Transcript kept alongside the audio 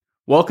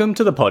Welcome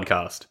to the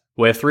podcast.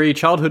 We're three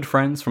childhood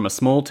friends from a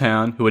small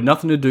town who had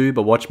nothing to do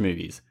but watch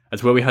movies.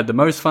 It's where we had the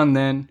most fun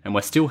then, and we're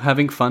still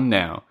having fun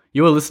now.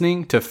 You are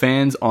listening to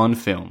Fans on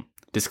Film.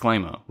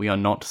 Disclaimer, we are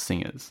not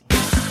singers.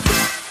 Fans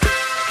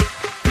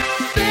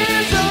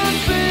on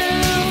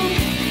Film.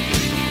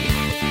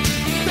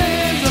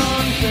 Fans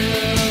on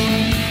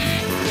Film.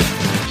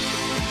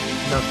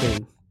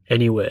 Nothing,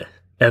 anywhere,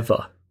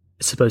 ever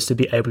is supposed to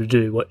be able to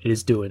do what it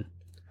is doing.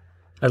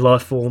 A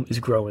life form is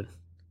growing.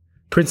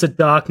 Prince of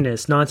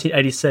Darkness,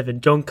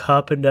 1987, John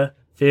Carpenter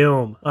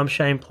film. I'm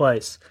Shane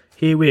Place,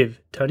 here with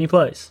Tony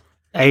Place.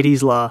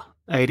 80s la.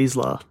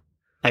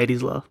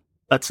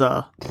 That's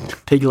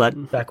Pig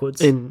Latin.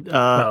 Backwards. In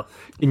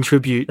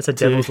tribute. That's a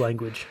devil's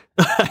language.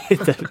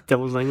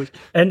 Devil's language.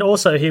 And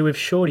also here with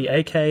Shorty,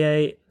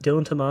 aka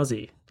Dylan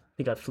Tomasi. I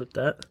think I flipped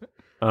that.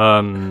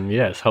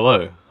 Yes,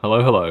 hello.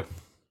 Hello.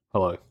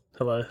 Hello.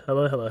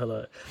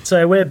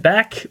 So we're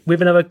back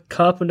with another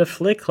Carpenter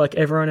flick, like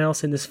everyone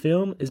else in this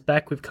film is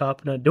back with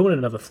Carpenter doing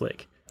another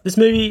flick. This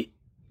movie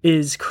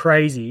is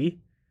crazy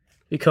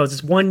because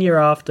it's 1 year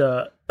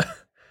after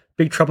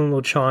Big Trouble in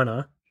Little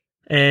China,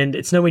 and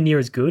it's nowhere near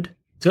as good.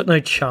 It's got no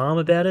charm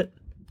about it.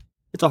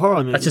 It's a horror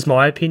movie. That's just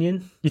my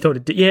opinion. You thought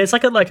it did? Yeah, it's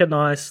like a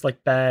nice,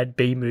 like bad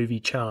B movie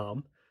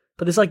charm,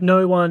 but there's like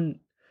no one.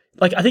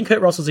 Like I think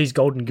Kurt Russell's his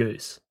golden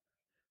goose.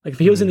 Like if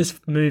he was in this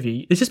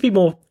movie, it'd just be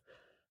more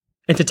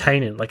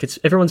entertaining. Like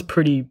everyone's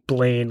pretty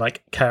bland,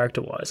 like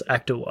character wise,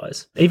 actor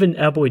wise. Even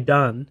our boy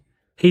Dunn,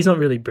 he's not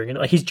really bringing it.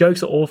 Like his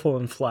jokes are awful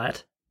and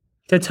flat.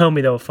 Don't tell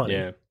me they were funny.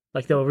 Yeah.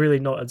 Like they were really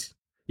not as.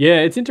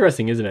 Yeah, it's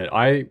interesting, isn't it?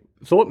 I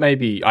thought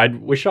maybe I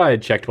wish I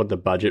had checked what the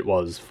budget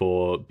was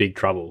for Big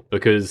Trouble,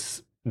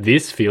 because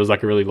this feels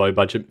like a really low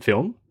budget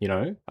film. You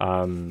know,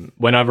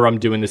 whenever I'm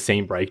doing the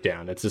scene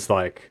breakdown, it's just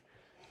like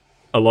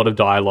a lot of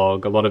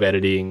dialogue, a lot of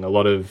editing, a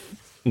lot of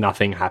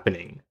nothing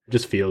happening. It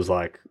just feels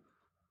like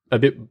a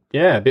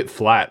bit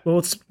flat. Well,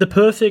 it's the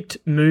perfect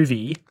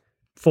movie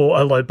for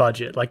a low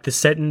budget. Like the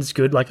setting's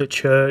good, like a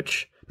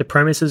church. The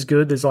premise is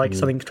good. There's like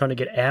something trying to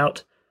get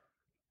out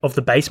of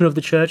the basement of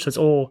the church. So it's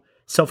all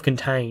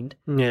self-contained.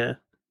 Yeah.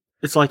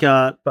 It's like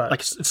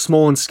it's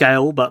small in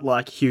scale, but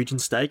like huge in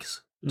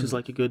stakes, which is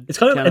like a good. It's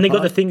kind of, and they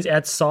got the counterpart. things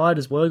outside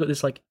as well. You got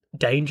this like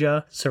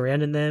danger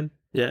surrounding them.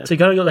 Yeah. So you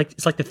kind of got like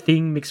it's like the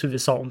Thing mixed with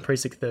Assault on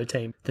Precinct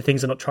 13. The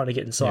things are not trying to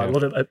get inside. Yeah. A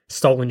lot of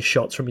stolen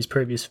shots from his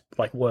previous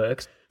like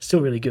works.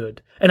 Still really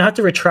good. And I have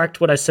to retract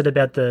what I said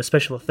about the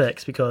special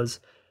effects because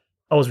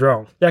I was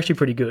wrong. They're actually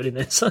pretty good in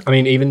this. I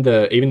mean, even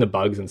the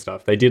bugs and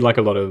stuff, they did like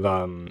a lot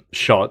of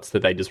shots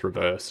that they just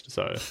reversed.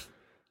 So,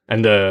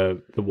 and the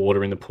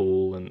water in the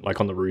pool and like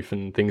on the roof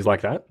and things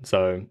like that.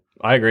 So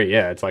I agree.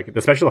 Yeah, it's like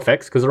the special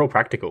effects because they're all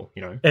practical,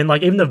 you know. And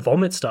like even the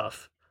vomit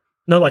stuff.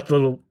 No, like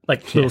little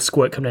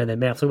squirt coming out of their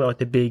mouth. Talk about like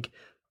the big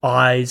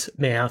eyes,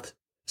 mouth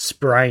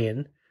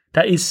spraying.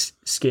 That is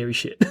scary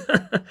shit.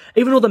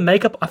 Even all the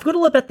makeup. I forgot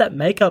all about that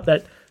makeup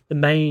that the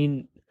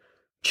main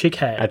chick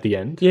had At the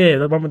end. Yeah,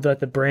 the one with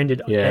the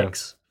branded Yeah.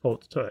 X.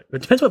 Oh, sorry.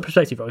 It depends what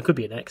perspective you're on. It could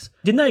be an X.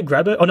 Didn't they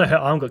grab her? Oh no, her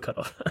arm got cut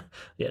off.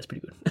 Yeah, it's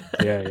pretty good.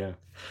 Yeah.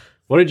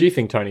 What did you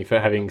think, Tony, for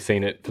having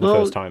seen it for the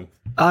first time?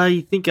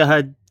 I think I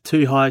had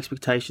too high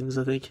expectations,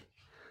 I think.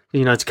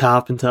 You know, it's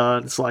Carpenter,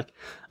 and it's like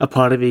a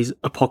part of his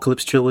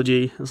Apocalypse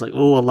trilogy. It's like,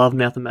 oh, I love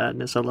Mouth of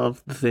Madness. I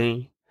love The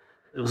Thing.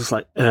 It was just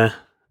like, It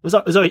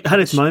had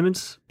its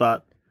moments,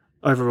 but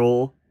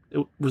overall,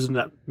 it wasn't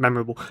that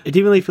memorable. It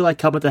didn't really feel like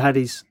Carpenter had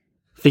his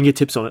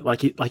fingertips on it.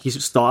 Like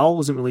his style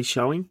wasn't really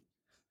showing.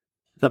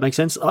 If that makes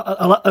sense.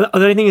 The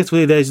only thing that's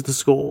really there is the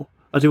score.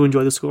 I do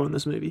enjoy the score in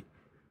this movie.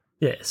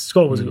 Yeah,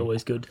 score was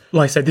always good.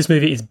 Like I said, this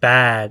movie is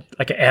bad.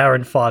 Like an hour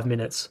and 5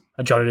 minutes.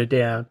 I jotted it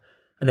down.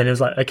 And then it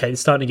was like, okay,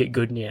 it's starting to get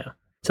good now.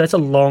 So that's a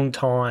long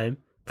time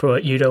for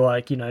you to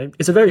like, you know,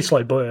 it's a very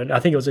slow burn. I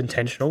think it was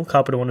intentional.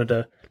 Carpenter wanted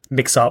to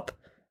mix up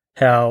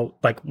how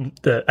like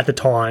at the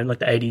time, like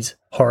the 80s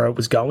horror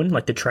was going,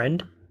 like the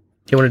trend.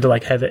 He wanted to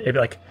like have it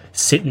like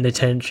sit in the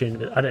tension.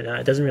 But I don't know.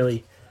 It doesn't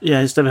really.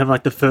 Yeah, just don't have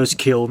like the first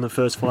kill in the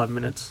first 5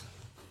 minutes.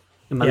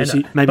 And maybe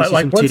see But,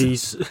 like, some once-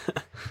 titties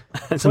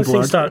and some Once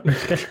things blood. start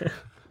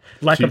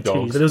lack Cute of titties,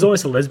 dogs. but there was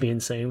always a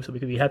lesbian scene, so we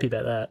could be happy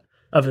about that.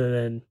 Other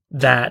than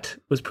that,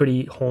 was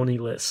pretty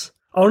horny-less.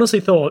 I honestly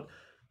thought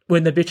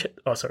when the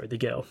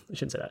girl, I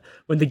shouldn't say that.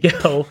 When the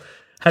girl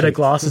had her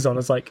glasses on, I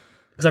was like,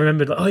 because I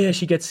remembered, like, oh yeah,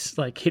 she gets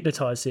like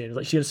hypnotized here.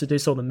 Like she gets to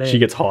seduce all the men. She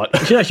gets hot.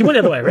 She went the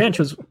other way around.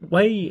 She's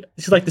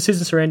like the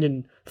Susan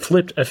Sarandon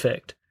flipped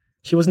effect.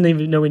 She wasn't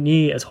even nowhere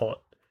near as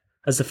hot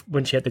as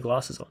when she had the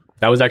glasses on.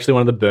 That was actually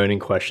one of the burning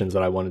questions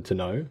that I wanted to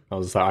know. I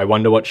was like, I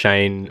wonder what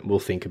Shane will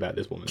think about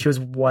this woman. She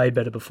was way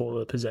better before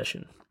the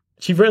possession.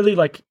 She really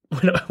like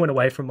went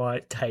away from my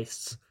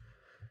tastes.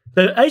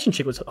 The Asian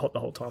chick was hot the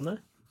whole time though.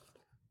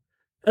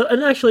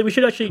 And actually, we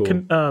should actually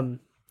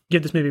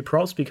give this movie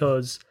props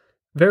because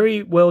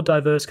very well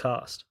diverse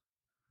cast.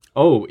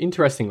 Oh,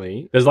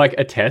 interestingly, there's like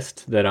a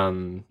test that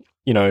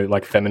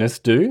like feminists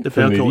do The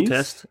for Bechdel movies.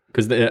 test.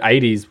 Because the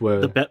 80s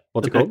were The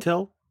what's it called?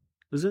 Bechdel?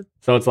 Was it?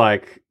 So it's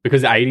like,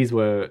 because the 80s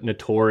were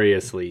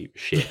notoriously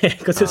shit. Yeah,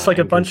 because it's like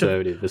a and bunch of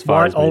conservative as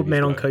far white as old movies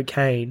men on go.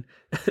 cocaine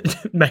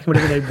making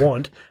whatever they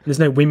want. And there's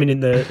no women in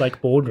the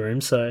like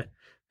boardroom, so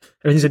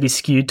everything's gonna be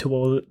skewed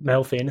toward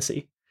male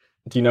fantasy.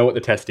 Do you know what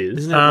the test is?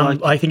 Isn't it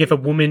like, I think if a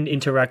woman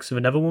interacts with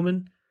another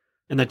woman,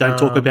 and they don't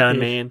talk about a if-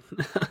 man?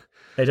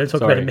 they don't talk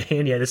Sorry. about a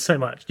man. Yeah, there's so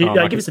much. Oh,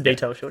 my Give us a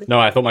detail, Shorty. No,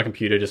 I thought my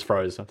computer just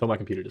froze.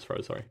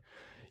 Sorry.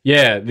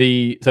 Yeah,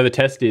 so the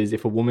test is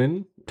if a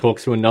woman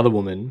talks to another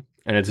woman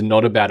and it's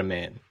not about a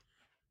man.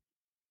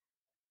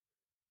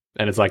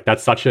 And it's like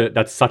that's such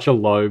a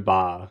low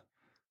bar.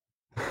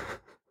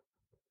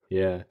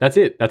 Yeah, that's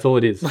it. That's all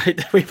it is.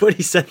 Wait,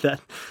 everybody said that.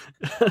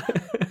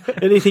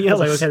 Anything I else?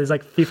 was like, okay, there's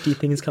like 50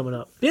 things coming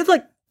up. There's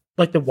like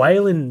the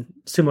whaling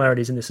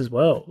similarities in this as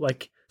well.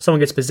 Like someone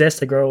gets possessed,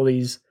 they grow all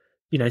these,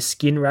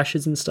 skin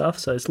rashes and stuff.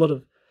 So it's a lot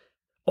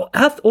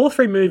of all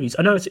three movies.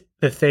 I know it's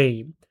the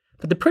theme,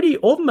 but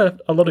all of them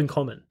have a lot in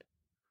common.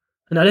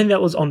 And I think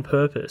that was on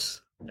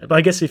purpose. But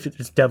I guess if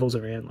it's devils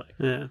around, like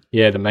Yeah.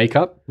 Yeah, the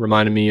makeup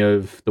reminded me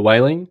of The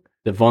Wailing.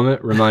 The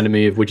vomit reminded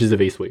me of Witches of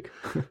Eastwick.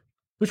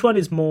 which one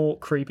is more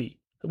creepy?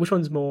 Which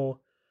one's more?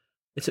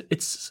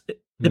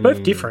 They're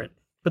both different,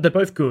 but they're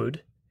both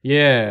good.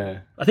 Yeah,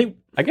 I think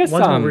I guess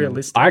one's more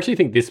realistic. I actually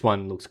think this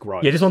one looks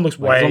gross. Yeah, this one looks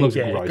Like, way this one looks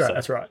grosser. grosser.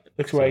 That's right.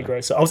 Looks way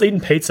grosser. I was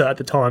eating pizza at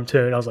the time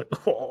too, and I was like,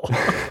 oh.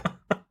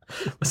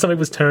 Something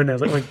was turned. I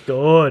was like, oh my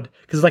god,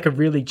 because it's like a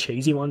really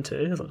cheesy one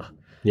too. I was like, oh.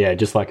 Yeah,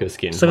 just like her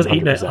skin. So I was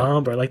eating an 100%.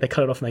 arm, bro. Like they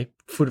cut it off and they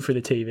put it through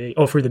the TV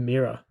or through the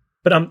mirror.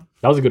 But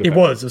That was a good it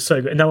effect. was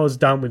so good, and that was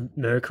done with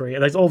mercury.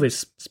 There's all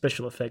this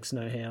special effects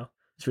know-how.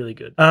 It's really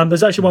good.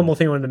 There's actually one more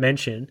thing I wanted to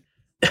mention.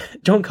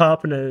 John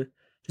Carpenter.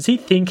 Does he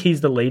think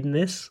he's the lead in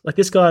this? Like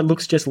this guy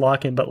looks just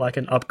like him, but like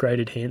an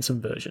upgraded,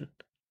 handsome version.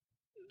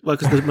 Well,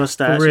 because the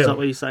mustache, real. is that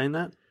what you're saying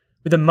that?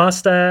 With the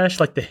mustache,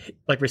 like the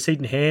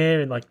receding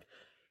hair, and like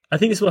I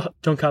think this is what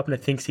John Carpenter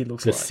thinks he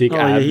looks The like. sick Oh,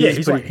 abs. yeah,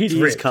 he's he's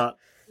ripped. cut.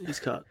 He's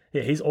cut.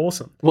 Yeah, he's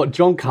awesome. What,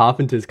 John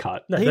Carpenter's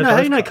cut? No, How they're you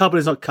both know cut.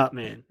 Carpenter's not cut,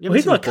 man? You Well,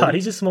 he's haven't not seen cut. body?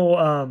 He's just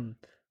more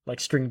like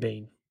string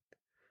bean.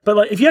 But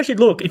like, if you actually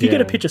look, if you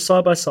get a Yeah. picture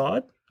side by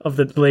side of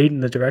the lead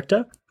and the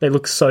director, they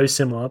look so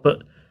similar.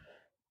 But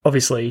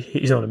obviously,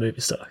 he's not a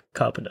movie star.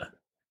 Carpenter.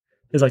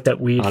 There's like that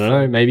weird. I don't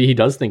know. Maybe he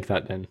does think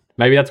that then.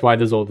 Maybe that's why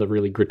there's all the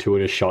really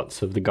gratuitous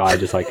shots of the guy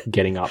just like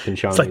getting up and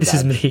showing It's like his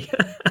this is abs. me.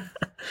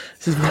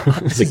 This is my,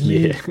 this like, is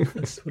me. yeah.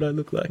 That's what I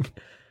look like.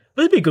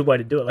 But it'd be a good way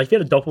to do it. Like if you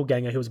had a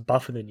doppelganger who was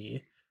buffer than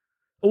you,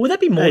 or would that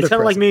be more? Hey, it's kind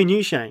of like depressing? me and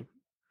you, Shane.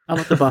 I'm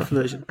not the buff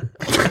version.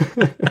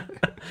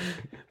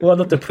 Well, I'm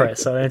not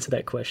depressed, so I'll answer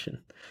that question.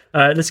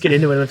 Let's get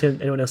into it.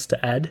 Anyone else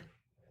to add?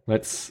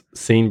 Let's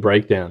scene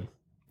breakdown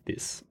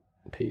this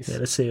piece. Yeah,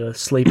 let's see. A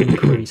sleeping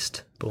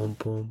priest. Boom,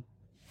 boom.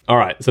 All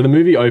right. So the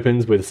movie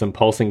opens with some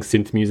pulsing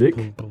synth music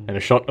boom. and a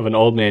shot of an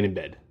old man in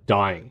bed,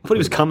 dying. I thought he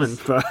was coming,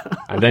 bro.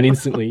 And then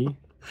instantly,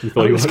 you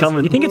thought he was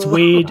coming. You think it's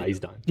weird? Ah, he's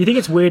done. Do you think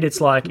it's weird?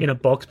 It's like in a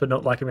box, but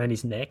not like around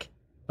his neck,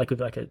 like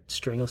with like a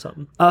string or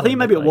something. I Or think in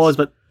maybe the it was,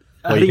 face?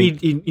 but I you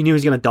think he knew he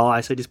was going to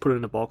die, so he just put it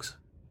in a box.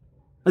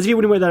 As if he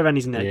wouldn't wear that around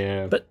his neck.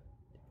 Yeah. But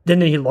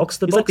then he locks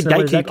the He's like box. the and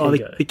where does that gatekeeper, or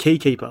key go? the key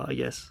keeper, I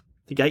guess.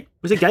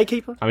 Was it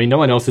gatekeeper? I mean, no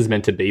one else is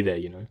meant to be there,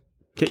 you know.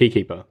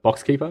 Keykeeper,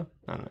 box keeper.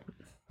 I don't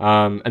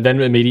know. And then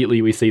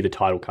immediately we see the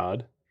title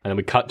card, and then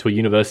we cut to a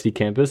university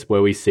campus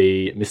where we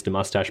see Mr.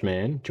 Mustache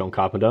Man, John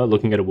Carpenter,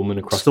 looking at a woman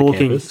across the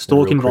campus.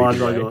 Stalking in a real vibes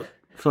creepy I way. got.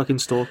 Fucking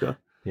stalker.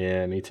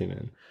 Yeah, me too,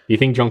 man. Do you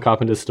think John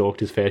Carpenter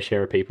stalked his fair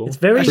share of people? It's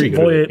very Pretty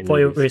good at it in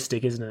movies.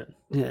 voyeuristic, isn't it?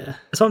 Yeah.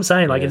 That's what I'm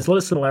saying. Like, Yeah. there's a lot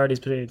of similarities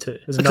between the two.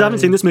 There's Because I haven't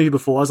no- seen this movie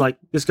before. I was like,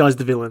 this guy's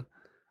the villain.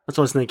 That's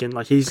what I was thinking.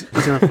 Like, he's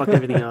going to fuck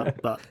everything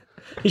up. But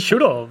He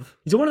should have.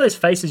 He's one of those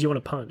faces you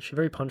want to punch. A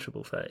very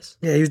punchable face.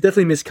 yeah, he was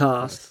definitely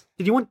miscast.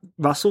 Did you want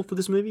Russell for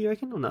this movie, you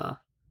reckon, or nah?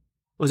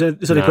 Or is there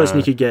the only person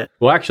you could get?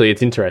 Well, actually,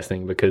 it's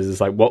interesting because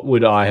it's like, what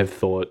would I have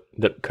thought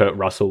that Kurt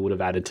Russell would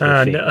have added to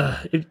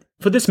the thing?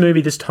 For this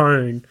movie, this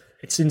tone,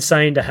 it's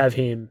insane to have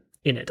him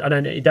in it. I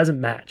don't know. It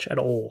doesn't match at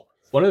all.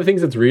 One of the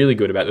things that's really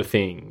good about the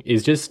thing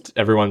is just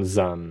everyone's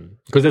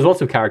because there's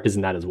lots of characters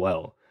in that as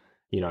well,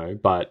 you know,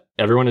 but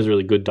everyone has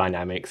really good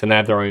dynamics and they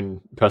have their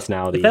own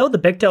personality. They failed the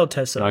Bechdel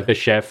test, though. Like the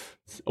chef.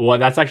 Well,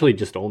 that's actually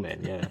just all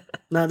men, yeah.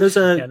 No, there's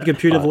a Yeah, no.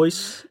 computer But-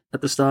 voice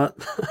at the start.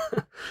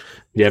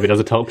 Yeah, but does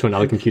it talk to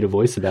another computer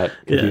voice about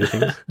computer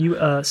things? You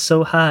are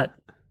so hot,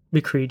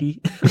 McCready.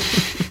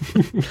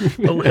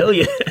 Oh, hell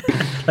yeah.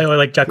 I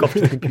like jack off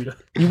to the computer.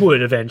 You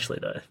would eventually,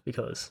 though,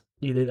 because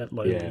you do that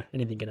locally. Yeah.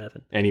 Anything can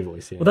happen. Any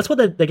voice, yeah. Well, that's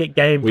what they get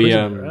gay in We,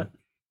 prison, for, right?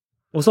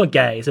 Well, it's not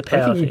gay. It's a I don't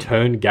power think you thing.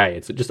 turn gay.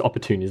 It's just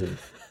opportunism,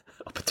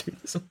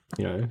 Opportunism.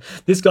 you know?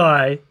 This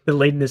guy, the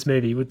lead in this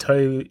movie, would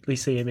totally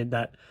see him in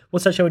that.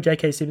 What's that show with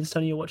J.K. Simmons,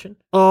 Tony, you're watching?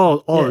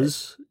 Oh,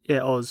 Oz.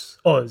 Yeah, Oz.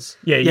 Oz.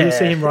 Yeah, Yeah. you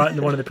see him right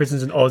in one of the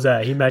prisons in Oz,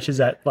 eh? He matches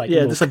that, like,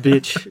 Yeah, look. just a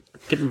bitch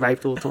getting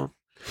raped all the time.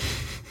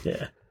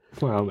 Yeah.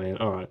 Wow, man.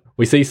 All right.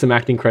 We see some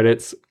acting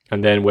credits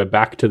and then we're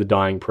back to the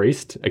dying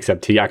priest,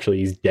 except he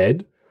actually is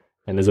dead.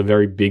 And there's a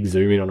very big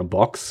zoom in on a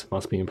box.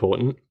 Must be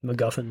important.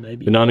 MacGuffin,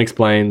 maybe. The nun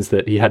explains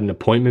that he had an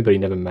appointment, but he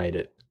never made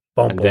it.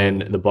 Bom, And bom.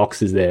 then the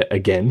box is there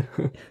again,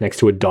 next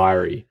to a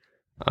diary,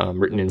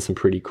 written in some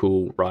pretty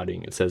cool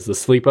writing. It says, "The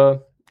sleeper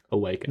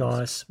awakens."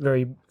 Nice,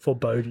 very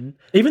foreboding.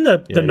 Even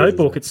the Yeah, it is,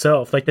 notebook isn't it?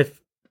 itself, like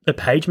the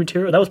page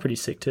material, that was pretty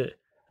sick too.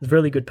 It's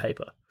really good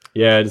paper.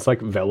 Yeah, it's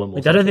like vellum. Or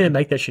Like, I don't think they something.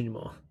 make that shit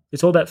anymore.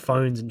 It's all about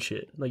phones and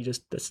shit. Like, you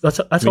just that's I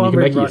mean, what you I'm can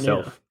make reading it right now.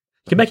 yourself.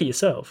 You can make it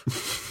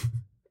yourself.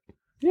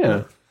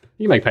 Yeah,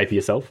 you make paper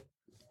yourself.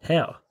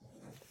 How?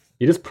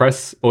 You just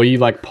press, or you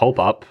like pulp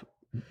up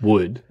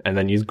wood, and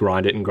then you just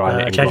grind it and grind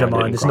it. I And changed my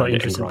grind it mind.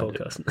 and This is not grind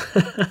it and interesting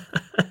grind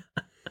it. podcast.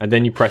 And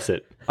then you press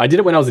it. I did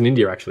it when I was in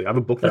India. Actually, I have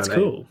a book. That's that I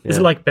made. cool. Is Yeah.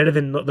 it like better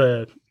than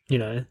the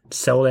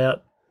sold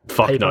out?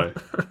 Fuck paper?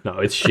 no,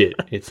 it's shit.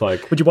 It's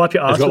like Would you wipe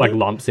your ass? it's got with like it?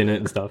 lumps in it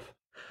and stuff.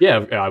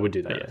 Yeah, I would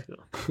do that. Yeah,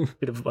 That's cool.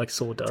 Bit of like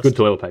sawdust. good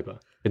toilet paper.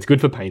 It's good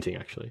for painting,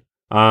 actually.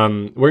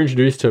 We're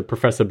introduced to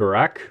Professor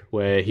Barak,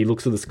 where he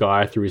looks at the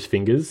sky through his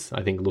fingers.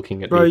 I think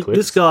looking at the Bro, eclipse.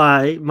 this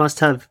guy must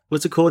have,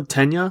 what's it called?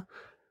 Tenure?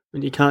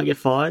 When you can't get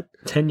fired?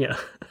 Tenure.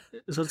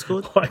 Is that what it's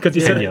called? Because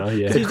he's Tenure,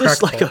 yeah. He's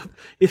just like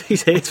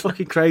his hair's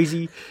fucking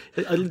crazy.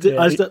 I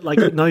just don't, like,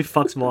 no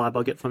fucks vibe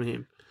I get from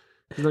him.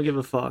 He don't give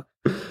a fuck.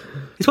 He's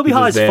probably He's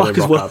high just as there to fuck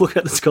as rock well. up. Look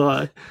at the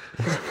sky.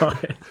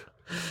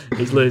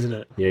 He's losing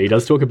it. Yeah, he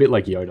does talk a bit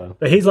like Yoda.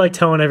 But he's like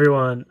telling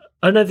everyone.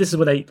 I don't know if this is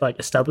where they like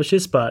establish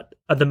this, but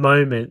at the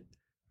moment,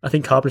 I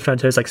think Carpenter's trying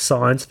to tell us like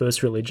science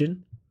versus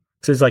religion.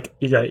 So it's like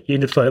you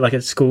end up like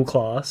a school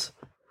class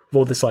with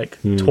all this like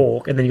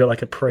talk, and then you got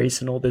like a priest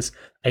and all this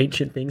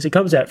ancient things. It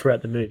comes out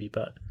throughout the movie,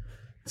 but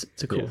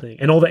it's a cool Yeah. thing.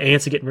 And all the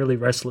ants are getting really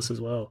restless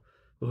as well.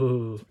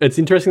 Ooh. It's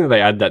interesting that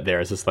they add that there.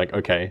 It's just like,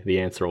 okay, the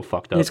ants are all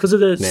fucked up. And it's because of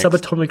the Next.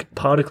 subatomic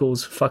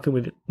particles fucking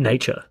with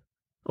nature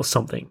or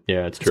something.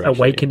 Yeah, it's It's true. actually.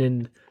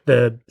 awakening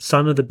the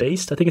son of the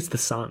beast. I think it's the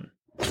son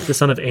of I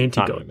don't know,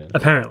 Antigod. man.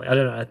 Apparently, I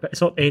don't know.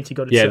 It's not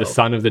Antigod Yeah, itself.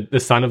 the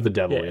son of the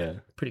devil. Yeah.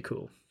 Pretty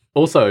cool.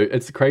 Also,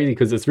 it's crazy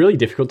because it's really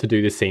difficult to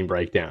do this scene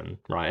breakdown,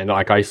 right? And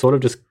like, I sort of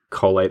just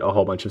collate a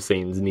whole bunch of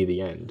scenes near the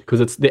end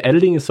because the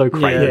editing is so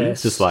crazy. Yes.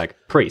 It's just like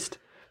priest,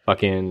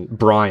 fucking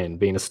Brian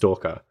being a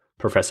stalker,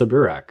 Professor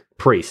Burak,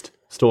 priest,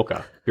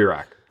 stalker,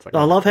 Burak. It's like,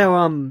 I love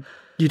how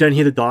you don't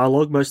hear the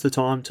dialogue most of the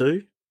time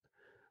too.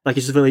 Like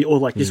it's just really, or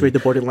like just read the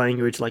body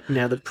language. Like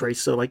now the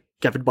priests are like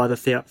gathered by the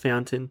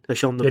fountain. They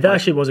show them the. Yeah, that like,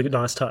 actually was a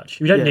nice touch.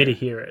 You don't Yeah. need to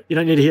hear it. you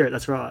don't need to hear it.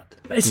 That's right.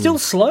 But it's still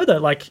slow though.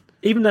 Like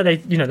even though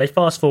they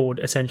fast forward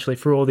essentially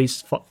through all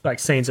these like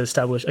scenes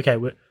established. Okay,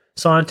 we're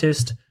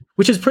scientist,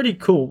 which is pretty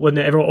cool when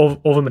all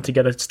of them are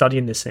together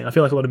studying this thing. I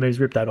feel like a lot of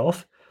movies rip that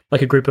off.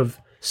 Like a group of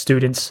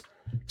students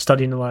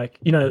studying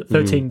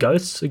 13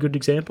 Ghosts, a good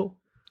example.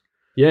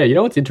 yeah, you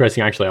know what's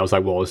interesting? Actually, I was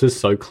like, well, this is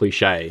so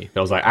cliche. I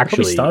was like, Probably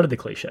actually, started the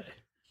cliche,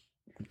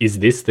 is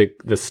this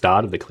the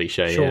start of the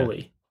cliche? surely.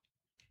 Yeah.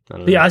 I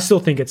don't But yeah, know. I still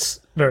think it's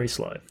very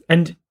slow,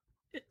 and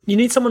you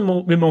need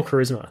someone with more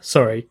charisma.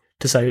 Sorry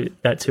to say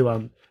that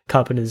to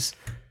Carpenter's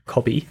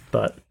copy,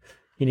 but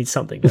you need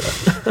something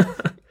better.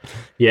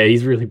 Yeah,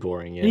 he's really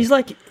boring. Yeah, And he's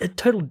like a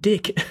total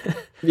dick.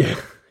 yeah.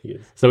 He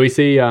is. So we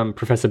see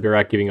Professor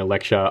Burak giving a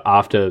lecture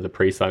after the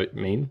priest. I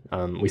mean,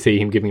 we see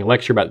him giving a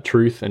lecture about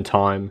truth and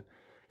time.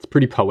 It's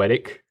pretty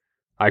poetic.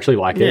 I actually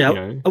like it. Yeah, You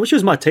know, I wish he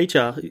was my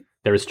teacher.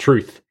 there is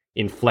truth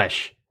in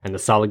flesh and the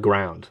solid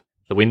ground.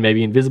 The wind may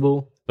be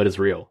invisible, but is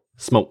real.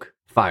 Smoke,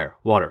 fire,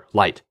 water,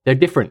 light—they're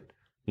different,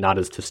 not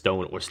as to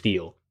stone or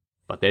steel,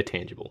 but they're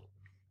tangible.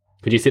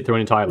 Could you sit through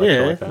an entire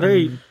lecture Yeah, like that?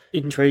 very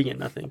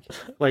intriguing. I think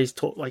way he's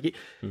taught. Like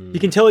you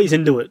can tell he's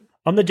into it.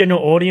 I'm the general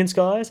audience,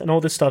 guys, and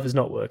all this stuff is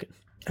not working.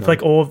 I feel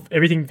like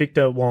everything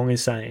Victor Wong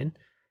is saying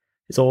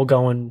is all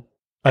going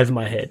over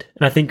my head.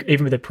 And I think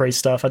even with the priest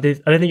stuff, I don't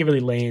think it really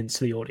lands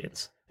to the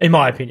audience, in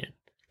my opinion.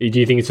 Do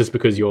you think it's just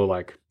because you're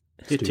like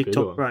Your stupid?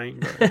 TikTok or-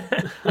 brain.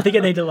 I think I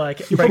need to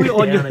like You're break probably it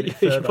on down your, a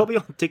bit you're further. probably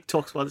on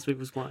TikToks while this movie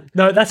was playing.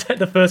 No, that's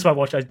the first one I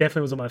watched. I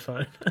definitely was on my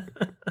phone.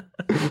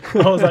 I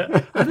was like,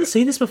 I haven't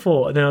seen this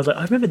before. And then I was like,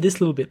 I remember this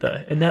little bit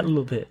though, and that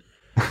little bit.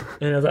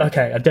 And I was like,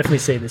 okay, I've definitely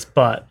seen this,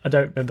 but I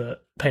don't remember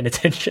paying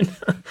attention.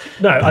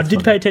 No, I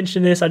did pay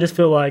attention to this. I just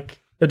feel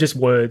like they're just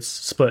words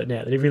splurting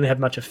out. They didn't really have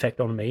much effect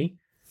on me.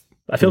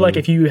 I feel like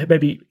if you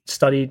maybe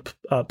studied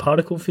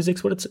particle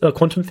physics,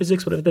 quantum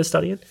physics, whatever they're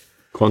studying,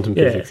 Quantum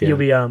physics, yeah. you'll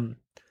be a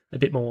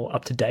bit more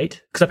up to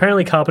date. Because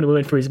apparently Carpenter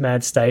went through his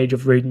mad stage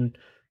of reading,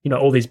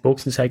 all these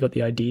books and so he got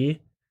the idea. So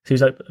he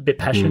was like a bit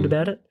passionate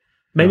about it.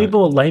 Maybe Right.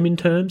 more layman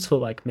terms for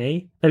like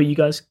me. Maybe you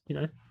guys,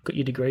 got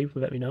your degree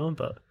without me knowing,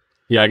 but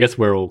Yeah, I guess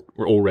we're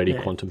already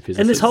Yeah. quantum physicists.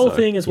 and this whole so,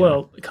 thing as you know.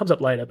 well, it comes up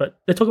later, but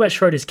they talk about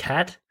Schrodinger's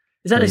cat.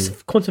 Is that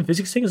a quantum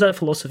physics thing? Or is that a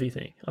philosophy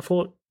thing? I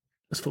thought it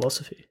was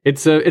philosophy.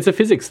 It's a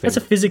physics thing. That's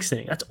a physics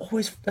thing.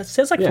 That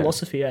sounds like Yeah.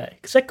 philosophy,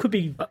 Because that could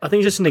be I think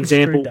it's just an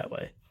construed example. that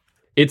way.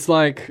 It's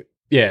like,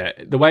 yeah,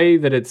 the way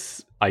that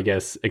it's, I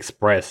guess,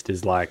 expressed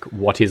is like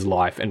what is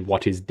life and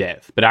what is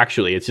death. But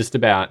actually, it's just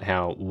about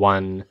how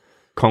one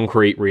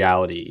concrete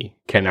reality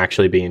can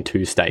actually be in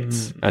two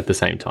states at the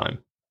same time.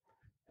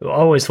 I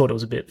always thought it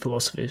was a bit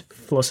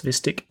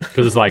philosophistic.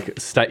 Because it's like,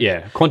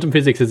 quantum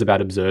physics is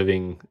about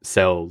observing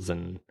cells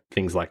and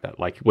things like that.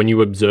 Like when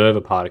you observe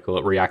a particle,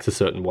 it reacts a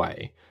certain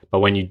way, but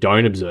when you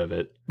don't observe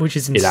it, Which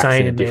is It acts in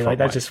insane a to me. different Like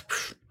that's way.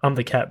 just I'm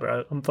the cat,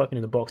 bro. I'm fucking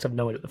in the box. I have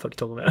no idea what the fuck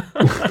you're talking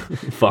about.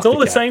 fuck It's all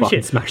the cat, same fucking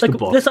shit. Smash Like the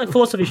box. that's like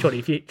philosophy shorty.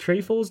 If your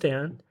tree falls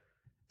down,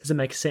 does it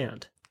make a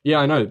sound? Yeah,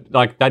 I know.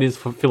 Like that is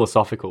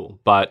philosophical,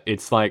 but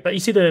it's like But you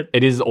see the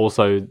it is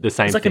also the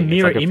same. it's like a thing.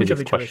 mirror It's like image of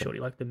physics each other, question. shorty,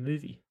 like the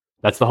movie.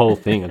 That's the whole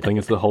thing. I think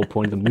it's the whole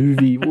point of the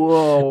movie.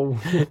 Whoa.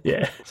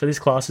 Yeah. So this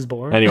class is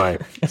boring. Anyway,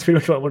 That's pretty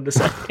much what I wanted to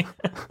say.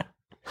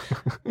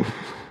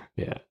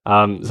 yeah.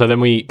 So then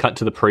we cut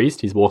to the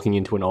priest. He's walking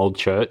into an old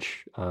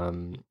church,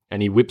 and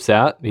he whips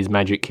out his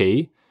magic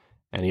key,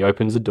 and he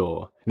opens a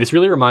door. This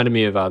really reminded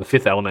me of The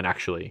Fifth Element,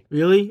 actually.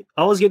 Really?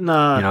 I was getting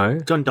know?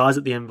 John dies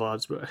at the end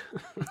vibes, bro.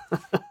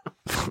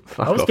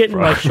 Fuck I was off, getting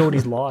bro. like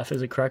Shorty's life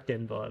as a cracked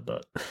end vibe,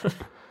 but a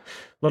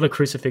lot of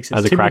crucifixes.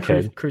 As a Too many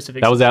crackhead.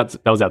 crucifixes.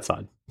 That was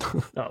outside.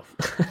 Oh.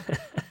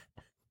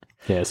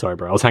 Yeah, sorry,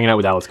 bro. I was hanging out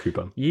with Alice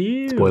Cooper.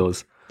 You.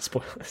 Spoilers.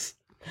 Spoilers.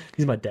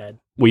 He's my dad.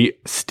 We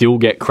still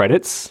get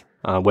credits.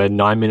 We're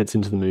 9 minutes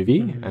into the movie,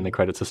 and the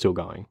credits are still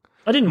going.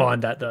 I didn't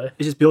mind that though.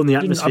 It's just building the I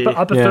atmosphere.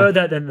 prefer Yeah.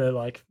 that than the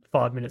like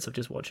 5 minutes of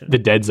just watching. The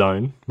Dead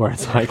Zone, where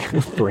it's like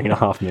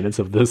 3.5 minutes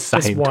of the Just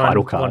same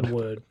title card. one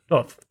word.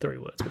 Oh, 3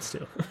 words, but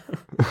still.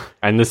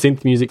 And the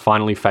synth music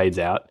finally fades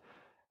out,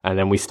 and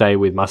then we stay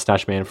with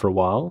Mustache Man for a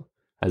while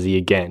as he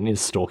again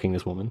is stalking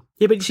this woman.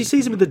 Yeah, but she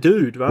sees him with the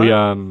dude,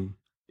 right?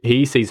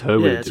 He sees her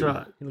yeah, with a that's dude.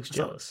 right. He looks So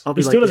jealous. I'll He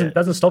be still like,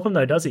 doesn't stop him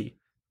though, does he?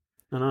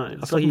 I know.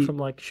 It's Stop like him he, from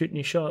like shooting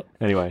his shot.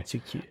 Anyway, Too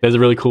cute. there's a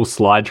really cool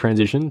slide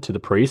transition to the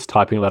priest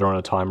typing a letter on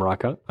a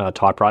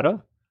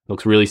typewriter.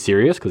 Looks really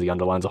serious because he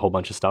underlines a whole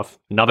bunch of stuff.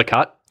 Another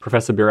cut.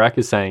 Professor Burak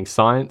is saying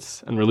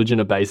science and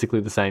religion are basically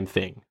the same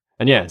thing.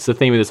 And yeah, it's the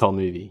theme of this whole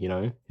movie, you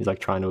know? He's like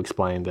trying to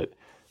explain that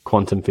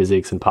quantum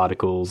physics and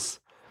particles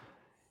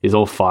is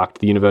all fucked.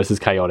 The universe is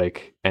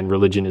chaotic and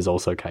religion is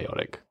also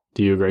chaotic.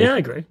 Do you agree? Yeah, I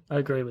agree. I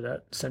agree with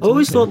that I sentiment.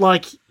 always thought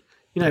like,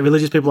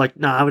 religious people are like,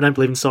 nah, we don't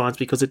believe in science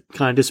because it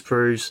kind of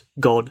disproves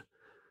God,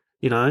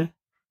 you know?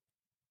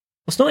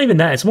 It's not even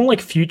that. It's more like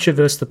future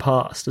versus the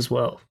past as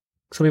well.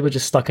 Some people are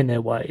just stuck in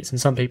their ways,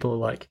 and some people are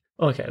like,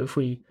 okay, if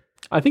we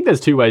I think there's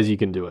two ways you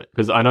can do it.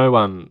 Because I know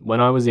when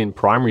I was in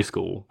primary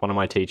school, one of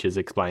my teachers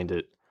explained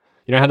it.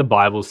 You know how the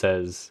Bible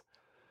says,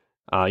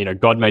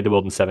 God made the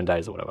world in 7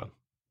 days or whatever.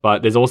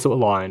 But there's also a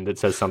line that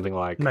says something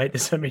like, mate,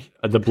 this me.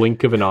 the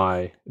blink of an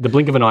eye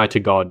to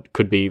God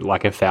could be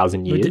like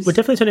 1,000 years. We're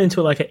definitely turning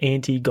into like an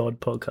anti-God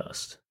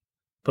podcast.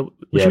 But we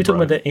Yeah, should be talking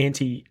bro. about the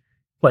anti.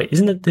 Wait,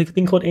 isn't it the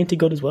thing called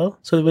anti-God as well?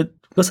 So we've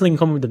got something in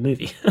common with the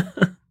movie.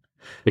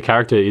 The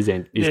character is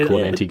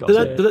called anti-God.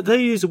 Do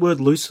they use the word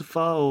Lucifer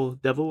or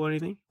devil or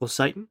anything? Or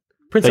Satan?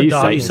 Prince They of use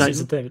Darkness Satan. is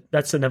the thing.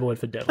 That's another word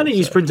for devil. I didn't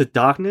use so- Prince of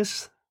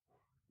Darkness.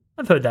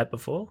 I've heard that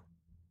before.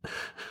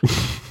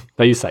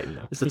 They use Satan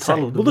though. It's the He's title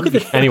saying- of the well, look at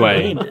movie. the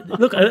Anyway.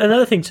 Look,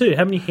 another thing too.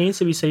 How many hands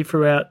did we see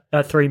throughout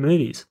our 3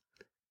 movies?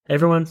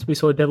 We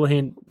saw a devil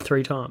hand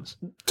 3 times.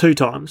 2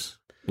 times.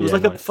 It was Yeah,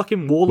 like a nice.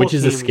 fucking warlock. Which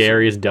is the hand.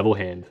 scariest devil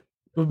hand.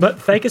 But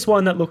fakest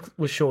one that looked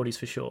was Shorty's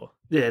for sure.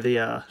 Yeah,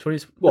 the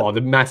Shorty's, Well,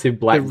 the massive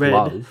black the red.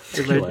 glove.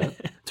 The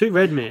red. 2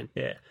 red men.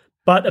 yeah.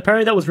 But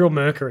apparently that was real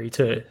mercury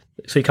too,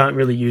 so you can't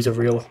really use a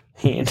real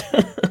hand.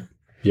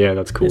 Yeah,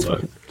 that's cool It's though.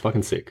 fucking-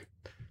 Fucking sick.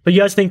 But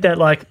you guys think that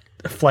like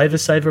the flavor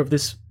saver of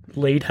this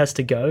lead has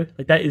to go?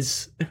 Like that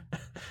is.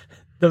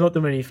 They're not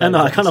that many. I know,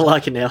 I flavors. kind of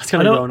like it now. It's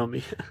kind I of know- growing on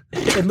me.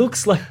 It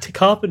looks like to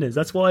Carpenter's.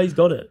 That's why he's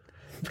got it.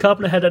 If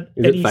Carpenter had it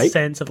any fake?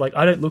 sense of like,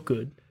 I don't look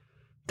good,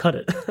 cut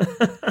it.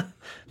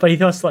 But he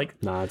just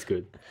like, Nah, it's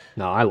good.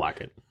 No, I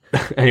like it.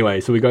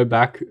 Anyway, so we go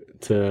back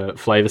to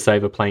Flavor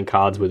Saver playing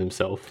cards with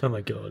himself oh my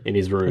god, in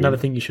his room. another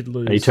thing you should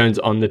lose. And he turns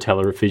on the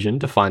television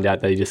to find out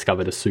that he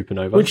discovered a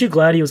supernova. Weren't you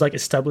glad he was like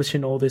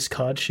establishing all this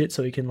card shit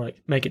so he can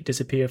like make it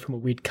disappear from a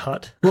weird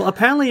cut? Well,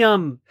 apparently, Yeah,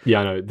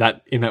 I know.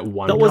 That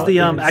one that was card the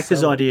thing.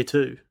 actor's so- idea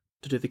too,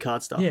 to do the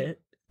card stuff. Yeah, Why?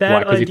 bad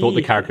Because he thought the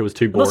idea. character was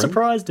too I'm not boring.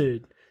 surprised,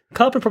 dude.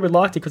 Carpenter probably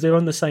liked it because they're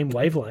on the same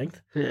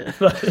wavelength. Yeah.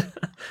 But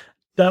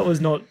that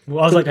was not. Well,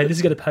 I was like, hey, this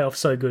is going to pay off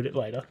so good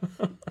later.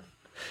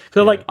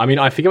 So like, I mean,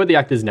 I forget what the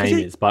actor's name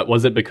he- is, but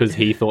was it because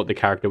he thought the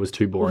character was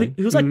too he, boring?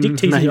 he was like dick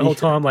teasing maybe. the whole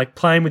time, like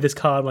playing with this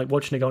card, like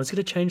watching it going, it's going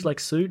to change like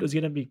suit, or is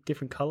it going to be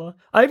different color?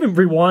 I even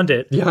rewind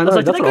it. Yeah, I was know,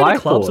 like, did that's they go what to I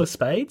clubs thought. or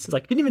spades? It's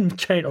like, didn't even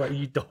change. I'm like,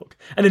 you dog.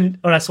 And then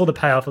when I saw the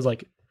payoff, I was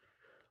like,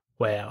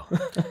 wow.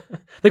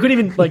 They couldn't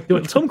even like do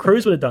it. Tom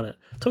Cruise would have done it.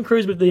 Tom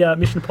Cruise with the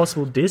Mission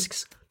Impossible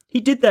discs, he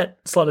did that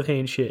sleight of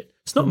hand shit.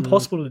 It's not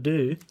impossible to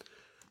do.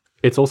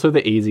 It's also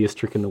the easiest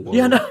trick in the world.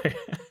 Yeah, I know.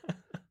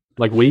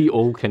 Like, we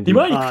all can do He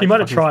might, that. he might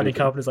have Fucking tried, and stupid.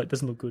 Carpenter's like,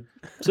 doesn't look good.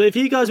 So if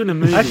you guys were in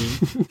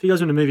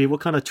a movie,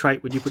 what kind of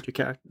trait would you put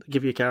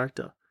give your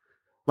character?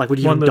 Like, would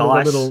you One give him little,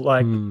 dice? little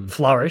like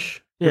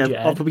flourish. Yeah, would you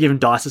I'll add? probably give him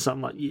dice or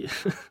something. Like, yeah,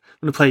 I'm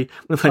gonna play.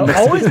 I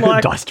always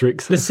like Dice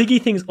tricks. the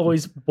ciggy thing's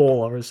always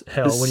baller as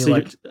hell The when you're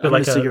like, cig- but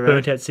like a cigarette.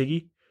 burnt out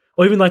ciggy.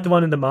 Or even like the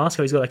one in the mask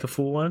where he's got like a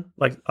full one,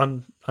 like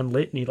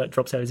unlit, and he like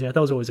drops out his mouth.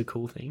 That was always a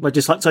cool thing. Like,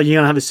 just like, so you're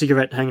gonna have a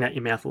cigarette hanging out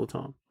your mouth all the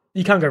time.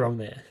 You can't go wrong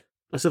there.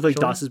 I still think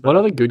Sure. Dice is What better.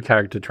 other good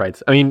character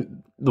traits? I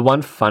mean, the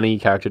one funny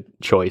character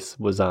choice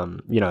was,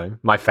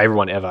 my favorite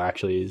one ever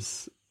actually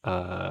is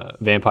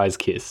Vampire's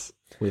Kiss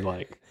with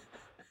like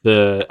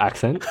the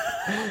accent.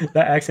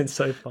 That accent's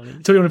so funny.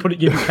 So you want to put it?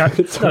 Give your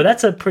character? No,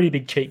 that's a pretty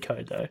big cheat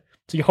code though.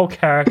 So your whole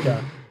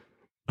character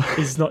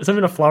is not. It's not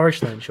even a flourish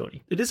then,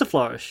 shorty. It is a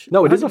flourish.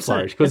 No, it is a 100%.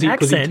 flourish because An he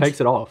accent?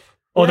 takes it off.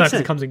 Oh no, because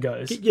accent. it comes and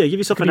goes. Yeah, give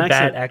yourself Could an be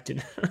bad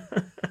accent. acting.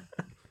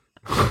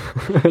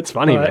 It's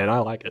funny, Alright. man. I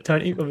like it.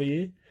 Tony, over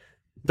you.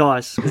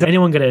 Dice. Is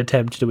anyone going to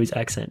attempt to do his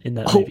accent in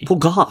that Oh, movie? well,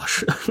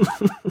 gosh.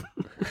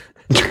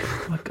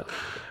 Oh my god.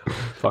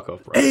 Fuck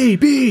off, bro. A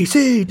B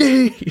C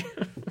D.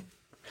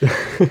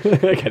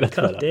 Okay, that's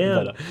God better.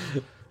 damn. better.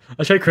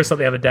 I showed Chris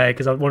something the other day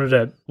because I wanted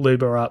to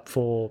lube her up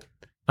for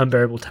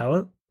Unbearable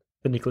Talent,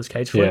 the Nicolas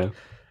Cage flick. Yeah,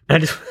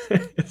 And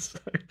it's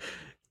like,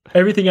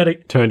 everything had a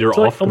turned her it's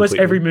like off. almost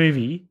completely. every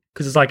movie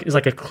because it's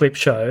like a clip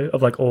show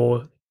of like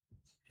all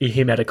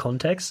him out of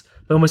context.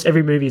 But almost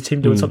every movie it's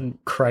him doing something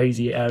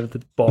crazy out of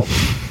the box.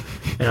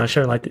 And I was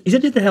showing like, is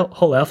it did the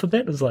whole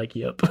alphabet? I was like,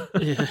 yep.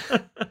 Yeah.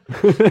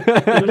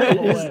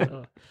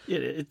 Oh. Yeah,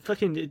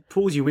 it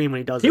pulls you in when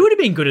he does He it. would have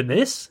been good in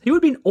this. He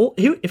would have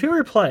been if he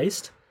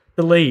replaced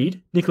the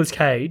lead, Nicolas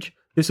Cage.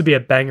 This would be a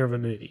banger of a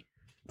movie.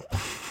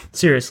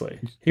 Seriously,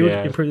 he would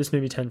Yeah. improve this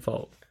movie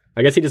tenfold.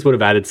 I guess he just would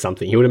have added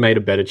something. He would have made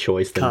a better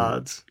choice than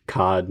Cards.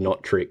 card,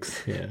 not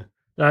tricks.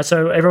 Yeah.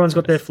 So everyone's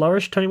got their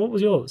flourish. Tony, what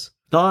was yours?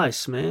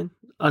 Dice, man.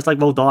 I was like,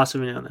 roll dice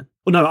every now and then.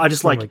 Well, no, I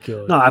just Oh like, my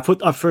God. no,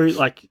 I threw,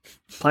 like,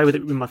 play with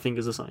it with my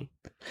fingers or something.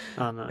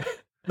 I don't know.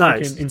 No,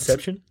 Like it's- in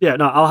Inception. yeah,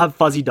 no, I'll have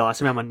fuzzy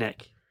dice around my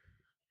neck.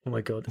 Oh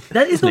my god,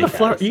 that is not a Snake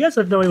flourish. eyes. You guys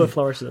have no idea what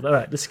flourish is. All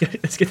right, let's get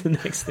to the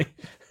next thing.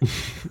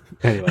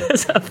 Anyway,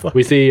 Let's have flourish.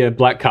 we see a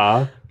black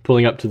car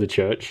pulling up to the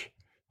church.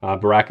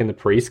 Barack and the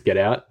priest get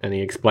out, and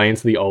he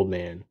explains to the old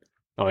man.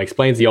 Oh, he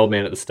explains the old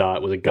man at the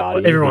start was a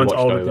guardian. Everyone's who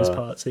watched old over, at this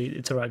part, so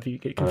it's alright if you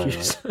get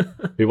confused.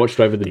 Who watched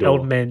over the, The door.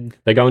 old men.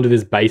 They go into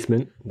this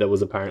basement that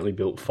was apparently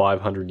built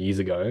 500 years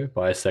ago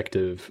by a sect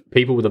of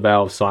people with a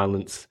vow of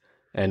silence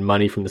and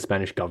money from the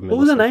Spanish government.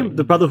 What was or the name? something.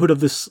 The Brotherhood of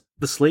the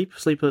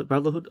Sleeper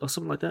Brotherhood or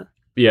something like that?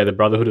 Yeah, the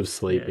Brotherhood of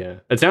Sleep. Yeah. Yeah,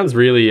 it sounds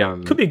really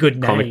Could be a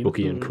good comic name.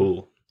 booky and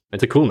cool.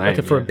 It's a cool name.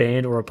 Like for a yeah.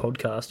 band or a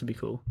podcast would be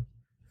cool.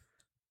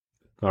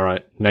 All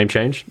right, name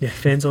change. Yeah,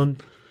 fans on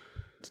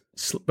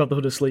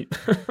Brotherhood of Sleep.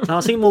 No, I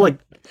was thinking more like,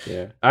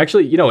 Yeah,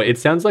 actually, you know, it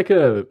sounds like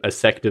a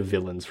sect of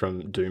villains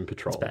from Doom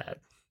Patrol. Bad.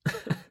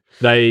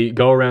 They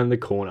go around the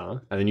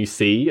corner, and then you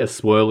see a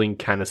swirling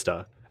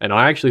canister. And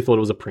I actually thought it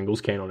was a Pringles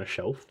can on a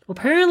shelf. Well,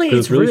 apparently 'Cause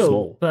it's it's really real,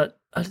 small. but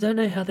I don't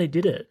know how they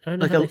did it. I don't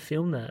know Like how a- they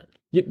filmed that.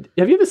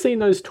 Have you ever seen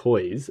those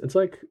toys? It's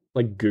like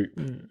goop,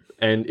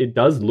 and it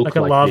does look Like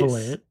a lava this.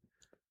 lamp.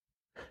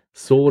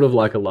 Sort of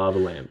like a lava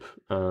lamp.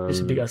 It's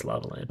a big ass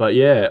lava lamp. But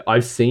yeah,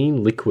 I've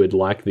seen liquid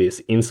like this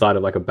inside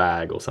of like a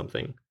bag or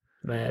something.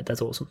 Man,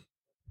 that's awesome.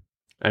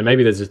 And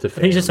maybe there's just a I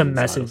think it's just a fan inside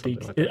or massive something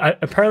big. like that.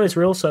 Apparently it's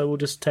real, so we'll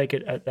just take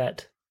it at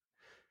that.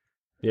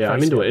 Yeah, I'm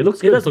face into it. value. It looks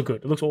It good. does look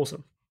good. It looks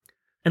awesome.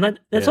 And that's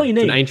Yeah, all you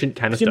it's need. an ancient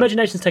 'Cause canister. your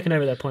imagination's taken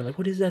over at that point. Like,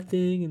 what is that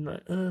thing? And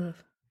like,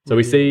 So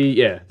we see,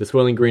 the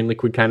swirling green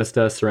liquid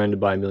canister surrounded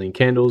by a million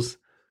candles.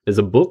 There's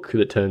a book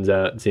that turns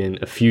out it's in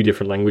a few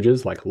different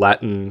languages, like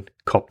Latin,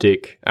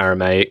 Coptic,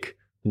 Aramaic,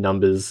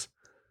 numbers.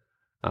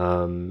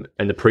 And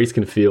the priest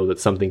can feel that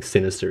something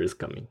sinister is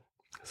coming.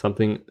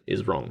 Something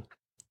is wrong.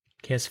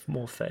 Cares for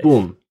more faith.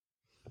 Boom.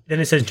 Then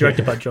it says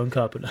directed by John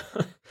Carpenter.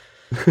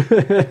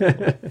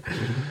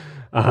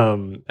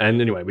 And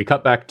anyway, we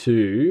cut back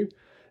to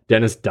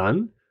Dennis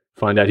Dunn.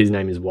 Find out his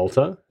name is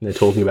Walter. And they're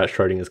talking about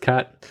Schrodinger's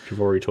cat, which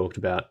we've already talked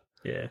about.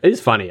 Yeah. It is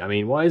funny. I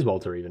mean, why is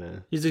Walter even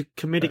a... he's a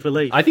comedic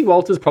relief. I think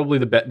Walter's probably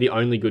the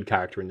only good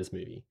character in this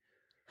movie.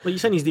 Well, you're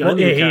saying he's the Well,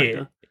 only yeah,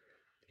 character.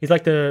 He's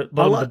like the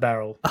bottom of like- the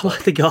barrel. I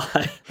like the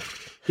guy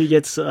who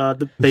gets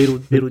the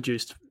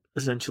Beetlejuice,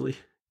 essentially.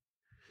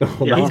 Oh,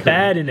 Yeah, no. he's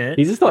bad in it.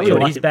 He's just not Yeah,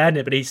 good. he's bad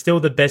in it, but he's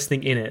still the best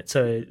thing in it.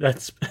 So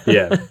that's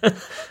Yeah.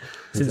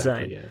 it's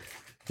Exactly, insane.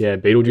 Yeah,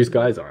 Beetlejuice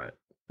guy is all right.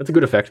 That's a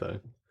good effect, though.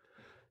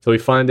 So we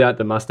find out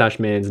the mustache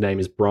man's name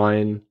is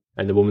Brian,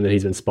 and the woman that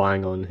he's been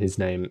spying on,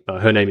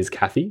 her name is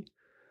Kathy.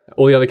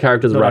 All the other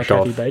characters Not rush like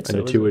off, Kathy Bates, and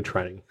though, the two is are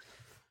chatting.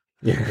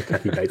 Yeah, the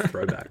Kathy Bates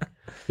throwback.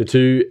 The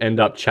two end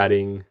up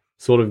chatting,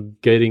 sort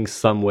of getting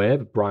somewhere,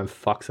 but Brian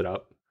fucks it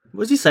up.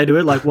 What does he say to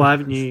her? Like, why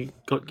haven't you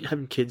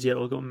having kids yet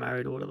or gotten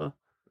married or whatever?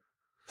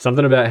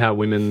 Something about how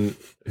women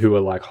who are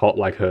like hot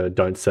like her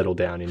don't settle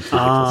down in physics.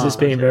 Ah. It's just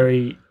being okay.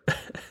 very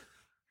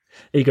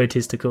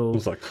egotistical,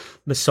 It's like,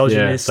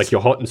 misogynist. it's like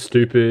you're hot and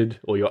stupid,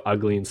 or you're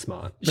ugly and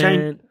smart. Shane,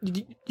 Man,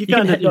 you can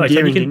found ha- that no, so you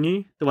endearing, can- didn't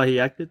you? The way he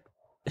acted.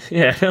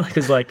 Yeah, I felt like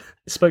it's like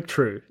spoke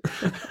true.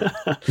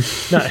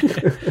 No,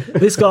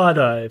 this guy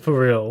though, for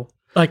real.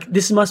 Like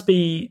this must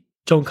be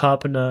John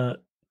Carpenter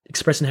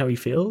expressing how he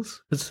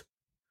feels. 'Cause,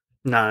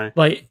 No.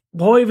 like,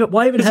 why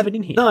even have it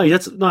in here? No,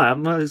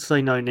 I'm not going to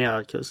say no now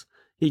because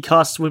he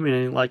casts women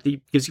and like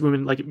he gives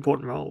women like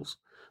important roles.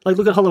 Like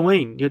look at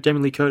Halloween. You got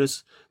Jamie Lee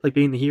Curtis like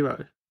being the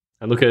hero.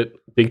 And look at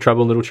Big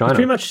Trouble in Little China. It's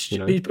pretty much, you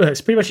know?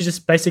 it's pretty much he's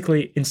just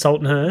basically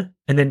insulting her,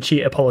 and then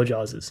she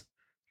apologizes.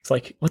 It's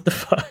like, what the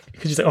fuck?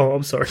 Because she's like, oh,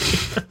 I'm sorry.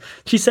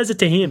 She says it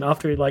to him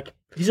after, like,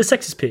 he's a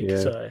sexist pig. Yeah.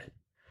 So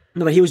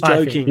No, but he was I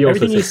think joking. He also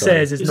everything he says sorry.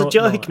 says is It was a not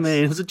joke, nice.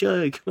 man. It was a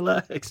joke.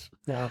 Relax.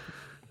 No.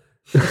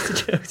 It's a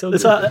joke. It's all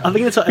That's good. how, I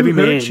think that's how Who every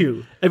man. hurt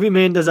you? Every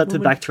man does that to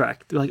Woman. backtrack.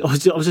 They're like, I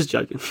was just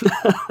joking.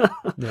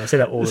 No, I say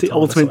that all It's the the time.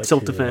 It's ultimate like,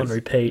 self-defense. on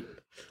repeat.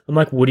 I'm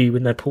like Woody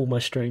when they pull my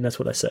string. That's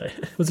what I say.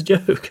 It was a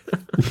joke.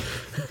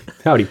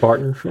 Howdy,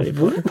 partner.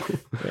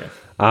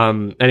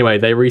 Yeah. Anyway,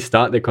 they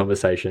restart their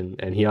conversation,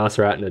 and he asks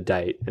her out on a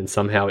date, and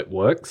somehow it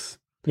works.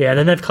 Yeah, and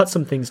then they've cut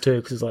some things too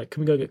because it's like,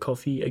 can we go get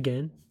coffee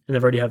again? And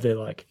they've already have their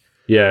like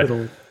Yeah.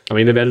 little. I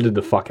mean, they've edited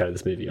the fuck out of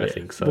this movie, I Yeah.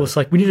 think. So Well, it's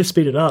like we need to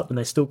speed it up, and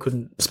they still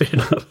couldn't speed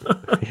it up.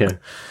 yeah.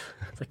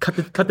 It's like,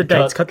 cut the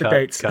dates, cut the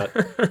dates. cut.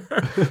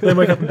 Then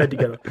wake up in bed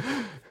together.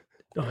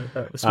 Oh,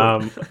 that was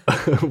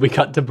sweet. We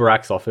cut to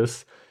Barack's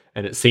office,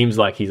 and it seems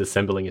like he's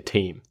assembling a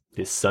team.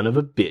 This son of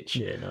a bitch.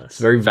 Yeah, nice. It's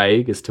very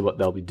vague as to what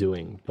they'll be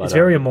doing. But, It's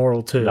very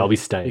immoral too. they'll be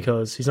staying.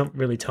 because he's not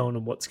really telling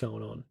them what's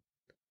going on.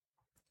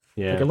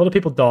 Yeah. Like a lot of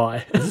people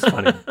die. This is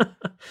funny.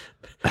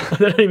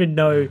 They don't even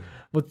know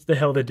what the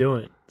hell they're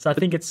doing. So I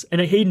think it's, and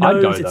he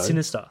knows know, it's though.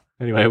 sinister.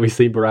 Anyway, we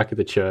see Barack at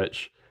the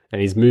church,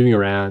 and he's moving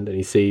around, and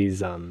he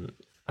sees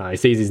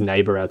his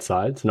neighbor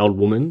outside. It's an old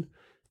woman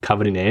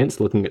covered in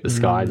ants, looking at the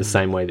sky the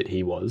same way that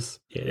he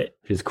was, Yeah,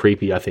 which is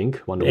creepy. I think.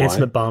 Wonder The ants why.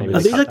 in the bum. Maybe Are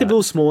they these cut like the that.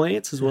 real small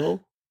ants as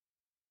well?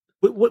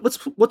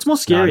 What's more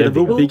scary? they're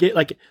the real bigger.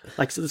 big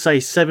like say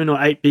 7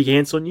 or 8 big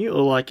ants on you,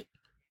 or like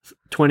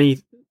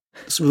 20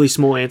 really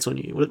small ants on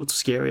you?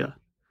 What's scarier?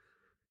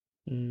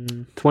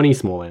 20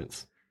 small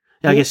ants.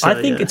 Yeah, I guess so,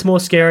 I think yeah. it's more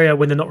scarier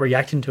when they're not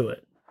reacting to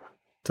it.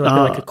 So like,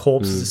 they're like Ah. a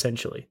corpses,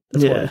 essentially.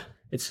 That's Yeah. why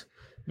it's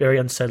very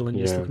unsettling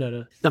just Yeah. looking at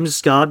it. I'm just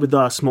scarred with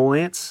small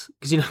ants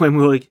because when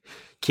we were like,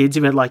 kids,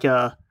 we had like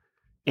an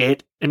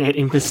ant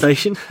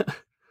infestation,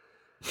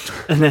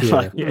 and then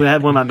Yeah. we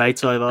had one of my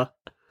mates over,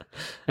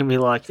 and we're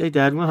like, "Hey,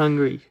 Dad, we're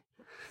hungry,"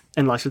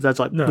 and like so Dad's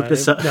like, No, "Look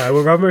this up." no,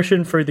 we're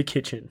rummaging through the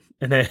kitchen,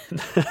 and then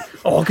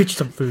oh, I'll get you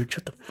some food.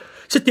 Shut the,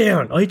 sit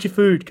down. I'll eat your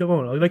food. Come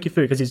on, I'll make you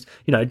food because he's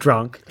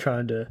drunk,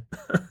 trying to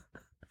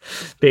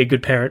be a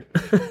good parent.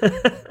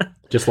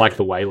 Just like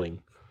the whaling.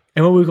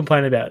 And what we were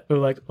complaining about, we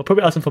were like, I'll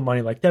probably ask him for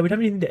money. Like, Dad, we don't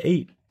have anything to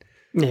eat.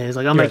 Yeah, he's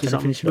like, "I'll Yeah, make you can I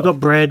something. finish it We've off? got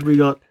bread, we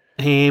got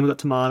ham, we got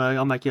tomato.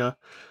 I'll make you a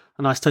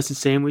nice toasted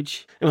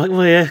sandwich." And we're like,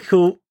 "Well, yeah,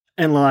 cool."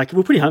 And like,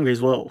 we're pretty hungry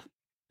as well.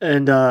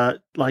 And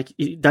like,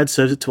 Dad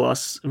serves it to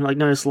us, and we're like,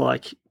 "No, it's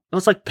like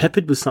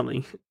peppered with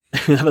something."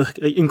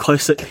 in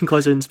closer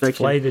inspection.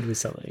 Flavored with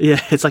something.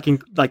 Yeah, it's like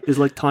there's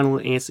like tiny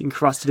little ants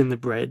encrusted in the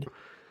bread.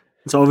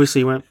 So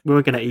obviously we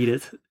weren't going to eat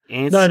it.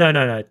 Ants. No,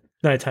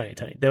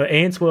 Tony. There were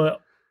ants were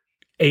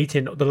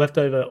eating the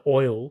leftover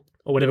oil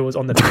or whatever was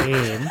on the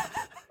pan.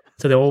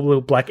 So they're all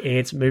little black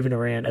ants moving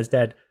around as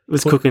Dad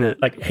was cooking it.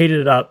 like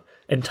heated it up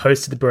and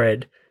toasted the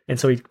bread. And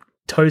so he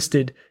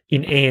toasted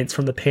in ants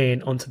from the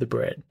pan onto the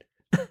bread.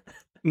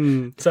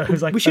 Mm. So it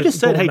was like We should a have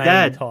said, "Hey, gourmet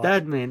Dad,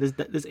 type. man,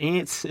 there's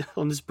ants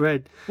on this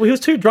bread." Well, he was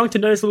too drunk to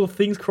notice little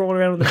things crawling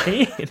around on the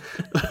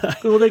pan.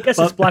 Well, I guess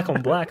it's black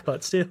on black,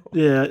 but still.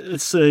 Yeah,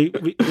 so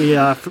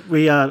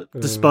we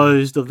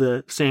disposed of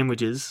the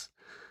sandwiches,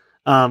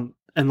 and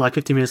like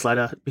 15 minutes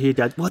later, we hear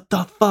Dad, "What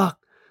the fuck?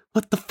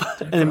 What the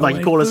fuck?" And then like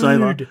he called us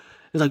over. Food.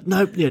 He's like,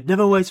 "Nope, yeah,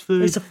 never waste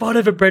food." There's a fight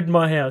over bread in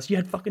my house. You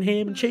had fucking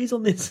ham and cheese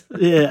on this.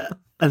 Yeah,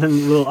 and then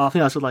I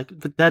think I was like,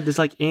 "But Dad, there's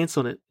like ants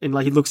on it," and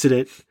like he looks at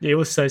it. Yeah, it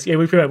was so scary.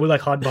 We're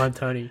like hiding behind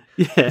Tony.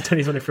 Yeah,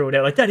 Tony's want to throw it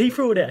out. Like, Dad, he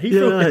threw it out. He yeah,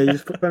 threw no, it he out.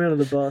 just put me under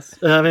the bus.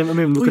 I mean, What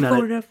looking are at you it.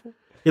 throwing it out for?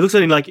 He looks at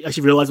it and like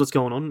actually realize what's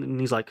going on, and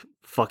he's like,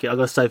 "Fuck it, I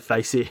gotta save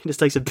face here." He just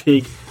takes a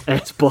big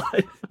ant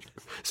bite.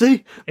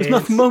 See, there's Ants.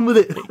 nothing wrong with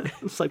it.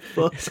 It's like,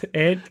 fuck.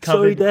 Ant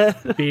Sorry, covered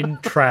Dad. bin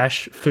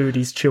trash food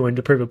he's chewing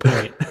to prove a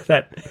point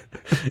that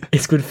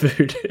it's good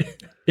food.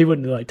 He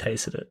wouldn't have like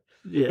tasted it.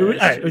 Yeah,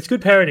 It's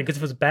good parenting because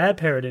if it was bad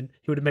parenting,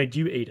 he would have made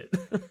you eat it.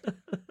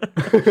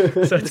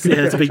 So it's good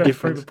Yeah, it's a big parenting to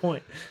prove difference. a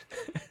point.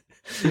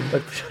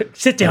 Like,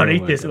 sit down and Oh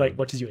eat my this. God. And like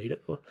watches you eat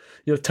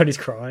it. Tony's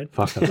crying.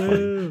 Fuck, that's funny.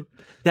 No.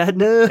 Dad,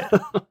 no.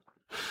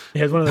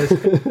 Yeah, it's one of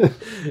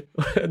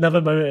those.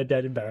 Another moment where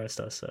Dad embarrassed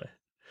us. So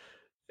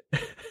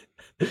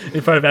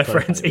in front of our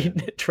friends funny,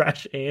 eating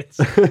trash ants.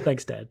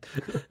 Thanks, Dad.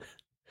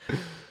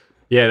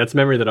 Yeah, that's a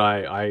memory that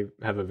I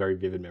have a very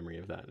vivid memory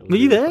of that. It was Were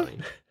you really there? funny.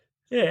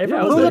 Yeah, I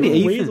everyone was was there. like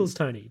Ethan. weasels,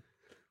 Tony.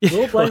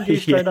 We're all blaming you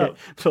straight up.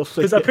 Because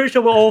Because I'm pretty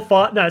sure we're all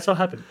fighting. No, it's not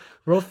happened.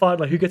 We're all fighting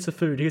like, who gets the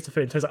food? Who gets the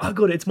food? And Tony's like, I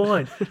got it, it's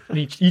mine.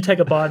 And you take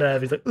a bite out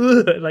of it. He's like,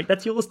 ugh. Like,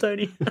 that's yours,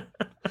 Tony.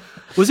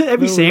 Was it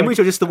every We were sandwich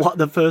or just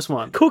the first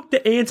one? Cook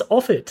the ants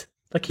off it.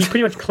 Like, he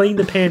pretty much cleaned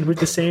the pan with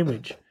the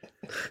sandwich.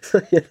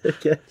 Yeah,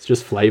 okay. It's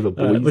just flavor,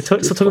 boys. We're still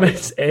talking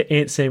about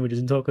ant sandwiches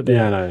and talk about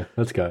Yeah, no,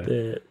 let's go.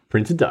 the,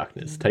 Prince of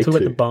Darkness, take talk about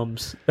two. the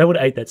bums. They would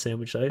have ate that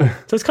sandwich, though.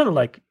 So it's kind of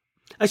like,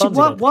 Actually, Bums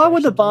are why not were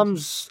the trash,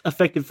 bums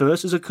affected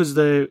first? Is it because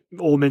they're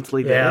all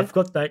mentally there? yeah, I've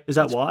got that. Is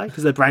that why?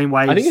 Because their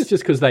brainwaves. I think it's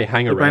just because they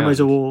hang the around. brainwaves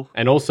are all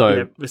And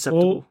also,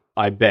 receptible. Well,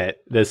 I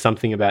bet there's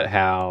something about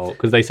how,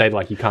 because they say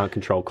like you can't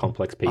control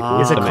complex people.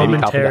 Ah. It's a so maybe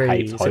Carpenter commentary.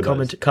 hates It's a hobos.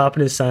 comment.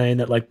 Carpenter's saying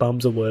that like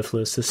bums are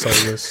worthless, they're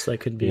soulless, they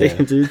couldn't be. Yeah.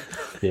 Damn, dude.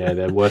 Yeah,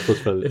 they're worthless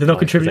for. They're not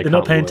contributing. They're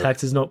not paying tax.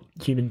 taxes. Not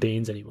human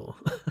beings anymore.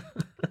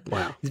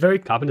 Wow, He's very.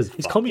 Carpenter's.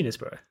 He's fucked. communist,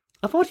 bro.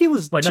 I thought he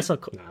was. Wait, that's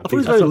not. Nah, I thought he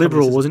was that's very not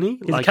liberal, communist. wasn't he?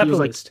 He's a He was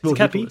capitalist. real He's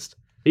a capitalist.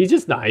 He's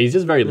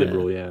just very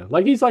liberal. Yeah,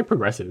 like he's like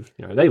progressive.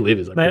 You know, they live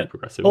as like Mate, pretty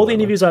progressive. All or the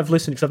whatever. interviews I've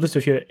listened, because I've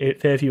listened to a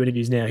fair few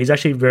interviews now, he's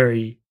actually a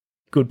very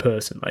good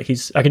person. Like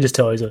I can just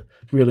tell he's a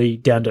really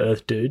down to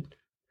earth dude.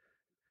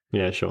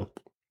 Yeah, sure.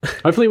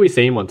 Hopefully we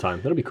see him one time.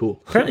 That'll be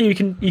cool. Apparently, you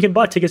can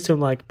buy tickets to him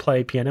like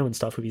play piano and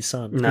stuff with his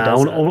son. He Nah, I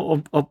does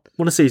want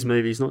that. to see his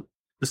movies, not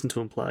listen to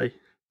him play.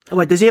 Oh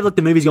wait, does he have like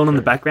the movies going on in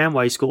the background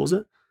while he scores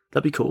it?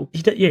 That'd be cool.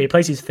 He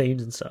plays his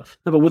themes and stuff.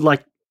 No, but would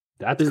like,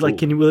 That's does cool. like,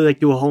 can you really like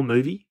do a whole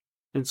movie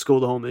and score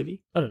the whole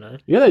movie? I don't know.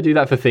 Yeah, they do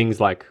that for things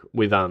like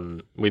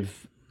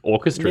with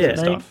orchestras Yeah. and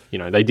stuff. You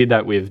know, they did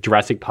that with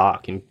Jurassic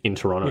Park in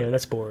Toronto. Yeah,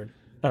 that's boring.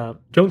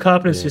 John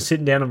Carpenter's Yeah. just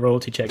sitting down on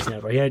royalty checks now,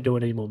 bro. He ain't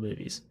doing any more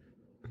movies.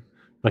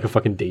 Like a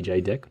fucking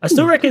DJ deck. I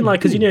still reckon,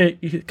 like, because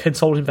you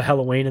consulted him for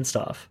Halloween and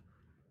stuff.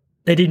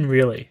 They didn't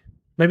really.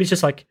 Maybe it's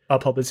just like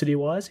publicity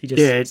wise. He just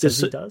Yeah, says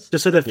just he does.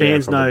 just so the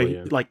fans probably, know,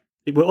 yeah. like,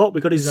 we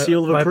got his He's like,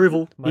 seal of my-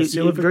 approval. My He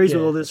seal of agrees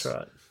with yeah, all this. That's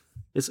right.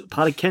 It's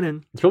part of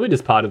canon. It's probably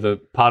just part of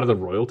the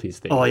royalties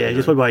thing. Oh yeah, you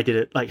just know? why I did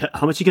it. Like,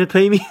 how much are you gonna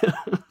pay me?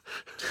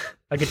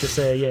 I get to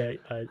say, yeah,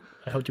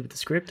 I helped you with the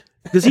script.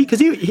 Because he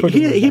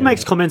Probably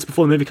makes comments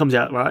before the movie comes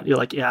out, right? You're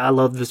like, yeah, I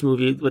love this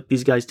movie. What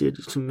these guys did,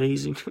 it's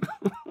amazing.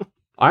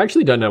 I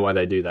actually don't know why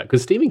they do that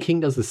because Stephen King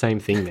does the same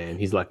thing, man.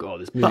 He's like, oh,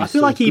 this movie. I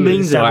feel like he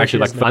means so it. actually,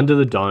 like Establishes Under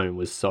the Dome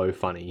was so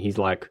funny. He's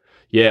like,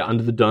 yeah,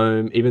 Under the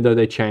Dome. Even though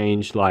they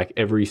changed like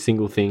every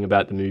single thing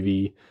about the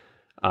movie,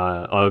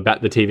 or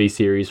about the TV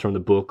series from the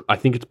book, I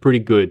think it's pretty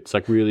good. It's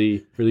like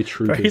really, really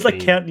true. Bro, to he's the like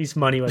theme. counting his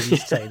money when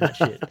he's saying that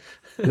shit.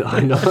 I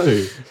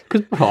know.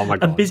 Because oh my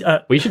god, busy-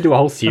 we should do a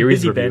whole series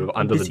busy, review Ben. of I'm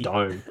Under the busy.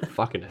 Dome.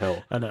 Fucking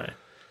hell. I know.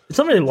 It's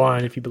not really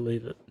lying if you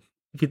believe it.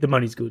 If the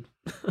money's good.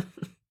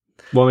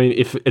 Well, I mean,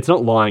 if it's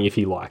not lying if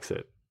he likes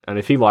it, and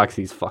if he likes,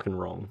 he's fucking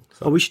wrong.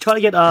 So. Oh, we should try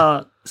to get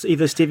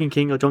either Stephen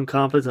King or John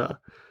Carpenter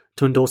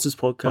to endorse this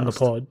podcast On the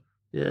pod.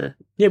 Yeah,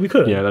 Yeah, we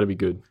could. Yeah, that'd be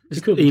good. we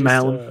could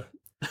email just, him.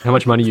 How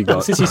much money you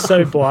got? since he's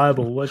so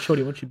viable, well,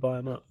 shorty, why don't you buy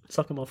him up?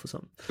 Suck him off or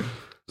something.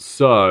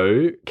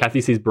 So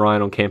Kathy sees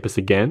Brian on campus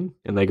again,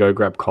 and they go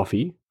grab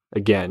coffee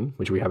again,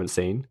 which we haven't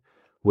seen,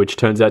 which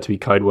turns out to be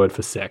code word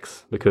for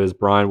sex because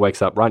Brian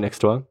wakes up right next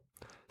to her,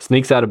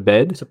 sneaks out of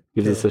bed,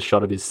 gives us a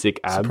shot of his sick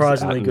abs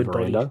Surprisingly out in good the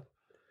body. veranda.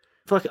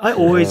 Fuck, I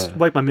always Yeah.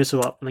 wake my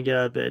missus up when I get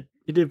out of bed.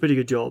 You did a pretty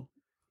good job.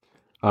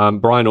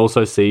 Brian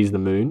also sees the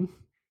moon.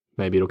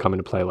 Maybe it'll come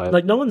into play later.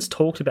 Like, no one's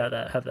talked about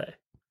that, have they?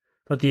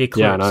 Like the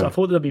eclipse. Yeah, I know. I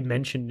thought that'd be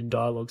mentioned in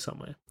dialogue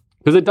somewhere.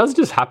 Because it does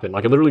just happen.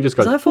 Like it literally just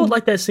goes. 'Cause I thought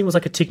like that scene was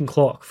like a ticking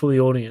clock for the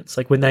audience.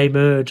 Like when they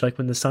merge, like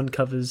when the sun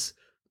covers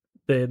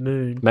the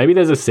moon. Maybe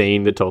there's a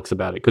scene that talks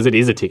about it because it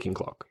is a ticking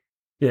clock.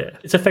 Yeah,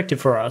 it's effective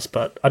for us,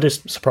 but I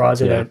just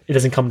surprised Yeah. that it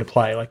doesn't come to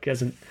play. Like, it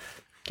doesn't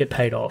get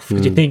paid off.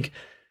 Because Hmm. you think,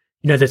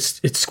 that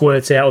it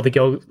squirts out, or the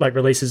girl like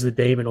releases the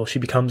demon, or she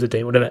becomes a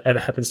demon, whatever ever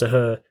happens to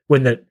her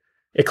when the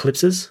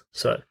eclipses.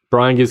 So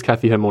Brian gives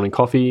Kathy her morning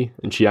coffee,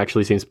 and she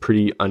actually seems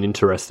pretty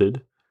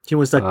uninterested. She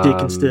wants that dick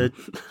Um, instead.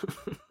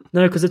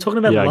 no, because they're talking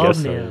about Yeah, I love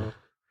guess so, now. yeah.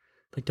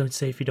 Like, don't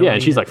say if you don't. Yeah, and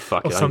mean she's it, like,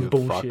 "Fuck or it, I some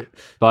don't give a fuck." bullshit.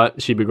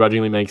 But she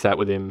begrudgingly makes out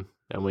with him,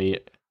 and we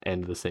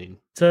end the scene.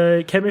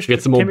 So chemistry,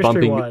 Get some more chemistry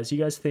bumping. wise, you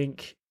guys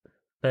think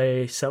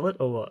they sell it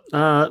or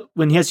what?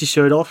 When he has his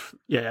shirt off,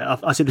 yeah,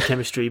 I see the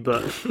chemistry,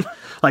 but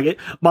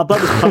my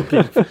blood was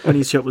pumping when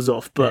his shirt was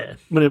off, but Yeah.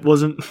 when it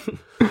wasn't,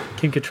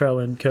 Kim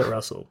Cattrall and Kurt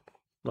Russell.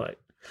 Like,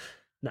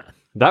 nah,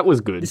 That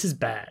was good. this is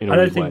bad. In a I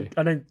don't weird think. way.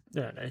 I don't.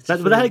 No, it's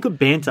but they had a good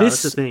banter.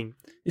 This- That's the thing.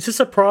 It's a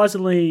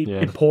surprisingly Yeah.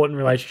 important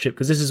relationship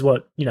because this is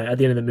what at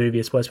the end of the movie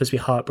it's supposed to be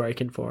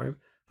heartbreaking for him.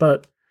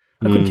 But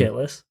I couldn't Mm. care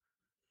less.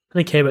 I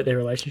don't care about their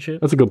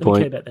relationship. That's a good I don't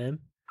care point. about them.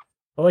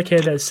 All I care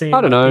about is seeing I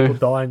don't know. people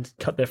die and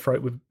cut their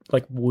throat with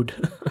like wood.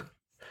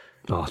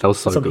 Oh, that was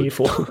so That's what I'm good. here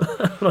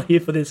for. I'm not here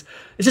for this.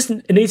 It's just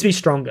it needs to be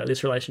stronger.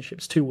 This relationship.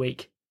 It's too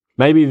weak.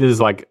 Maybe there's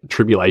like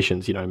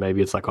tribulations,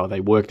 maybe it's like, oh, they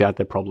worked out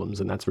their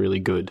problems and that's really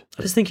good.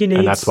 I just think he needs.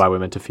 And that's why we're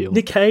meant to feel.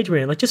 Nick Cage,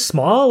 man, like just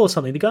smile or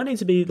something. The guy needs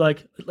to be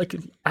like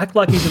act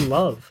like he's in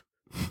love.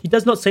 He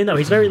does not seem that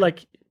way. He's very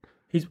like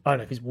I don't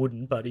know if he's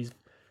wooden, but he's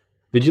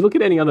Did you look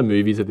at any other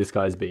movies that this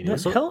guy's been in?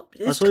 hell.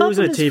 I saw he was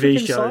in a TV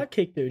show.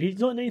 Sidekick, dude. He's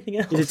not in anything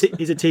else.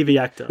 He's a TV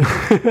actor.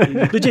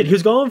 Legit, he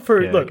was going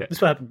through. Yeah, look, okay. this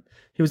is what happened.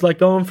 He was like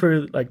going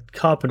through like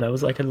Carpenter. It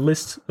was like a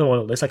list, no, not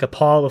a list, like a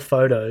pile of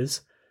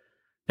photos,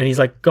 and he's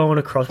like going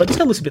across. Like this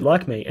guy looks a bit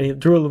like me, and he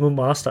drew a little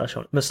mustache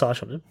on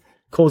him.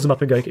 Calls him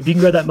up and go, if you can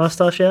grow that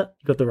mustache out,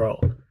 you got the role.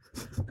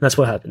 And that's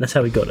what happened. That's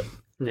how he got it.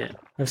 Yeah.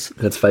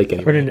 That's fake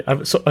anyway. I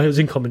was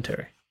in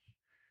commentary.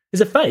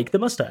 Is it fake? The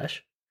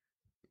mustache?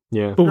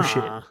 Yeah.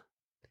 Bullshit. Nah.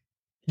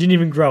 He didn't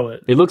even grow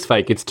it. It looks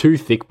fake. It's too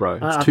thick, bro.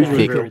 It's I too think thick.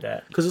 it's Agree with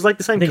that. Because it's like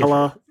the same I think it's-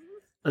 color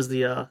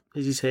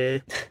as his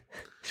hair.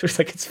 It looks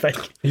like it's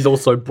fake. He's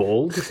also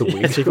bald. It's a Yeah,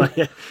 weird.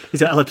 yeah. He's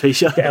got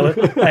alopecia.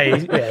 Hey,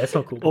 yeah, that's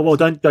not cool. Oh well,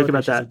 don't joke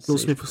about Alopecia's that. Will insane.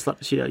 Smith will slap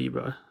the shit out of you,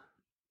 bro.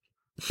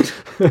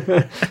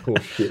 Oh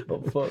shit. Oh,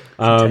 fuck.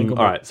 All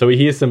right, so we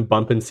hear some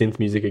bump and synth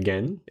music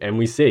again, and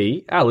we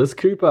see Alice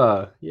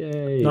Cooper.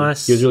 Yay!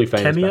 Nice He was really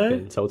famous cameo? back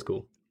then, so it's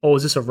cool. Or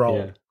is this a role?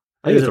 Yeah,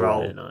 I think it's a a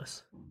role. Yeah,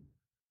 nice.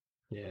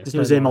 Yeah, There's He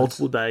was no there lines.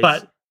 multiple days.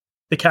 But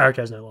the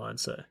character has no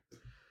lines, so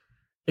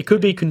it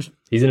could be,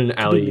 he's in an could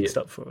be alley. mixed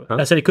up for. Huh?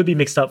 I said it could be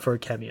mixed up for a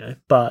cameo,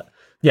 but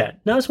yeah.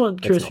 No, I just want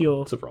It's curious not. for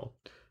your. It's a role.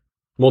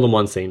 More than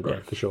one scene, bro, Yeah.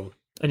 for sure.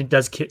 And it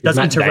does Is does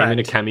Matt interact. Damon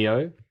a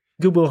cameo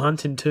Good Will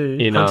Hunting too.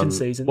 in Hunting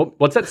season.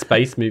 What's that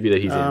space movie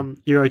that he's in?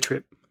 Euro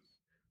Trip.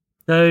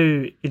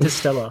 No,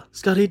 Interstellar.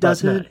 Scotty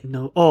doesn't.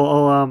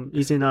 No.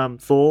 He's in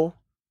Thor,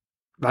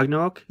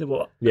 Ragnarok.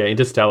 What? Yeah,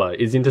 Interstellar.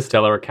 Is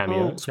Interstellar a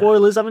cameo? Oh,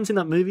 spoilers! I haven't seen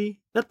that movie.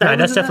 No,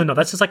 that's definitely not.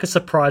 That's just like a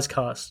surprise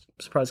cast.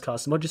 Surprise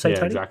cast. What'd you say, Yeah,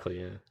 Tony? exactly.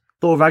 Yeah.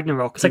 Thor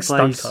Ragnarok. It's like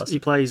stunt cast. He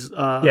plays.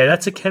 Yeah,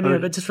 that's a cameo, Oh.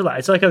 but just relax.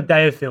 It's like a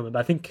day of filming, but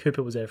I think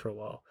Cooper was there for a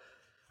while.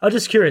 I was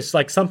just curious.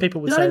 Like some people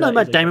would I say, didn't know that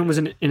Matt he's a Damon cameo. was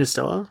in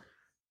Interstellar.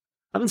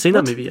 I haven't seen that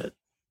What? movie yet. Have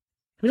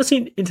you not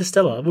seen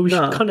Interstellar? Well, we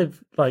No. should kind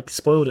of like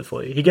spoiled it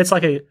for you. He gets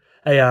like a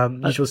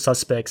Usual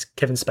Suspects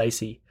Kevin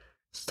Spacey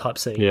type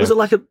scene. Yeah. Was it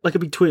like a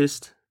big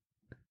twist?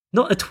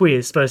 Not a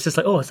twist, but it's just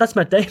like, oh, that's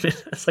Matt Damon.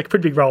 It's like a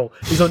pretty big role.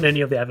 He's not in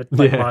any of the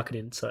Yeah.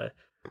 marketing, so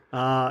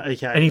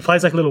Okay. and he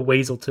plays like a little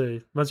weasel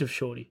too. Reminds me of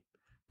Shorty,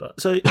 but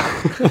So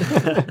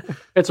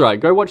It's right.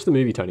 Go watch the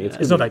movie, Tony. It's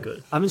it's good. not that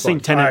good. I haven't seen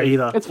Fine. Tenet Alright.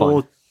 either. It's fine.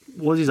 Or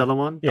what was his other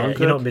one? Yeah, Dunkirk?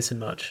 you're not missing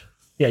much.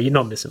 Yeah, you're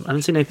not missing I much.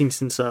 haven't seen anything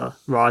since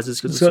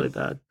Rises because it's So- so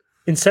bad.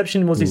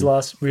 Inception was Hmm. his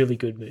last really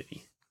good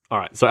movie. All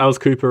right. So Alice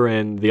Cooper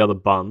and the other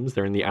bums,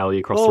 they're in the alley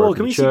across the road Oh, from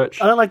can the we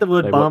church. I don't like the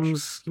word They watch-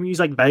 bums. Can we use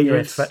like Yeah,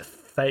 vagrants?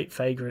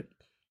 vagrant.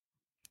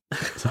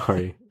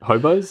 Sorry,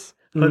 hobos.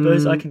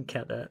 Hobos, I Mm, can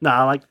count that. No,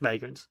 I like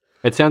vagrants.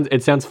 It sounds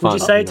fun.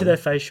 Would you say it to know? their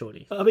face,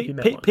 Shorty? I If mean, you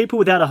met one? people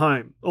without a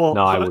home. Or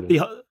No, I wouldn't.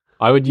 The,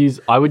 I would use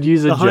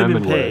a the home German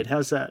impaired. word.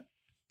 How's that?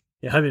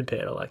 Yeah, home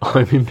impaired. I like that.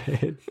 Home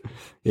impaired.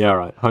 Yeah, all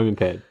right. Home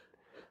impaired.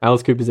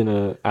 Alice Cooper's in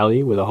an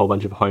alley with a whole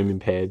bunch of home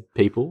impaired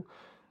people.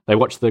 They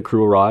watch the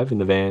crew arrive in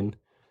the van,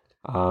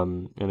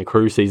 and the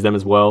crew sees them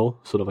as well.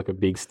 Sort of like a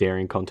big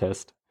staring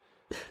contest.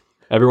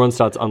 Everyone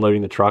starts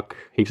unloading the truck.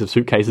 Heaps of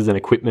suitcases and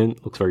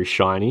equipment. Looks very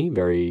shiny,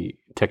 very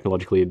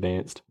technologically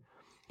advanced.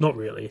 Not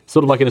really.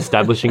 Sort of like an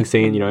establishing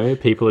scene, you know.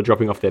 People are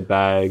dropping off their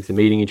bags and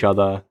meeting each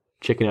other,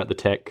 checking out the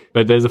tech.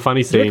 But there's a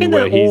funny Do you reckon scene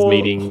where they're he's all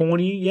meeting.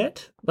 horny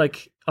yet?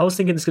 Like, I was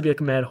thinking this could be like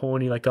a mad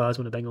horny, like guys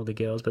want to bang all the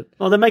girls, but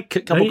Oh, they make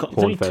a couple. Only- Co- There's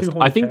only Porn two fest.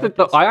 horny I think that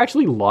characters. I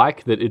actually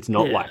like that it's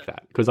not Yeah. like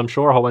that because I'm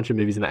sure a whole bunch of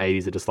movies in the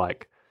 80s are just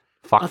like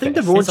fuck I think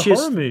fest. the it's a raunchiest-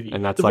 horror movie.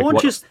 And that's the like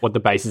raunchiest- what the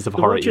basis of the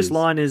horror raunchiest is.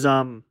 line is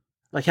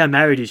like how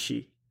married is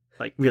she?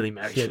 Like really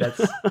married. Yeah,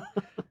 that's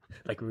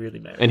like really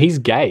married. And he's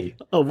gay.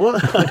 Oh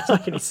what? That doesn't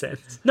make any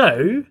sense. No,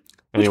 which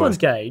Anyway. one's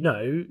gay?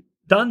 No,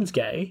 Dunn's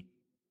gay,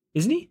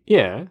 isn't he?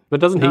 Yeah, but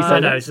doesn't he No, say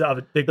no, that? it's the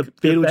other the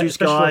Beetlejuice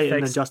special guy and then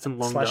effects Justin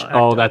Long slash guy. actor.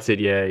 Oh, that's it.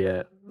 Yeah,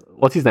 yeah.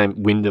 What's his name?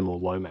 Wyndham or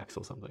Lomax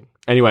or something.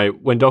 Anyway,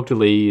 when Dr.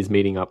 Lee is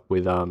meeting up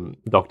with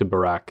Dr.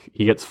 Barak,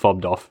 he gets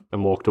fobbed off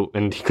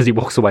and because he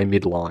walks away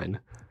mid-line.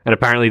 And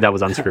apparently that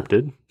was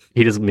unscripted.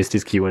 He just missed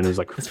his cue and it was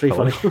like, That's pretty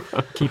 "Oh."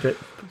 funny. Keep it.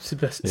 It's the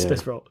best, Yeah.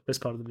 best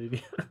part of the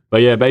movie.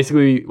 But yeah,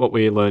 basically what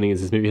we're learning is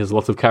this movie has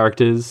lots of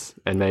characters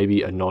and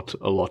maybe not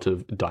a lot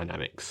of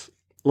dynamics.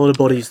 A lot of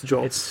bodies to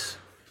drop. It's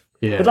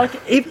Yeah. but like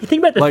if you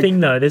think about the Like- thing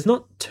though, there's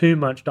not too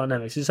much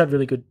dynamics. You just have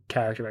really good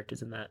character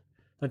actors in that.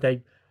 Like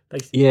they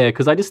Yeah,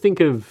 because I just think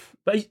of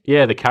but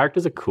the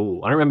characters are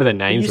cool. I don't remember their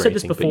names. you or said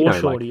this anything, before, but,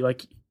 you know, Shorty.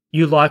 Like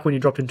you like when you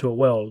drop into a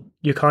world,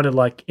 you're kind of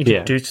like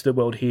introduced to the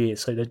world here,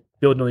 so they're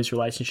building all these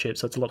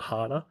relationships. So it's a lot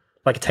harder.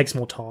 Like it takes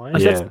more time.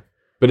 yeah,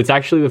 but it's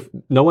actually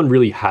no one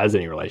really has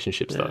any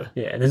relationships though.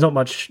 Yeah, and there's not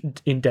much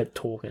in-depth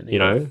talking. You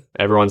know,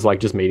 everyone's like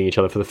just meeting each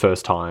other for the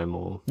first time,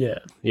 or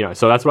Yeah,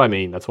 so that's what I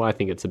mean. That's why I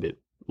think it's a bit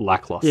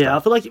lackluster. Yeah, I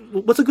feel like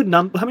what's a good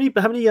number? How many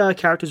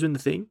characters are in the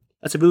thing?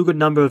 That's a really good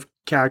number of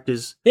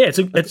characters. yeah. It's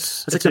like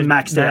the a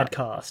maxed mad out.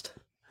 cast.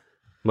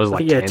 was I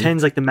like think, 10.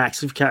 10's like the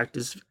max of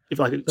characters. If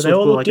like it's they sort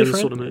all of look like a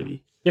different. sort of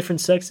movie.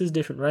 Different sexes,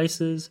 different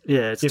races,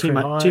 Yeah, it's too different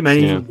much. heights, Too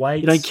many. Yeah. different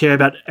weights. You don't care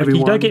about Like, everyone.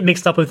 you don't get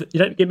mixed up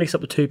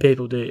with two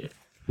people, do you?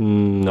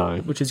 No.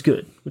 Which is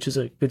good. Which is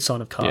a good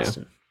sign of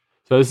casting.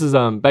 So this is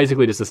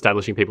basically just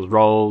establishing people's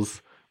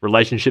roles,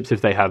 relationships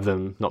if they have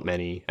them, not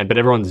many, but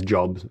everyone's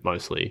jobs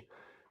mostly.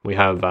 We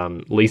have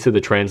Lisa,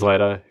 the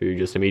translator, who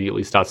just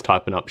immediately starts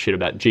typing up shit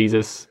about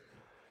Jesus.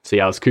 See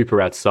Alice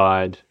Cooper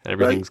outside, and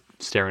everything's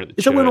staring at the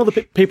Is church. that when all the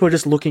people are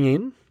just looking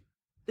in?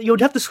 You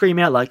would have to scream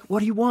out like, "What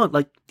do you want?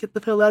 Like, get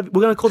the hell out!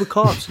 We're going to call the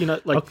cops!" You know,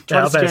 like I try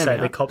to was about to scam say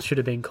out. the cops should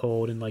have been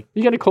called and like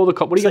You're going to call the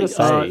cop. What are you going to It's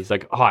like, say? He's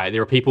like, hi,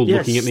 there are people Yes,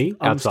 looking at me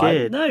I'm outside.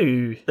 scared. no.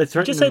 They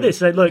threaten Just say them. this.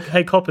 Say, look,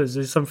 hey coppers,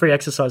 there's some free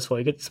exercise for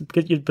you.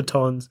 Get your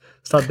batons,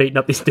 start beating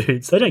up these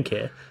dudes. They don't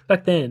care.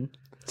 Back then,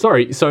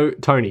 Sorry, so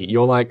Tony,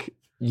 you're like,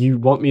 you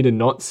want me to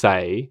not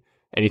say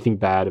anything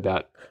bad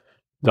about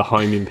the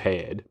home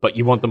impaired, but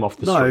you want them off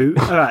the No, street.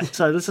 all right.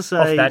 So let's just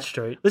Off say that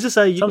street. let's just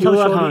say you're Sometimes,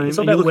 at Shorty, home it's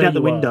and not you're about looking out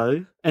the where you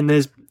window, and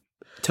there's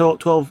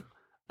 12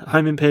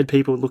 home impaired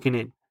people looking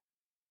in,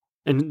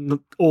 and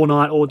all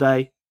night, all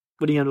day.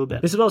 What are you going to do about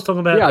it? This is what I was talking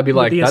about. Yeah, I'd be with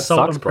like, the that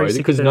assault sucks, on bro,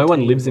 Precinct because no one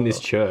 13 lives as in this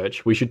well.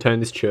 church. We should turn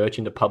this church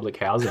into public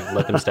housing and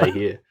let them stay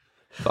here.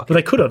 Fuck Well,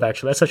 it. they could have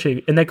actually. That's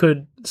actually, and they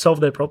could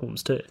solve their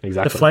problems too.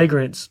 Exactly. The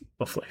flagrants.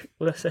 What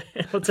did I say?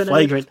 What's the name?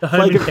 Flagrant. The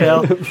home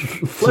Flagrant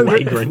impaired.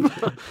 Flagrant.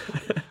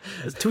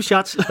 There's 2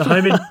 shots.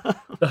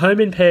 The home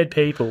impaired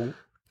people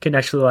can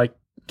actually like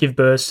give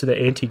birth to the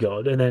anti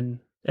god, and then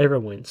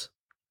everyone wins.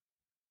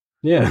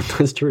 Yeah,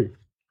 that's true.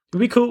 It'd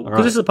be cool because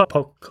Alright. this is a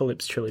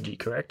apocalypse trilogy,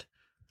 correct?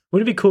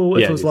 Wouldn't it be cool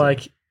if Yeah, it was it is.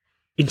 like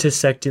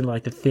intersecting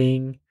like the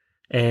Thing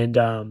and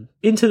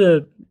into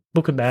the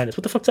Book of Madness?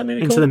 What the fuck's that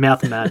movie Into called? the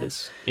mouth of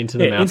madness. Into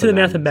the mouth Into of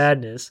the Mouth of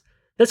madness. Madness.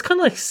 That's kind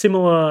of like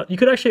similar. You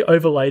could actually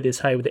overlay this,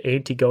 hey, with the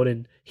anti-god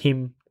and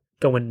him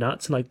going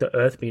nuts and like the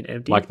Earth being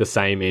empty. Like the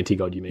same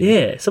anti-god, you mean?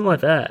 Yeah, something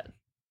like that.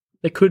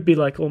 It could be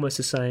like almost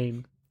the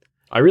same.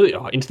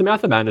 Into the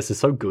Mouth of Madness is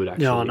so good,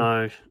 actually. Yeah, I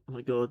know. Oh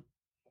my god.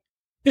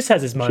 This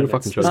has its Should've moments.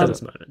 fucking This chosen has it.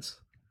 its moments.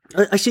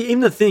 Actually, even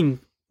the Thing,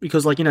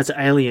 because like it's an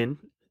alien.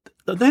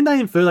 Don't they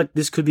infer like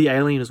this could be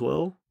alien as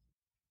well?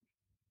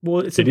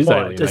 Well, it's It is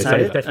implied. alien, They they say say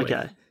it. that. Definitely.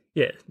 Okay.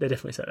 Yeah, they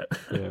definitely say that.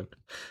 Yeah.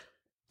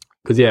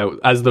 Because, yeah,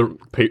 as the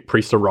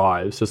priest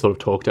arrives to sort of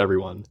talk to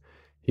everyone,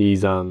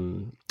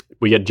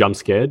 we get jump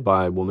scared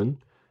by a woman.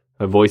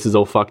 Her voice is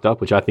all fucked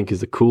up, which I think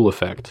is a cool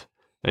effect.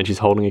 And she's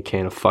holding a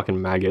can of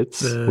fucking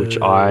maggots, which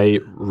I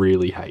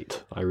really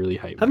hate. I really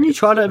hate Haven't you maggots.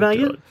 tried a Oh,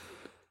 maggot? God.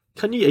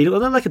 Can you eat it? Are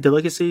they like a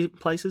delicacy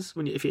places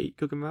if you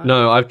cook them right?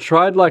 No, I've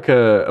tried like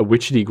a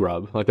witchetty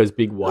grub, like those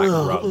big white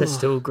Ugh. grubs. That's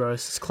still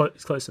gross.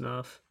 It's close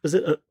enough. Is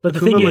it? But the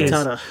thing Hakuna is-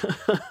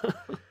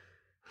 Matata?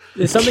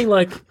 There's something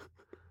like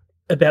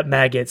about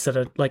maggots that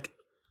are like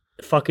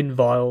fucking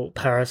vile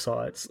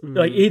parasites.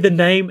 Like the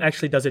name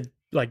actually does it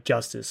like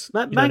justice. You know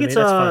what I mean? Maggots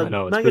That's are fine.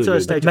 No, it's maggots really are a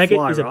good. stage Maggot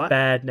of fly, is a right?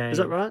 bad name. Is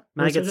that right?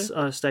 What is Maggots it?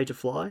 are a stage of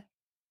fly.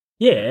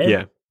 Yeah.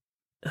 Yeah,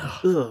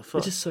 Ugh, Ugh, fuck.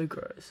 it's just so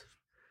gross.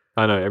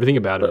 I know. Everything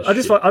about it. is I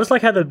just shit.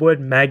 like how the word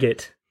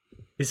maggot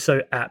is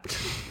so apt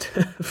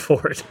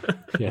for it.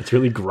 Yeah, it's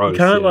really gross. You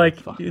can't yeah. like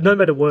Fuck. no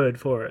better word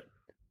for it.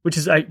 Which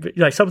is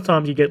like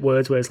sometimes you get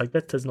words where it's like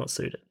that does not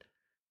suit it.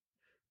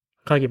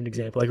 I can't give an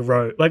example. Like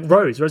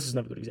rose. Rose is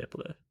another good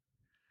example there.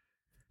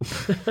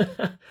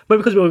 But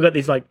because we've got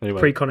these like Anyway.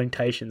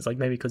 pre-connotations, like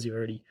maybe because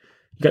you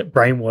got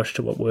brainwashed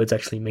to what words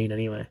actually mean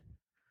anyway.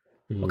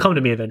 Mhm. Will come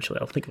to me eventually.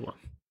 I'll think of one.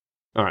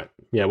 All right.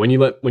 Yeah, when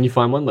you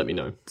find one, let me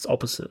know. It's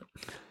opposite.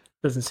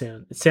 Doesn't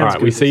sound. It All sounds. right,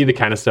 good, we see doesn't the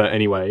canister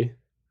anyway,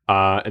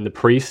 and the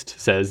priest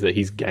says that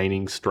he's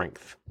gaining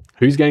strength.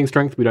 Who's gaining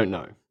strength? We don't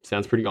know.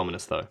 Sounds pretty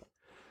ominous, though.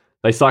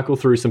 They cycle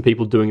through some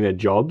people doing their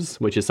jobs,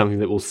 which is something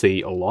that we'll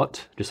see a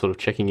lot, just sort of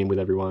checking in with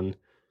everyone.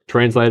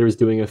 Translator is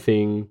doing a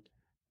thing.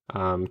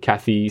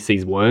 Kathy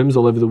sees worms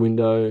all over the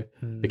window.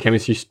 it? The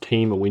chemistry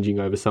team are whinging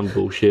over some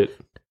bullshit.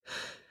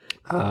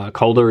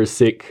 Calder is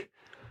sick.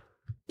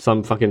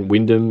 Some fucking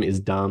Wyndham is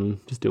dumb,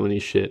 just doing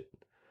his shit.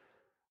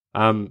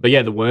 But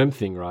yeah, the worm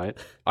thing, right?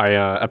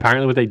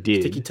 Apparently what they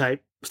did. Sticky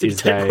tape. Sticky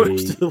Is tape they-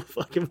 works to the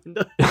fucking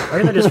window. I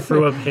reckon they just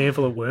threw a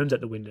handful of worms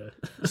at the window.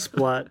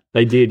 Splat.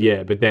 They did,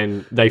 yeah, but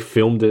then they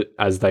filmed it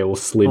as they all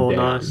slid Oh,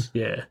 down nice.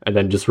 Yeah. and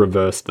then just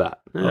reversed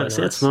that. Yeah, Oh,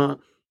 see, that's nice. smart.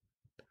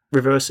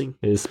 Reversing.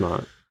 It is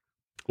smart.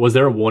 Was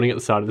there a warning at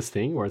the start of this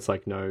thing where it's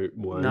like no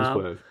worms No.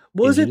 were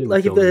Was injured it in like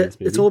if filming the this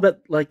it's movie? all about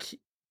like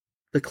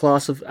the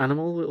class of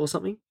animal or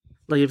something?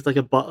 Like if like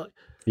a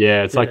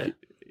Yeah, it's Yeah. like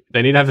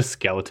they need to have a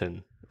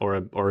skeleton or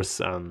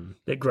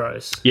They're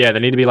gross. yeah, they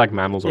need to be like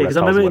mammals or yeah, because I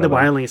reptiles remember or in the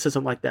whatever. whaling it said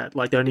something like that.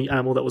 Like the only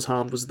animal that was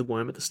harmed was the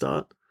worm at the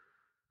start.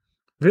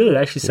 Really, they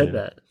actually said Yeah.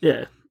 that.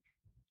 Yeah.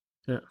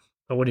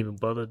 I wouldn't even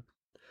bothered.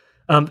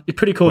 It's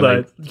pretty cool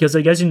When though, because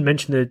like, as you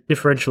mentioned the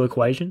differential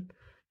equation,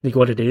 like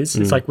what it is.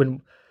 It's Mm. like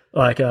when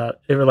it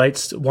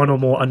relates to one or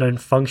more unknown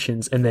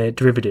functions and their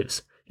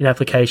derivatives. In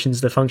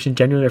applications, the functions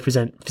generally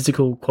represent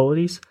physical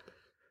qualities.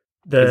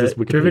 Is The this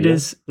Wikipedia?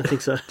 derivatives I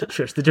think so.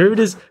 sure, the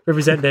derivatives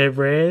represent their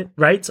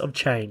rates of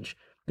change.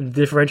 And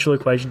the differential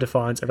equation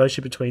defines a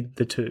relationship between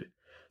the two.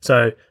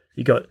 So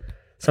you got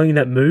something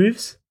that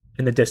moves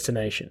and the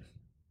destination.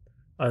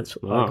 That's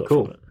what I Oh, got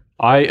cool. from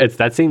it.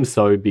 That seems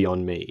so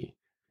beyond me.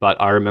 But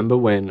I remember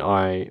when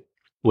I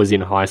was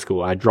in high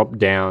school, I dropped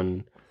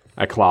down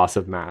a class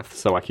of math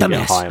so I could get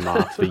Dumbass. higher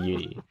marks for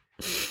uni.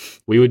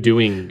 We were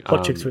doing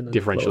Hot chicks were in the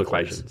differential lower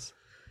classes. equations.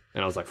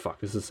 And I was like, fuck,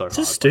 this is so It's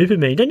hard. just stupid,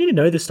 man. You don't need to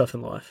know this stuff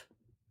in life.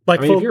 Like,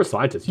 I mean, for- if you're a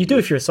scientist, you do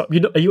if you're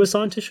are you a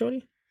scientist,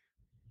 Shorty?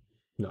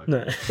 No.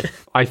 No.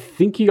 I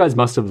think you guys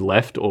must have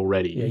left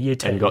already Yeah, year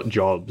 10. and got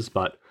jobs,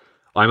 but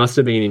I must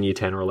have been in year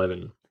 10 or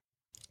 11.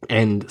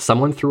 And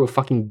someone threw a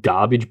fucking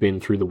garbage bin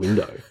through the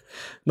window.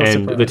 Not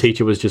and the surprised.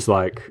 teacher was just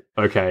like,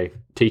 okay,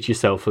 teach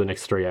yourself for the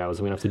next 3 hours.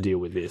 We're going to have to deal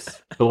with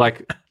this. But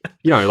like,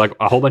 like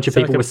a whole bunch of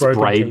Sound people like a were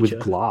broken sprayed with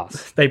teacher.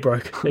 glass. They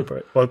broke.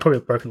 Well, probably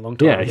broken a long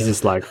time Yeah, ago. he's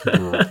just like,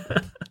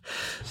 "Mm."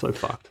 So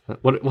fucked.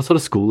 What sort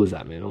of school is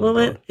that, man? Oh my Well,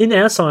 man, God. in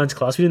our science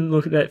class, we didn't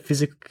look at that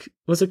physics.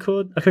 What's it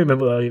called? I can't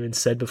remember what I even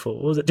said before.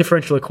 What was it?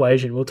 Differential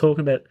equation. We were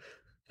talking about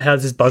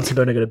how's this Bunsen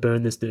burner going to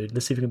burn this dude.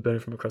 Let's see if we can burn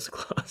it from across the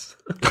class.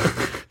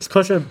 It's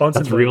question of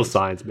Bunsen That's real burners.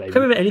 science, I baby. can't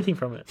remember anything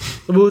from it.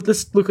 Well,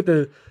 let's look at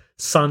the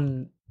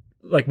sun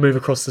like move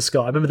across the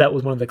sky. I remember that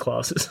was one of the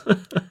classes.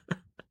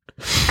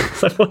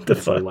 It's like, what the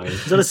So fuck? lame.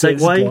 Is that a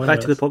It's blind segue back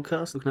to the us.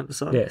 podcast, looking at the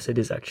sun? Yes, it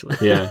is actually.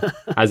 Yeah.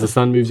 As the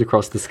sun moves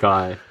across the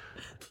sky,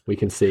 we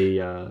can see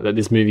that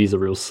this movie is a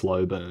real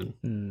slow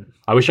burn.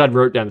 I wish I'd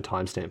wrote down the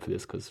timestamp for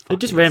this because It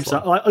just ramps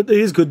up. Like, it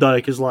is good though,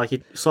 because like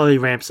it slowly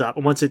ramps up,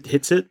 and once it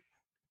hits it,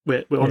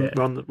 we're on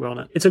Yeah. we're on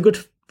it. It's a good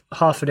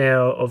half an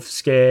hour of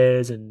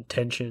scares and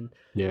tension.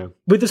 Yeah.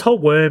 With this whole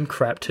worm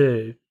crap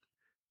too,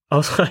 I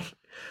was like,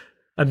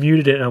 I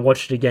muted it and I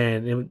watched it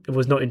again. It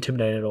was not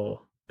intimidating at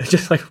all. It's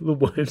just like the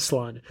worm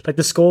slime. Like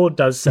the score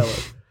does sell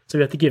it, so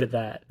we have to give it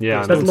that.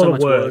 Yeah, I that's a know. lot So of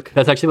much work. work.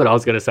 That's actually what I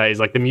was going to say. Is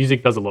like the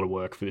music does a lot of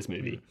work for this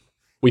movie.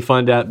 We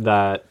find out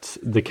that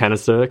the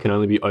canister can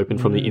only be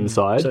opened from the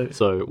inside, So-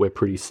 so we're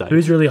pretty safe.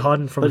 Who's really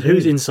hiding from? But who?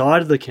 who's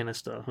inside of the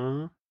canister?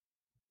 Huh?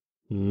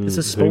 It's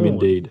a Whom spawn.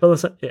 indeed? Well,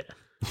 it's yeah.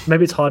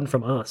 Maybe it's hiding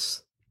from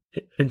us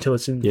until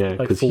it's in. Yeah, like,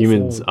 because full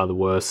humans form. are the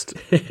worst,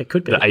 It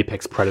could be. the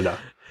apex predator.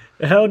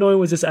 How annoying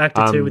was this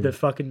actor too with Um, the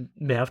fucking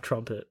mouth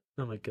trumpet?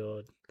 Oh my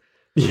god,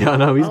 Yeah, I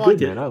know he's I good,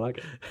 liked it. man. I like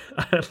it.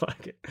 I don't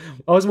like it.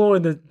 I was more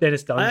in the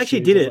Dennis Dunn. I actually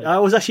shoes. did I'm it. like, I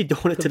was actually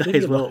doing it today leave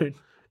as it well. alone.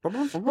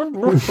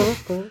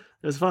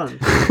 It was fun.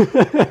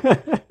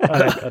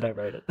 I don't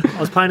rate it. I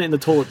was playing it in the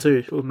toilet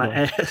too with my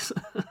ass.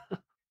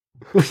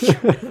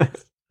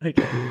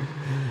 Okay.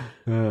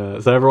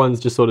 So everyone's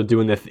just sort of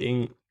doing their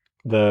thing.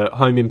 The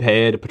home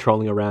impaired are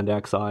patrolling around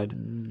outside.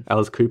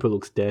 Alice Cooper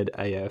looks dead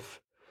AF.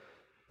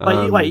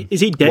 Wait,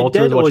 is he dead Walter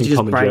dead or watching is he just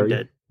Tom and brain Jerry.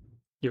 dead?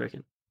 You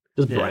reckon?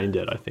 Just Yeah. brain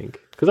dead, I think.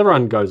 Because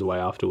everyone goes away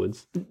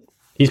afterwards.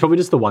 He's probably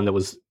just the one that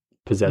was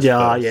possessed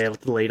Yeah, first. yeah,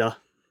 like the leader.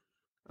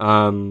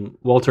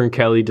 Walter and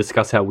Kelly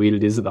discuss how weird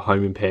it is that the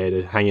home impaired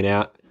are hanging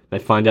out. They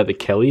find out that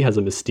Kelly has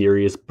a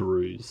mysterious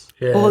bruise.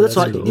 Yeah, Oh, that's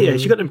right. cool. Yeah,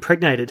 she got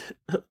impregnated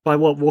by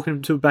what?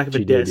 Walking to the back of a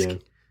She did, desk yeah.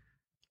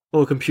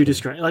 or a computer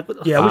screen. Like,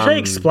 what the Yeah, I wish they Um,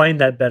 explained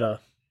that better.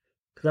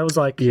 Because that was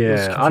like, it was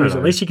Yeah, I don't confusing.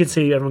 know. At least you can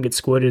see everyone get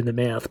squirted in the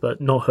mouth, but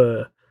not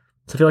her.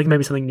 So I feel like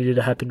maybe something needed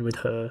to happen with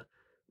her.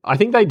 I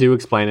think they do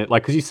explain it,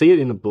 like, because you see it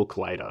in the book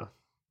later.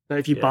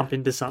 if you Yeah. bump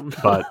into something.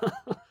 But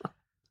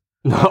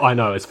no, I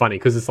know it's funny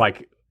because it's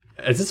like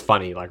it's just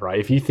funny, like right.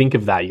 If you think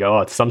of that, you go,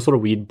 "Oh, it's some sort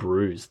of weird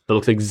bruise that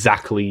looks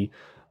exactly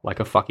like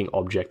a fucking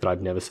object that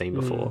I've never seen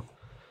before."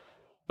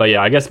 But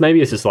yeah, I guess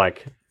maybe it's just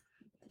like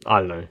I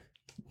don't know.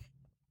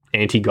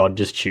 Anti-God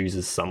just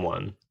chooses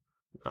someone.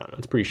 I don't know.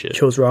 It's pretty shit.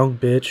 Chose wrong,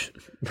 bitch.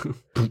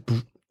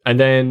 And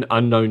then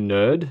unknown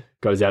nerd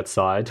goes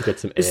outside to get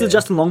some This is air, the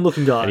Justin Long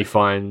looking guy. and he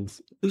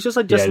finds Looks just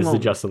like yeah, Justin this is Long.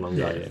 the Justin Long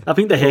guy. Yeah, I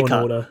think the Law and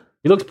haircut. Order.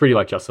 he looks pretty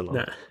like Justin Long.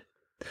 No.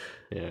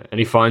 Yeah, and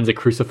he finds a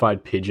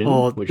crucified pigeon.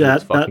 Oh, which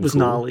looks that fucking was cool.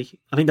 gnarly.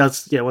 I think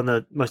that's one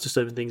of the most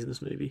disturbing things in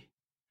this movie.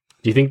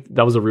 Do you think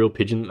that was a real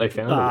pigeon that they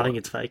found? or I what? think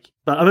it's fake.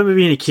 But I remember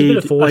being a a bit kid.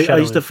 of I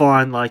foreshadowing. used to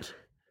find like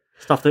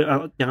stuff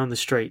that down on the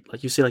street.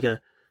 Like you see like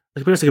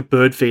almost like a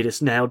bird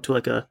fetus nailed to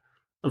like a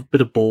bit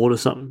of board or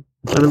something.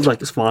 I remember like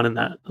just finding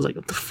that. I was like,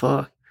 what the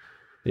fuck?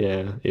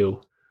 Yeah,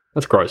 ew.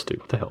 That's gross, dude.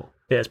 What the hell?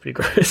 Yeah, it's pretty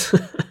gross.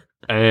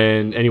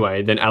 And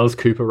anyway, then Alice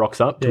Cooper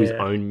rocks up to his Yeah.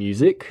 own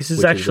music. This is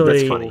which actually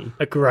that's funny.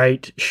 a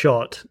great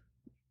shot.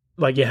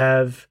 Like you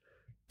have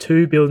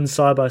two buildings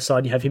side by side,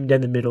 and you have him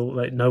down the middle,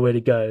 like nowhere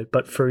to go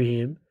but through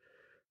him.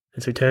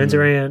 And so he turns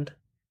around.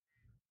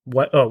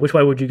 Which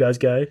way would you guys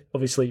go?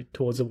 Obviously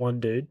towards the one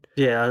dude.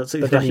 Yeah, so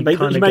But then he he made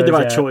kinda the goes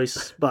right out.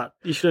 choice, but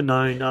you should have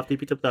known after he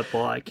picked up that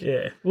bike.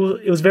 Yeah. Well,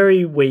 it was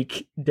very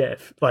weak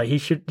death. Like he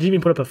didn't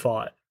even put up a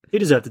fight. He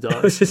deserved to It die.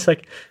 was just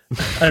like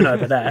I don't know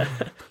about that.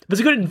 It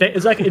was a good. It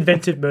was like an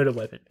inventive murder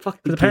weapon. Fuck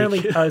the Because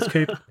apparently, pig. Alice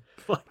Cooper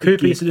Fuck the used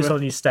to do pig, this bro.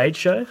 on his stage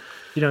show.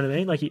 You know what I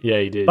mean? Like, Yeah,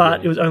 he did. but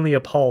yeah. it was only a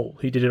pole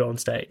who did it on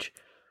stage.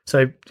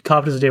 So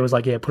Carpenter's idea was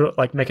like, yeah, put it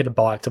like make it a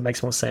bike, so it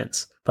makes more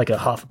sense, like a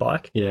half a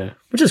bike, Yeah.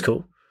 which is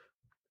cool.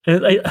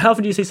 And like, how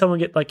often do you see someone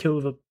get like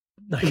killed with a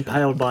like,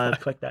 Impaled by a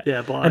bike like that?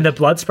 yeah, bike. And the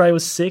blood spray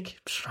was sick.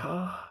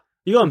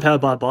 You got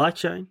impaled by a bike,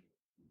 Shane.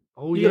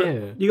 Oh, You got- yeah.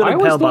 you got I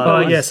always impaled thought by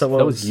that a was, yes, I that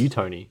was was. you,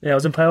 Tony. Yeah, I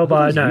was impaled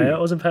by was you. I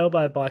was impaled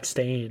by a bike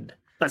stand.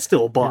 That's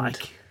still a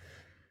bike.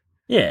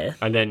 Yeah,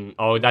 And then,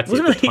 oh, that's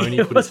Wasn't it. really- Tony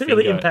it put wasn't his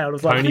really finger, impaled, it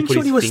was like- Tony I think put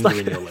Shorty his was finger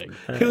like- in your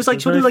leg. He was like,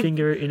 there's should he no like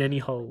finger in any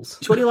holes.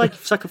 should he like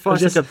sacrifice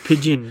just- like a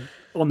pigeon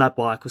on that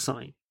bike or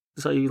something?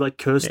 So you like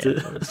cursed Yeah,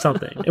 it.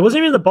 something. It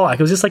wasn't even the bike.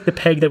 It was just like the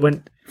peg that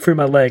went through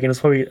my leg, and it was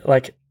probably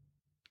like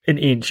an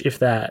inch, if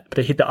that. But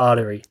it hit the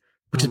artery,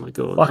 which Oh is my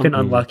god. fucking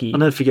unlucky. I'll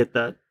never forget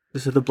that.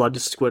 This is the blood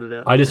just squirted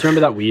out. I just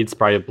remember that weird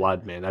spray of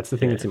blood, man. That's the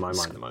thing that's in my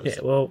mind the most. Yeah,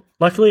 well,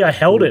 luckily I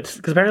held it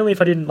because apparently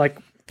if I didn't like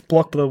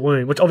block the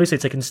wound, which obviously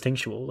it's like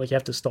instinctual, like you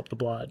have to stop the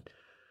blood.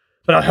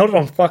 But I held it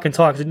on fucking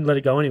tight 'cause I didn't let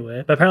it go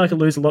anywhere. But apparently I could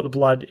lose a lot of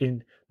blood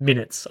in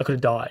minutes. I could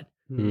have died.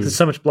 'Cause There's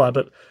so much blood.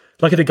 But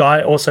lucky the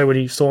guy also when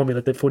he saw me,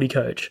 like the footy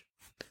coach,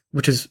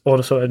 which is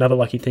also another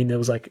lucky thing. There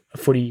was like a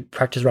footy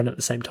practice run at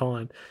the same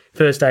time.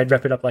 First day, I'd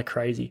wrap it up like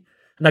crazy.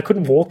 And I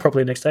couldn't walk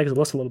properly the next day because I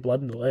lost a lot of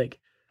blood in the leg.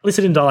 At least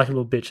I didn't die like a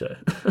little bitch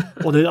though.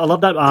 Well, dude, I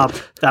love that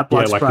that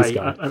blood Yeah, like this spray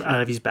guy.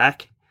 out of his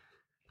back.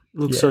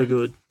 Looks Yeah. so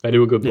good. They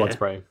do a good blood Yeah.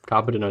 spray.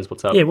 Carpenter knows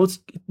what's up. Yeah, well,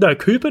 no,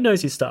 Cooper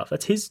knows his stuff.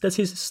 That's his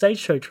stage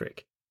show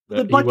trick. The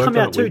He blood worked come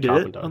on out it too, with did it?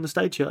 Carpenter. On the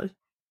stage show?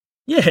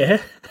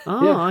 Yeah,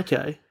 Oh, Yeah.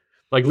 okay.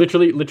 Like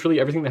literally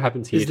everything that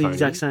happens here, Is the Tony,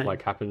 exact same.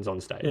 like happens on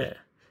stage. yeah.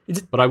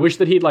 But I wish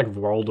that he'd like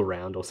rolled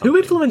around or something. Who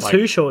influenced like,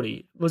 who,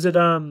 Shorty? Was it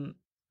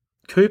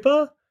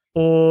Cooper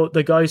or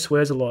the guy who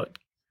swears a lot?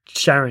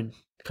 Sharon.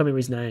 I can't remember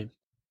his name.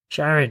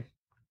 Sharon.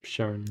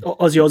 Sharon.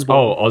 Ozzy Osbourne.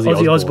 Oh,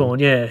 Ozzy Osbourne.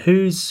 Yeah.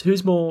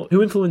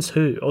 Who influenced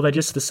who? Or are they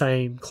just the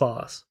same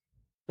class?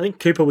 I think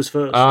Cooper was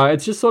first.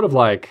 It's just sort of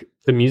like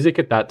the music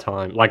at that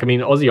time. Like, I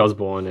mean, Ozzy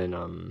Osbourne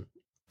and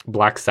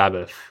Black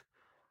Sabbath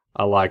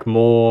are like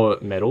more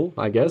metal,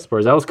 I guess.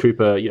 Whereas Alice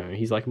Cooper, you know,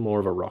 he's like more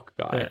of a rock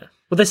guy. Yeah.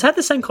 Well, they had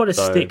the same kind of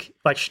So-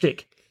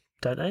 shtick,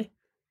 don't they?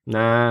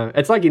 Nah,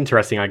 it's like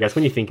interesting, I guess,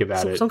 when you think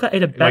about it. Some guy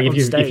ate a bat Like on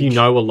stage. if you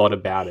know a lot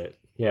lot it,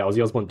 yeah,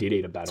 Ozzy Osbourne did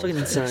eat a bat It's on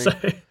fucking stage. insane.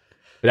 So,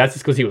 But that's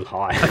just because he was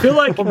high. I feel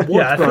like, On what,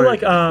 yeah, I feel bro?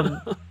 like,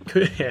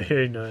 yeah,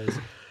 who knows?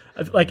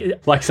 Like,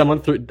 Like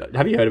someone threw.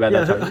 Have you heard about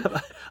that? Tony? Yeah,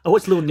 I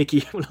watched Little Nicky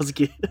when I was a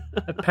kid.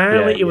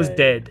 apparently Yeah, it was yeah.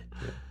 dead.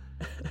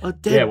 Oh,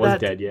 dead Yeah, it was bat.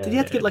 dead, yeah. Did he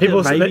have to get like People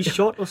a say rabies that-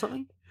 shot or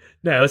something?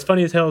 No, it was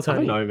funny as hell, I Tony.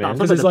 don't know, man. Oh,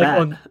 Because it's about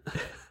like the on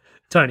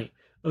Tony.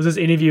 It was this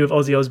interview of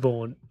Ozzy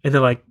Osbourne, and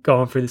they're like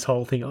going through this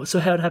whole thing. Oh, so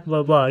how it happened?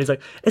 Blah blah. blah. And he's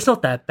like, it's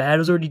not that bad. It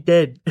was already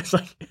dead. It's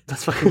like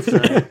That's fucking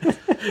insane.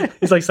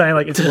 it's like saying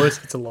like it's worse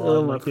if it's alive.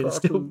 Oh my like, it's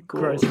still fucking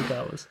God. gross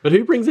regardless. But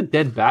who brings a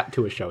dead bat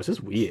to a show? It's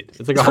just weird.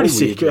 It's like a It's whole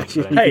pretty weird sick,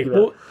 actually. thing. Hey, think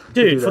well, about-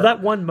 do dude, for that.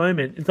 that one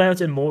moment, it's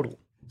immortal.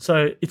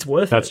 So it's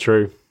worth That's it.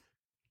 true.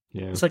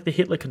 Yeah. It's like the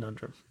Hitler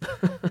conundrum.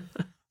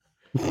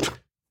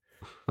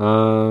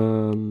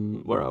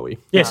 Where are we?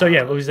 Yeah. So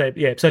yeah, what was that?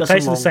 Yeah. So That's a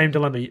facing the long- same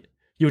dilemma,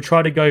 you would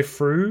try to go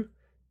through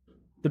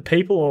the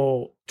people,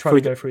 or try Through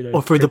to go through the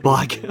Or through the people.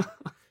 bike.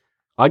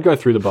 I'd go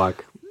through the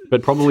bike,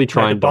 but probably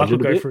try No, the and bike dodge will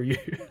it a go bit. through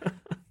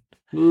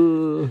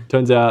you.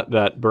 Turns out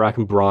that Barack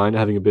and Brian are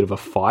having a bit of a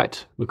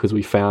fight because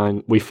we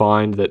find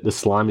that the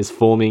slime is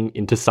forming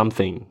into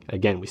something.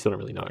 Again, we still don't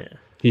really know. Yeah.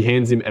 He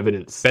hands him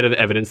evidence, better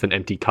evidence than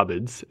empty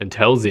cupboards, and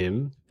tells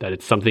him that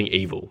it's something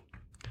evil.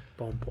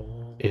 Bom,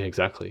 bom. Yeah,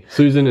 exactly.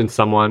 Susan and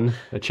someone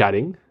are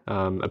chatting.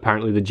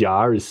 Apparently, the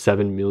jar is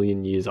 7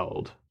 million years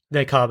old.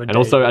 They're carbon. And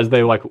also, as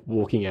they're like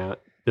walking out,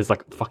 there's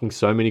like fucking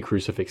so many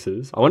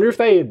crucifixes. I wonder if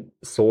they had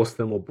sourced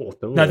them or bought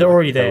them. no, or, they're like,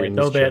 already if they were there. in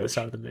They were this there at the church.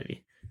 start of the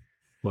movie.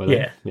 Were they?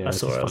 Yeah, I that's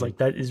saw just it. I was funny. like,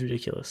 that is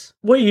ridiculous.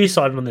 What are you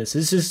siding on this?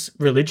 Is this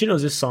religion or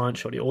is this science,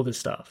 Shorty? All this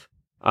stuff.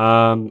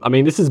 I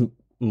mean, this is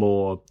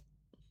more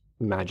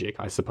magic,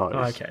 I suppose. Oh,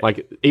 okay.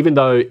 Like, even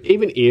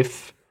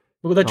if,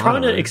 Well, they're I trying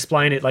don't to know.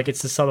 explain it like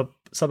it's the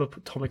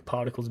subatomic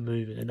particles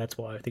moving, and that's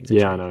why things are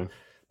yeah, I changing. know.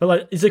 But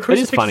like, is the It is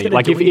crucifix funny. gonna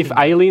Like, do if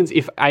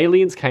anything?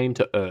 aliens came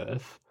to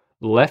Earth,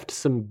 left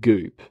some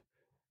goop,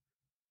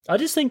 I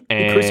just think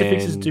the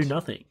crucifixes do and-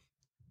 nothing.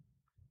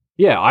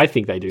 yeah, I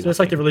think they do. So it's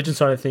like the nothing. religion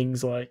side of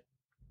things, like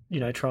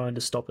trying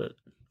to stop it,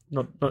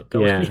 not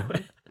going Yeah.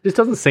 anywhere. This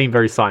doesn't seem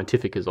very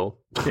scientific, is all.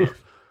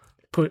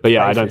 Put But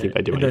yeah, I faith don't in think it.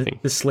 they do And anything.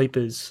 The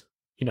sleepers,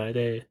 they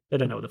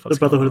don't know what the fuck's The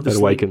Brotherhood going of the on. That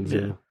Sleep, awakens. yeah.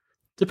 Yeah.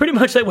 So pretty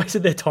much they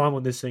wasted their time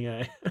on this thing,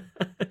 eh?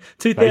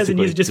 2,000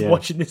 Basically, years just yeah.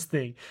 watching this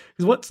thing.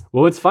 Because what's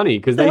Well, it's funny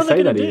because The they hell are they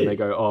say gonna that even do? they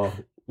go, "Oh,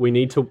 we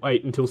need to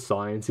wait until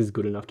science is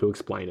good enough to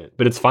explain it."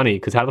 But it's funny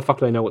because how the fuck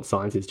do they know what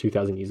science is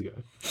 2,000 years ago?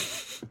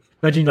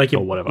 imagine like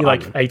you're, Or whatever, you're I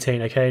like don't know.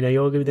 18, okay? Now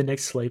you're gonna be the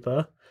next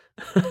sleeper.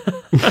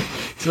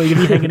 So you're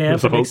gonna be hanging out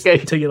for the next, Okay.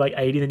 until you're like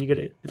 80, then you're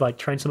gonna like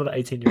train some other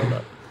 18-year-old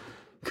up.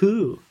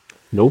 Cool.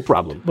 No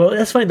problem. Well,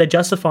 that's funny. They're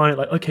justifying it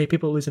like, okay,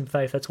 people are losing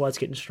faith. That's why it's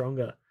getting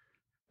stronger.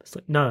 It's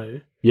like,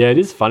 no. Yeah, it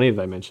is funny that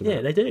they mention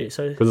Yeah, that they do.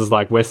 So because it's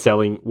like we're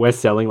selling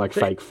like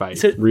But- fake faith.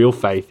 so- Real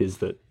faith is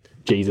that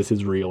Jesus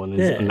is real and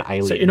is yeah. an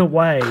alien. So in a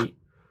way,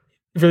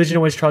 religion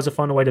always tries to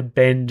find a way to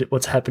bend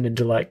what's happening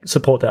to like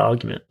support their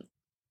argument.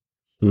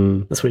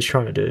 Mm. That's what he's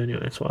trying to do. Anyway,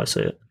 that's why I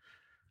see it.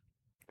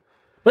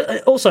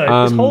 But also, this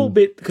Um, whole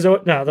bit because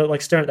they're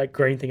like staring at that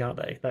green thing, aren't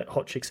they? That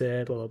hot chick's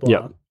there, blah blah blah.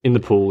 Yeah, in the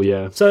pool.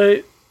 Yeah,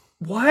 So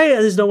why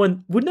is no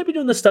one? Wouldn't they be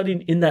doing the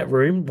study in that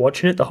room,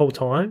 watching it the whole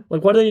time?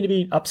 Like, why do they need to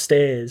be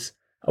upstairs,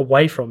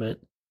 away from it,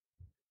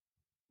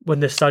 when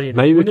they're studying?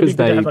 maybe it? Wouldn't it because be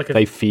good to they have, like,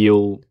 they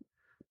feel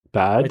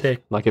bad, Like they-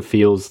 like it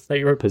feels.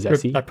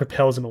 possessy? that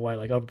propels them away.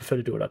 Like, I would prefer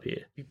to do it up here.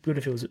 It'd be good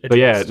if it was. But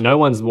yeah, advanced. no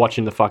one's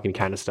watching the fucking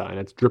canister and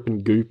it's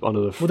dripping goop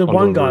onto the. Well, the onto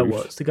one the guy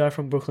roof. was the guy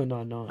from Brooklyn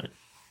Nine-Nine.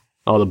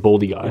 Oh, the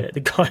baldy guy. Yeah, the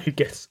guy who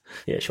gets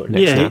sure.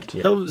 Next Yeah, snapped.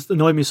 Yeah. that was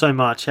annoyed me so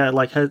much.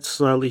 How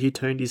slowly he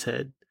turned his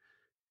head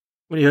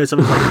when he heard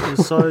something. Like, it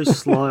was so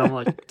slow. I'm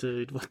like,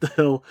 dude, what the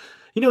hell?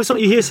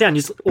 Something you hear sound,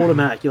 it's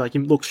automatic. You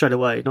look straight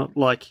away, not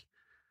like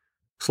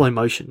slow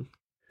motion.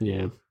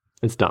 Yeah,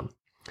 it's dumb.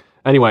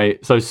 Anyway,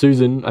 so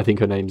Susan, I think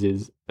her name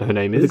is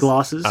With the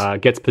glasses.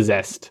 gets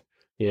possessed.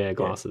 Yeah, Yeah,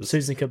 glasses.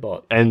 Susan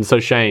Cabot. And so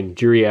Shane,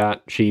 jury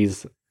out.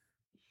 She's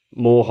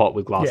more hot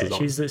with Yeah, glasses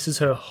on. this is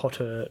her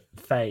hotter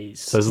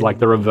phase. So this is like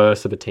the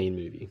reverse of a teen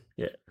movie.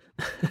 Yeah.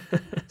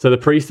 So the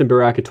priest and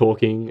Barack are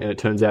talking, and it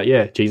turns out,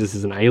 yeah, Jesus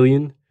is an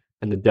alien,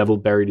 and the devil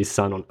buried his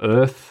son on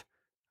Earth,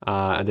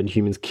 and then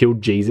humans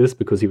killed Jesus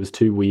because he was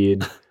too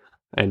weird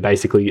and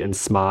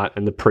smart,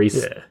 and the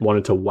priest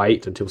wanted to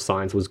wait until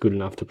science was good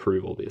enough to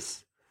prove all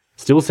this.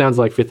 Still sounds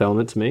like Fifth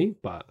Element to me,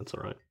 but that's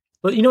all right.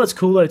 But you know what's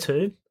cool though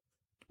too,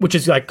 which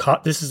is like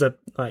this is a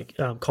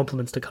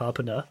compliments to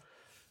Carpenter.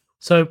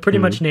 So pretty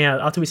much now,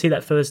 after we see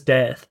that first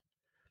death,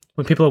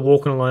 when people are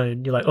walking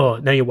alone, you're like, oh,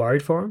 now you're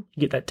worried for them.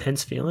 You get that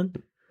tense feeling,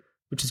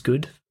 which is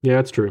good. Yeah,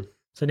 that's true.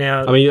 So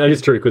now, I mean, that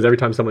is true because every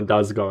time someone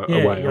does go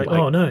away, you're I'm like, like,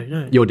 oh no,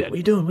 you're dead. What are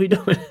you doing? What are you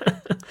doing?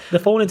 They're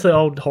falling into the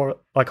old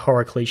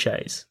horror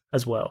cliches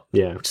as well,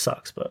 Yeah. which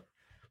sucks. But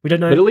we don't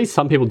know. But at least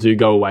some people do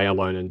go away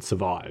alone and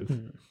survive.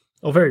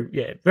 Or very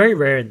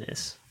rare in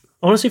this.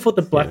 I honestly thought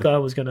the black guy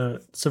was going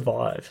to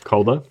survive.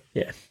 Colder.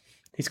 Yeah,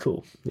 he's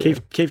cool.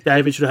 Keith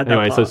David should have had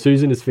Anyway, that so part.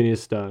 Susan has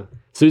finished.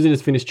 Susan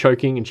has finished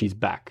choking and she's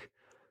back.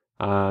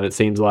 It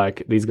seems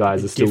like these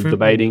guys are still Different.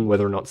 debating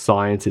whether or not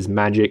science is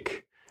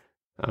magic.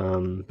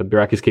 But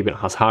Barack is keeping it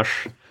hush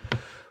hush.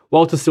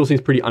 Walter still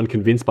seems pretty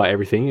unconvinced by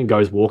everything and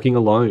goes walking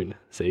alone.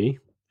 See,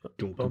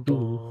 Bum,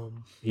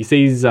 bum. he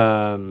sees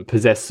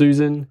possessed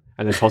Susan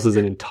and then tosses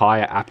an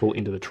entire apple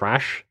into the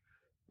trash.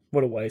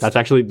 What a waste.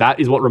 That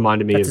is what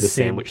reminded me That's of a the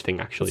sin. sandwich thing.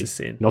 Actually, That's a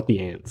sin. not the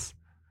ants.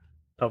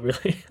 Oh,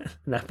 really?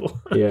 An apple.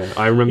 Yeah,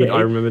 I remember. Yeah,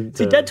 I remember.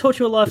 See, Dad taught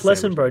you a life the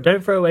lesson, sandwich. bro.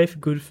 Don't throw away for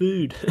good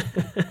food.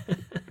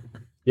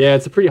 Yeah,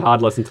 it's a pretty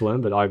hard lesson to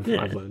learn, but I've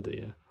Yeah. learned it.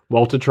 Yeah.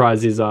 Walter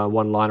tries his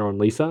one-liner on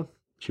Lisa.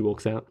 She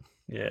walks out.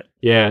 Yeah.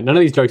 Yeah, none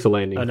of these jokes are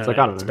landing. I know, It's like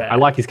I don't it's know. bad. I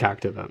like his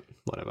character, but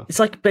whatever. It's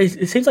like,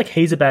 it seems like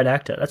he's a bad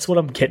actor. That's what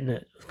I'm getting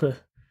at.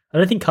 I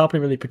don't think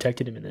Carpenter really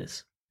protected him in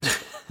this.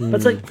 But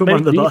it's like, From maybe,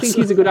 under the Do you bus. think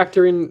he's a good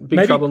actor in Big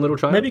Maybe- Trouble in Little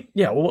China? maybe,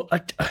 yeah, well,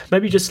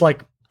 maybe just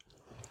like,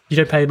 you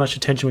don't pay much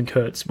attention when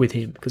Kurt's with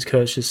him because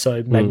Kurt's just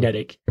so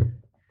magnetic.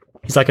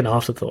 He's like an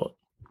afterthought.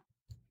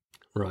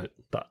 Right.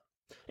 But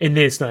in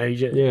this, no,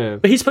 Yeah.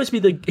 but he's supposed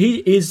to be he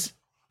is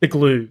the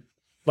glue,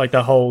 like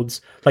that holds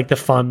like the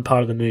fun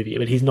part of the movie,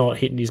 but he's not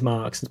hitting his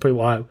marks. That's probably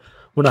why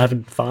we're not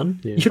having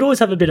fun. Yeah. You should always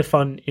have a bit of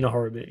fun in a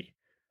horror movie.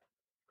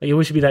 Like you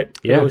always should be that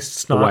always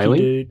snarky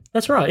wailing. dude.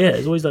 That's right. Yeah,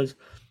 there's always those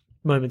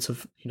moments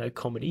of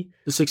comedy.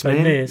 The six But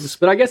in man. this,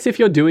 But I guess if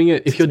you're doing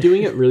it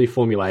really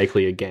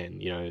formulaically again,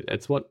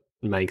 it's what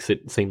makes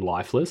it seem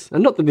lifeless.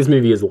 And not that this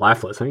movie is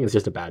lifeless. I think it's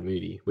just a bad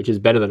movie, which is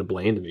better than a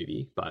bland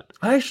movie. But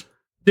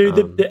dude,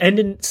 the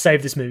ending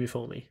saved this movie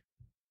for me.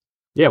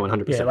 yeah,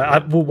 100%. Yeah, like I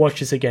will watch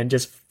this again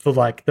just for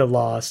like the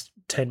last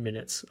 10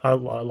 minutes. I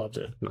loved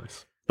it.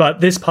 Nice.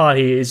 But this part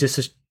here is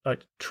just a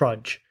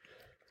trudge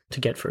to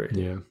get through.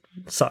 Yeah.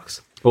 It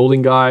sucks.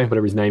 Balding guy,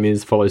 whatever his name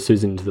is, follows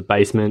Susan into the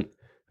basement.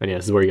 And yeah,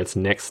 this is where he gets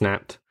neck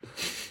snapped.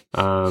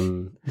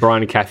 Brian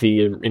and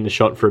Kathy are in the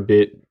shot for a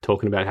bit,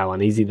 talking about how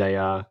uneasy they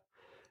are.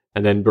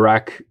 And then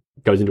Barack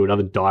goes into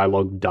another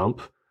dialogue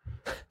dump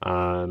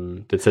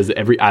that says that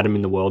every atom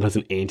in the world has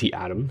an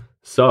anti-atom.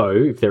 So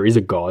if there is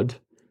a god,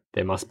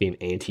 there must be an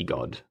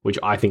anti-god, which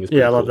I think is pretty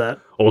Yeah, I love cool. that.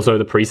 Also,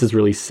 the priest is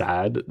really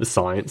sad that the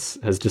science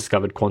has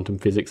discovered quantum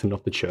physics and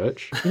not the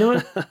church. You know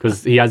what?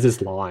 Because he has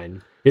this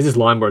line. He has this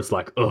line where it's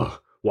like, ugh,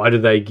 why do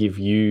they give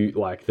you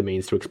like the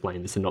means to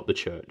explain this and not the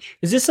church?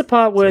 Is this the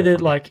part where So they're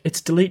funny. like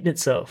it's deleting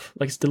itself?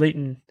 Like it's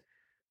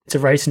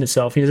erasing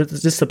itself.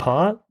 Is this the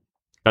part?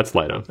 That's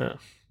later.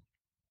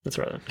 That's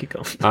right. Then. Keep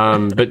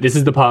going. But this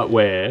is the part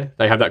where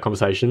they have that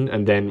conversation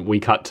and then we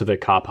cut to the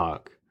car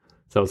park.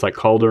 So it's like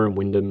Calder and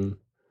Wyndham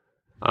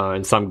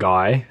and some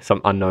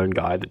unknown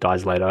guy that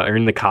dies later are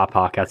in the car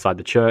park outside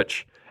the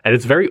church. And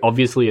it's very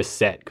obviously a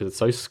set because it's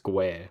so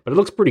square, but it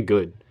looks pretty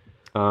good.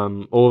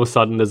 All of a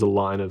sudden there's a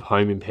line of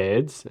home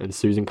impairs and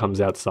Susan comes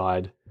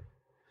outside.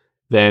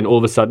 Then all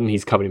of a sudden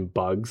he's covered in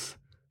bugs.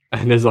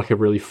 And there's like a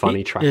really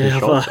funny tracking Yeah,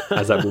 shot but-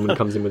 as that woman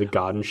comes in with a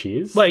garden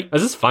shears. Wait.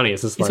 It's just funny.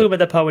 It's just You like, talk about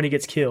that part when he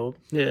gets killed.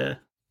 Yeah.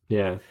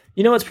 yeah.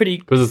 You know what's pretty?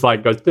 Because it's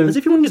like, goes, As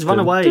if you wouldn't just run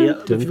dun, away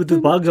dun, dun, with the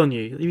bugs on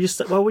you.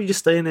 Why would you just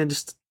stay in there and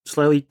just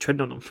slowly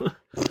tread on them?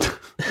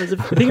 As if-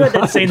 Think about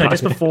that scene though,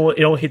 just before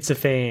it all hits the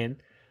fan.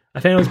 I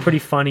found it was pretty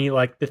funny,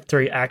 like the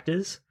three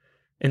actors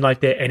and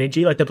like their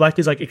energy. Like the black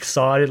dude's like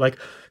excited, like,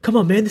 "Come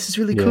on, man, this is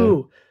really Yeah.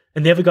 cool."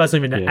 And the other guy's not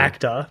even an Yeah.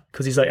 actor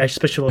because he's like a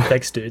special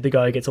effects dude. The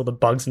guy who gets all the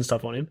bugs and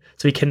stuff on him,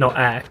 so he cannot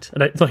act.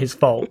 And it's not his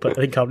fault, but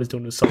I think Carpenter's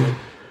doing a solid.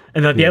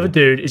 And like the other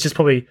dude is just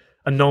probably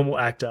a normal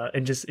actor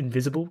and just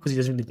invisible because he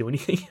doesn't really do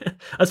anything.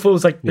 I thought it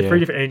was like the Yeah. three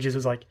different energies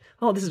was like,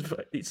 oh, this is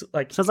it's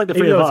like Sounds like the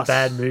even three of though it's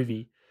us. a bad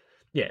movie.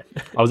 Yeah,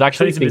 I was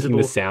actually Tony's thinking the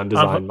invisible. sound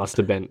design must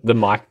have been, the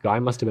mic guy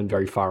must have been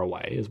very far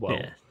away as well.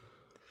 yeah.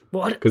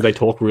 Well, Because they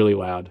talk really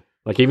loud.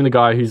 Like even the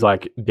guy who's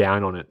like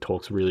down on it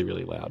talks really,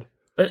 really loud.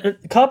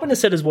 Carpenter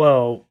said as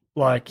well,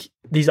 like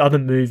these other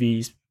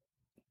movies,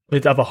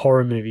 with other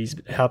horror movies,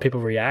 how people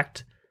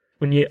react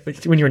when you're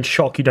in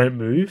shock, you don't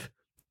move.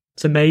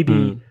 So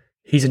maybe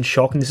he's in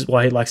shock, and this is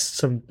why he likes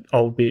some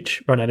old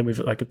bitch run at him with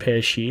like a pair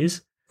of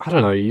shears. I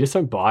don't know. You just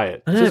don't buy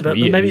it. I It's know, just but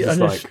weird. maybe It's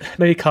just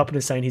maybe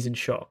Carpenter's saying he's in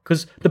shock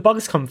because the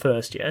bugs come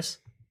first. Yes.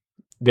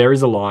 there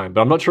is a line,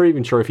 but I'm not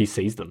even sure if he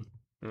sees them.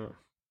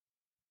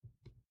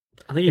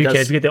 I think Who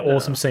cares? We get the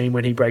awesome scene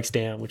when he breaks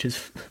down, which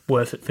is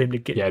worth it for him to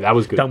get Yeah, that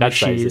was good. done That with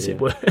saves shears. it,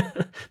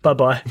 yeah. Bye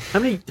bye. How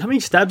many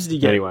stabs did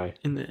you get Anyway,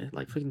 in there?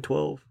 Like freaking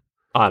 12.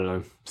 I don't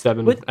know,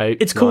 7, But 8.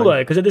 it's cool 9.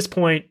 though because at this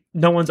point,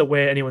 no one's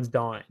aware anyone's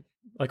dying.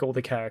 Like all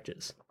the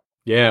characters.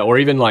 Yeah, or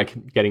even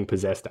like getting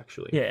possessed.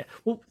 Actually, Yeah.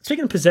 Well,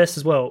 speaking of possessed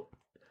as well,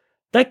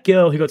 that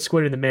girl who got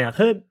squirted in the mouth,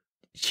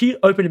 she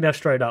opened her mouth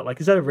straight up. Like,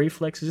 is that a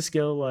reflex? Is this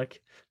girl like?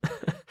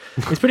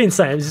 It's pretty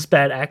insane. Is this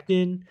bad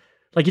acting?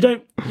 Like, you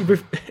don't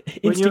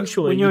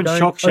instinctually. When you're in you don't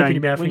shock, open Shane,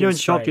 your mouth when you're in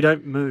shock, straight. you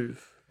don't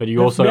move. but you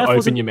Her also mouth open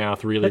wasn't- your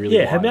mouth really, But really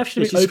yeah, her wide. mouth should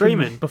be She's open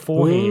screaming.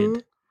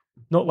 beforehand,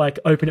 not like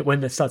open it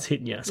when it starts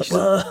hitting you. It's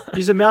like, "Ugh."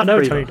 She's a I mouth know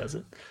breather. Tony does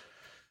it.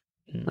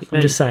 Like I'm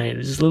me. just saying,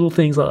 it's just little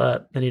things like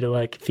that they need to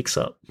like fix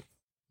up.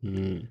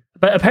 Mm,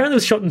 But apparently, it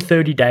was shot in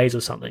 30 days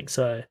or something.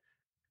 So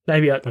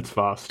maybe that's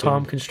fast.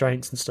 time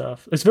constraints and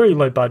stuff. It's very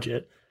low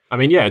budget. I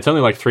mean, yeah, it's only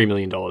like $3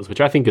 million,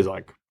 which I think is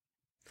like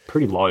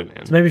pretty low,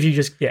 man. So maybe if you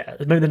just maybe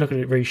they're not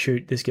going to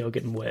reshoot this girl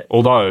getting wet.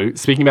 Although,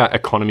 speaking about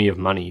economy of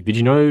money, did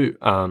you know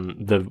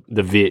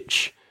the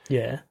Vitch,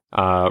 Yeah,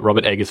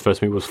 Robert Eggers'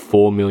 first movie was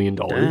 $4 million?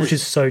 Damn. which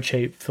is so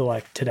cheap for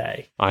like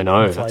today. I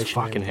know, that's Inflation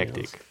and fucking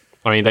everything hectic.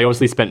 I mean, they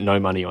obviously spent no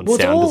money on Well,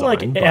 it's sound all design.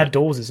 like but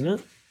outdoors, isn't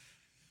it?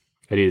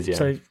 it is, yeah.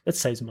 So that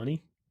saves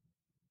money.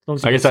 As long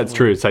as you I get guess that's someone-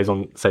 true.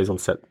 It saves on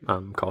set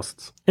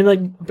costs. And like,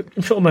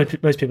 I'm sure most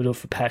people do it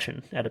for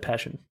passion, out of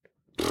passion.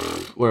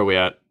 Where are we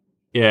at?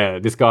 Yeah,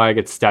 this guy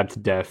gets stabbed to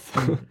death.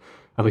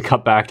 And we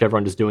cut back to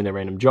everyone just doing their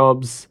random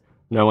jobs.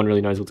 No one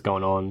really knows what's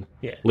going on.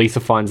 Yeah. Lisa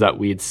finds that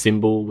weird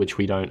symbol, which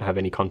we don't have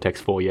any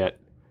context for yet.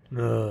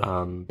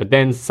 Ugh. But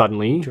then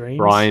suddenly, Dreams.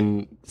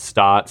 Brian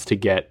starts to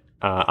get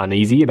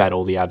uneasy about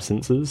all the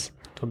absences.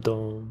 Dum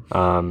dum.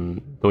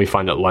 Then we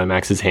find that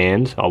Lomax's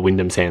hand,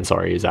 Wyndham's hand,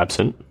 sorry, is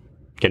absent.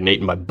 Getting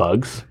eaten by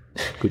bugs.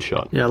 Good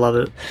shot. Yeah, I love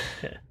it.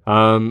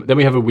 Then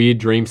we have a weird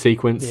dream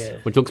sequence, Yeah.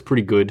 which looks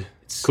pretty good.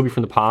 Could be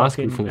from the past,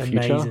 could be from the fucking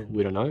future. amazing.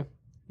 We don't know.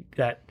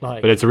 That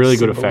like, But it's a really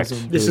good effect.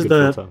 symbolism. This Really is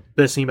good the filter.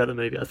 best thing about the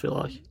movie, I feel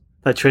like.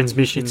 That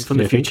transmission from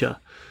the you think? future.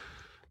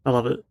 I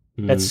love it.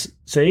 That's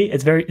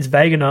it's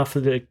vague enough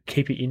to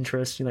keep your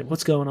interest. You're like,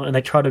 what's going on? And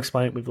they try to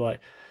explain it with like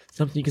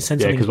something you can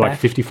send Yeah, something because back. like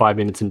 55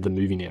 minutes into the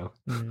movie now.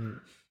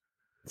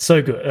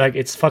 So good, like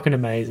it's fucking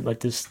amazing. Like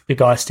the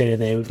guy standing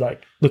there with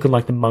like looking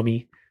like the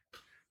mummy.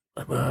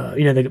 You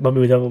know, the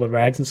mummy with all the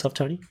rags and stuff.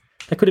 Tony,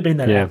 that could have been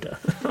that Yeah. actor.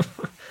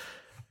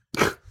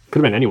 Could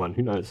have been anyone.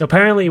 Who knows?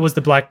 Apparently, it was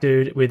the black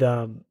dude with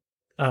John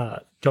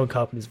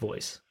Carpenter's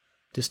voice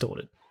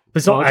distorted. But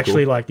it's Oh, not that's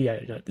actually cool. like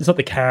it's not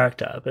the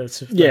character, but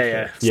it's like Yeah, a yeah.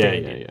 Yeah,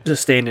 stand-in, yeah, yeah.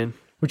 Just stand in.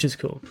 which is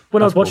cool.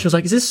 When I was That's watching, cool. I was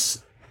like, "Is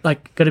this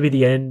like going to be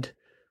the end?"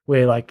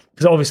 Where like,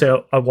 because obviously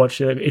I watched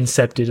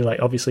Incepted,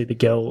 like obviously the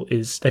girl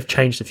they've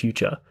changed the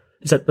future.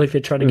 Is that like they're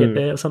trying to get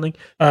there or something?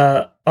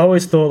 I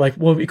always thought like,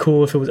 what would be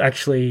cool if it was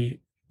actually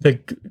the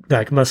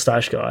like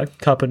mustache guy,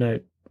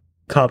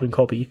 carbon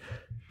copy.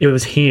 It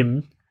was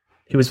him.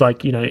 He was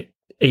like, you know,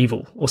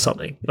 evil or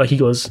something. Like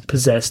he was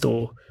possessed,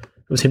 or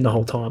it was him the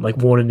whole time, like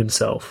warning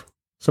himself.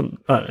 I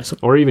don't know.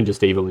 Or even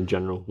just evil in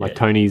general. Like Yeah.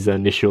 Tony's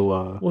initial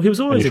Well, he was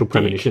always initial a dick.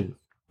 premonition.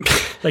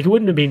 Like he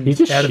wouldn't have been He's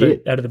just out of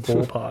shit. the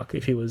ballpark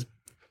if he was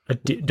a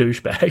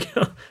douchebag.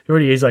 He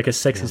already is like a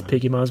sexist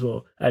pig. You might as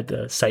well add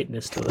the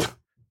Satanist to it.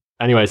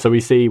 Anyway, so we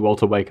see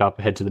Walter wake up,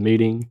 head to the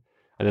meeting,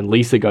 and then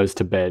Lisa goes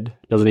to bed.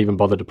 Doesn't even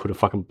bother to put a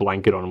fucking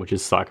blanket on, which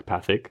is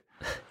psychopathic.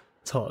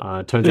 It's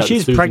hot. Turns But out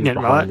she's that Susan's pregnant,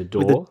 behind right? the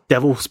With the door.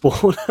 devil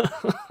spawn.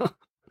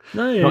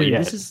 No, not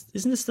yet.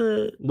 isn't this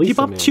the Lisa, she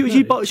bumped,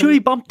 man. she already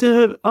bumped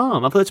her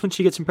arm. I thought that's when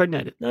she gets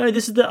impregnated. no?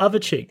 This is the other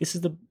chick. This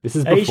is the This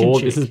is Asian before.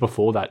 chick. This is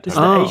before that. This is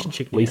Tony. the Oh, Asian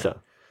chick. now.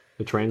 Lisa,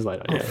 the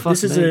translator. Yeah. fuck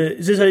This is me.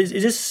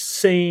 is this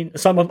scene?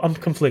 So I'm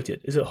conflicted.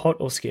 Is it hot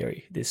or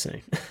scary? This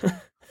scene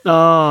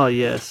Oh,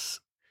 yes.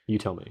 You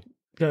tell me.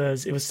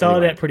 because it was started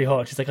Anyway. out pretty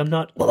hot. She's like, I'm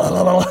not.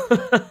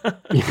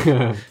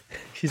 Yeah.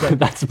 She's like,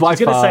 That's by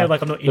she's gonna far say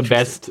like I'm not the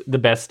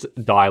interested. best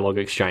dialogue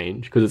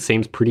exchange because it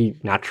seems pretty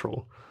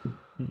natural.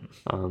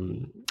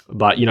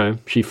 But you know,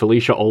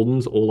 Felicia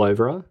Alden's all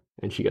over her,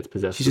 and she gets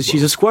possessed.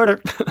 She's a squirter.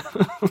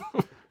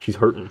 She's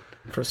hurting.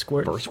 for a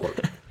squirt. For a squirt.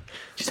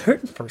 She's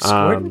hurting for a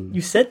squirt.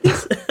 You said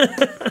this.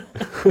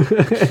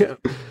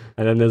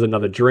 And then there's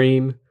another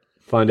dream.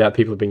 Find out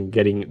people have been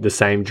getting the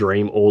same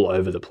dream all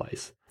over the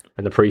place.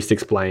 And the priest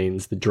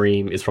explains the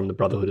dream is from the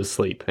Brotherhood of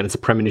Sleep, and it's a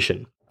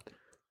premonition.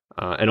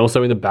 And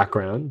also in the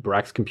background,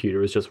 Brack's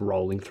computer is just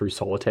rolling through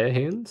solitaire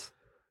hands.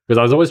 Because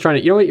I was always trying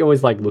to, you know what, you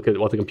always like look at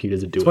what the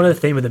computers are doing. It's one of the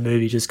theme of the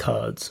movie, just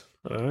cards.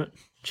 All right,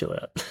 chill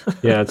out.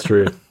 Yeah, that's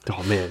true.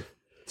 Oh man,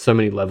 so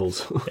many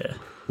levels. Yeah.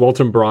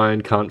 Walter and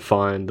Brian can't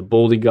find the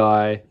baldy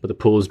guy, but the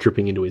pool is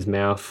dripping into his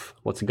mouth.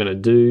 What's he gonna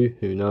do?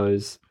 Who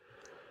knows?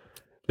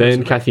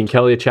 Then Kathy and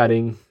Kelly are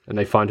chatting, and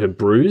they find her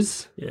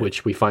bruise,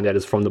 which we find out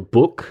is from the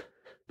book,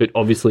 but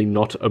obviously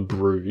not a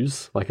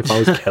bruise. Like if I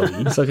was Kelly,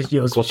 It's like she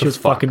was What the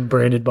fuck? fucking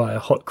branded by a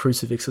hot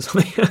crucifix or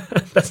something.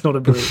 That's not a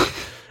bruise.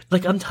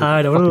 Like, I'm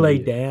tired. I want to Fucking lay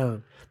weird.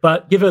 down.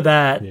 But give her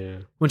that. Yeah.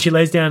 When she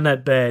lays down in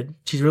that bed,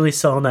 she's really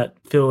selling that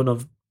feeling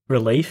of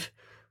relief.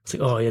 It's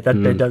like, oh yeah,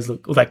 that bed does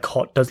look, or that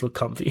cot does look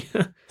comfy.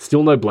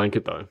 Still no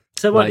blanket though.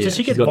 So what? But, Does yeah,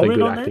 she get she's got the vomited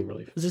good on acting then?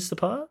 relief. Is this the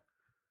part?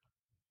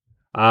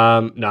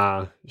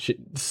 Nah.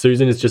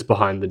 Susan is just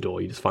behind the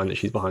door. You just find that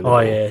she's behind the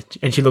Oh door. yeah,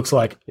 and she looks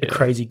like a Yeah.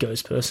 crazy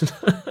ghost person.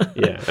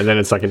 Yeah, and then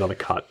it's like another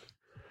cut.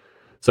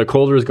 So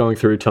Calder is going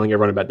through telling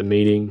everyone about the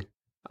meeting.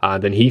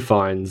 Then he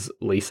finds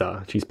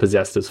Lisa. She's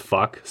possessed as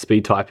fuck,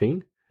 speed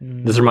typing.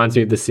 This reminds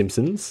me of The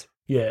Simpsons,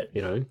 Yeah,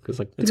 you know, because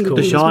like It's cool.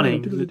 The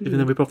Shining, even though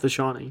we rip off The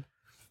Shining.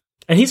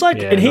 and he's like,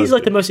 Yeah, and he's no,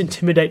 like the good. most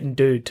intimidating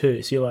dude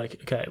too. So you're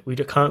like, okay,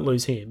 can't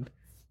lose him,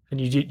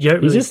 and you don't He's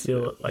really just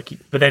feel it, like.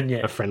 But then yeah,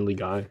 a friendly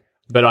guy.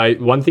 But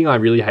one thing I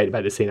really hate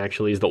about this scene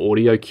actually is the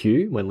audio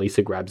cue when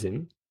Lisa grabs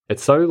him.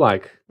 It's so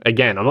like,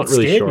 again, I'm not It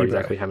really scared sure me, bro.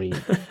 exactly how many.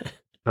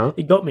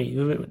 it got me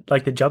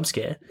like the jump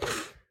scare.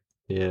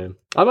 Yeah,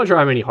 I'm not sure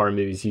how many horror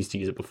movies used to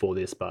use it before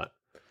this, but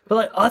But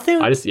like, I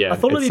thought it's it'd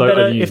be so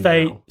better overused if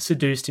they now.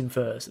 seduced him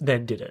first,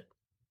 then did it.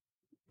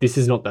 This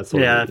is not that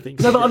sort Yeah, I of movie. think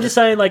No, so. but I'm just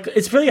saying, like,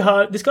 it's really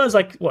hard. This guy's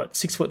like what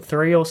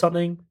 6'3" or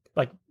something,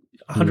 like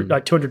 100,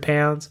 like 200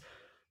 pounds.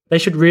 They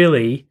should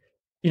really,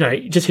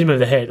 just hit him over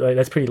the head. Like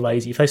that's pretty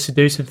lazy. If they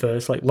seduce him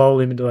first, like lull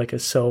him into like a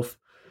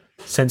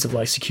sense of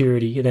like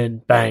security, and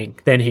then bang,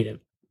 then hit him.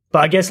 But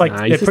I guess like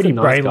Nah, he's they're just pretty a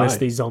nice brainless. guy.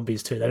 These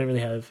zombies too. They don't really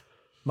have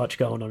much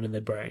going on in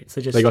their brains.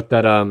 They just They got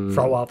that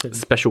throw up and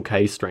special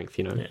K strength,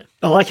 you know. Yeah.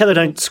 I like how they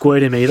don't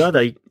squirt him either.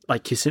 They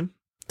like kiss him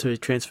to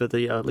transfer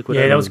the liquid.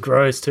 yeah, over. that was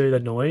gross too. The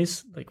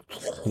noise, like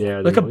Yeah,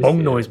 like the a bong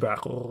yeah. noise, bro.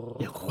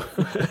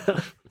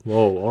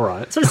 Whoa, all right.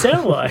 That's what it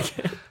sounded like.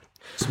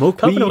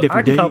 Smoke weed every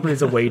Carpenter, day.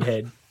 Carpenter's a weed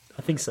head.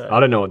 I think so. I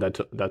don't know what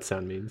that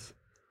sound means.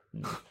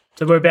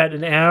 So we're about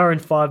an hour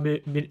and 5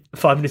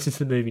 minutes into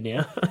the movie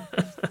now.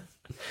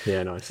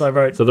 Yeah, nice. So I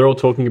wrote, So they're all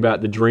talking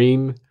about the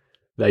dream.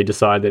 They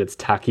decide that it's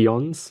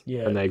tachyons,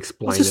 Yeah. and they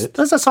explain That's, just, it.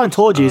 that's that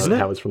Scientology, isn't it?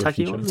 how it's from the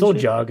future. Tachyons it's all and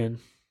shit. jargon.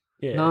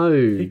 Yeah. No,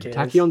 cares?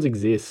 tachyons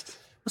exist.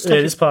 What's Yeah,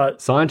 tachy- this part,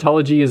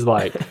 Scientology is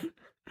like,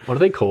 what are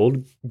they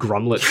called?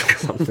 Grumlets or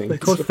something. they're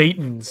called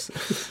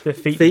Thetans. They're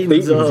Thetans.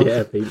 Thetans, oh.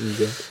 Yeah, Thetans,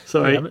 yeah.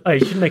 Sorry. You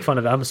shouldn't make fun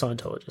of it. I'm a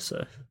Scientologist,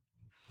 so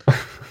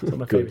it's one of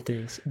my favourite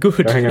things.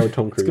 Good. Go hang out with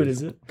Tom It's good, Cruise.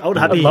 is it? I would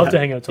I'd love to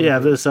hang out with Tom Yeah, I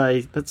was Cruise. going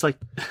to say, that's like,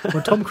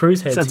 When Tom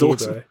Cruise heads Sounds here,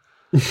 awesome.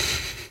 bro,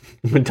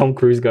 When Tom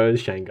Cruise goes,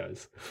 Shane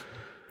goes.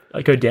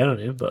 I go down on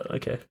him, but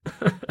okay.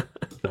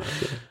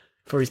 Nice, yeah.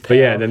 For his power. But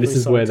yeah, then for this his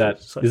is where science.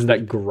 that So- this is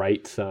that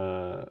great,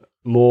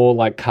 more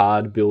like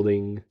card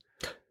building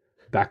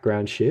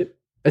background shit.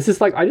 It's just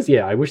like I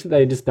wish that they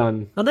had just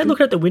done. Are they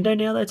looking at the window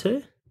now, though,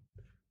 too?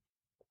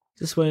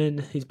 Just when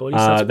his body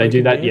starts They do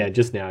breaking that, down? yeah,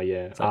 just now,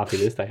 yeah. like- After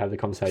this, they have the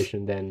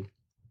conversation.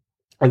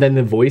 And then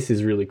the voice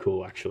is really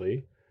cool,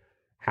 actually.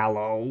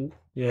 Hello,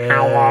 Yeah.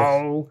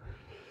 hello.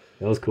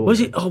 That was cool. What, is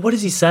man. he, oh, what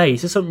does he say? He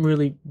says something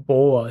really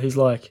baller. He's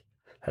like,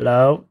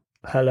 hello,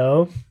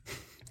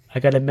 I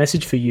got a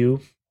message for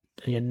you,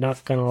 and you're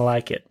not going to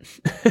like it.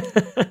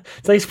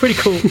 So it's pretty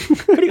cool.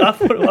 I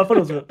thought it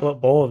was a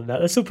lot baller than that.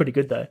 That's still pretty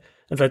good, though.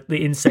 It's like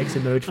the insects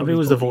emerge I from think it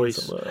his was the body. voice.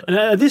 It's like, And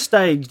at this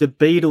stage, the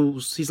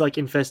Beatles, he's like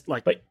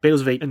Beatles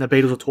have eaten, and the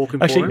Beatles are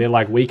talking Actually, for They're him.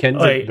 like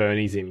weekends Wait, at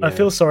Bernie's him. I yeah.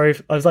 feel sorry.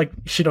 I was like,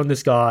 shit on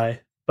this guy,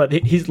 but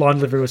his line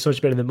delivery was so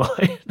much better than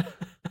mine.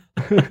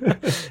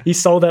 He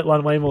sold that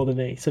line way more than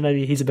me, so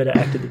maybe he's a better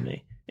actor than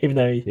me, even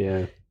though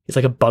Yeah. he's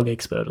like a bug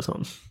expert or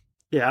something.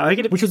 Yeah, I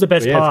reckon Which was the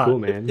best But yeah, part. it's cool,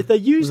 man. if they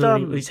used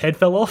Was it when his head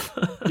fell off.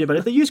 yeah, but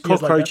if they used He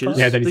was like that cockroaches, part?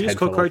 Yeah, then if his they used head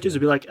fell off, cockroaches, yeah.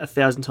 it'd be like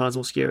 1,000 times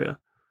more scarier.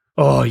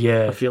 Oh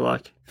yeah, I feel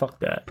like. fuck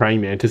that.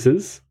 Praying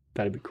mantises.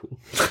 That'd be cool.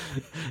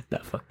 No,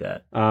 fuck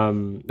that.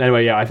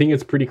 Anyway, yeah, I think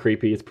it's pretty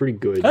creepy. It's pretty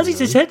good. How's you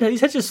his know? head?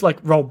 His head just like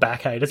rolled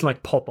back. Hey, it doesn't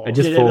like pop off. It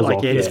just yeah, falls like,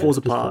 off. Yeah, it just yeah, falls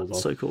it just apart. falls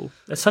off. So cool.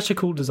 That's such a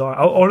cool design.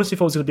 I honestly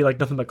thought it was going to be like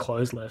nothing but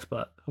clothes left,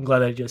 but I'm glad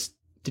they just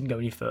didn't go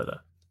any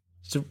further.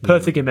 It's a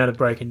perfect amount of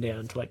breaking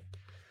down to like.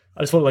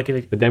 I just thought like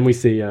a But then we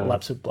see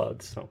lapse of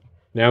bloods.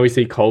 now we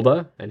see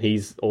Calder and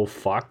he's all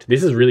fucked.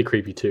 This is really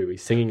creepy too.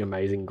 He's singing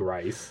Amazing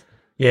Grace.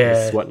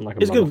 Yeah, He's sweating like a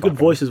He's got a good motherfucker.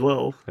 voice as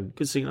well.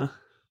 Good singer.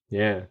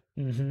 Yeah.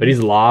 Mhm. But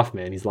his laugh,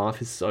 man, his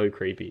laugh is so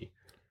creepy.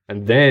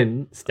 And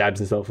then stabs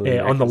himself in the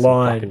neck on the with some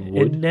line. fucking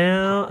wood. And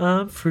now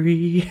I'm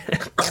free.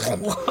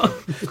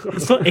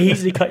 It's not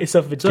easy to cut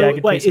yourself with a So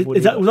jagged wait, piece of wood.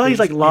 is that was that his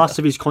like Yeah. last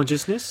of his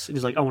consciousness? And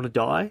he's like, I want to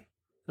die.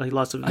 Like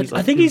last of his.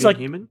 I think he's being like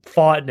human.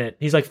 fighting it.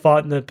 He's like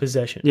fighting the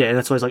possession. Yeah,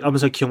 that's why he's like, I'm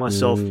just gonna kill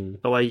myself.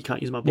 Mm. The way you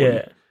can't use my body.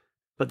 Yeah.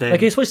 But then Like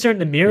he's supposed to stare in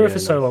the mirror Yeah, for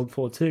so nice. long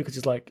for too, because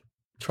he's like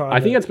trying. I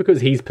think to, that's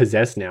because he's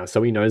possessed now,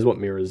 so he knows what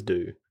mirrors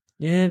do.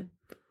 yeah.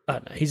 I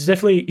don't know. He's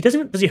definitely. He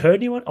doesn't. Does he hurt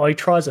anyone? Oh, he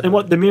tries to. and hurt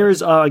what the them.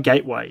 mirrors are a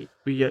gateway.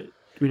 We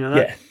know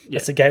that. Yeah,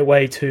 it's a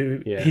gateway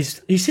to. Yeah. He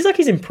seems like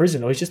he's in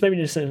prison, or he's just maybe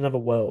just in another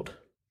world,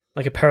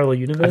 like a parallel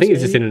universe. I think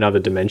he's just in maybe? another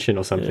dimension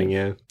or something,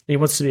 yeah. He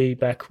wants to be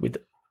back with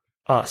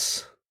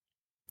us.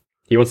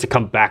 He wants to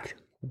come back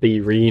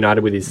be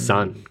reunited with his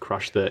son,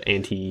 crush the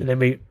anti. And then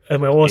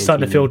we're all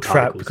starting to feel trapped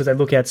Anti-particles. because they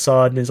look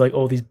outside and there's like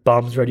all these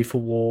bums ready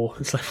for war.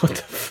 It's like, what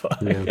the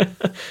fuck? Yeah.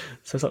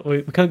 So it's like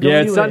we can't go Yeah,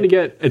 anywhere. it's starting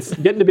to it's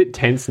getting a bit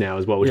tense now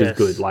as well, which Yes. is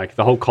good. Like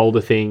the whole Calder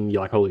thing,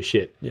 you're like, holy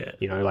shit. Yeah.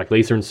 You know, like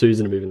Lisa and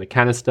Susan are moving the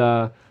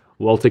canister.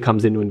 Walter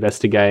comes in to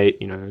investigate,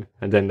 you know,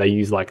 and then they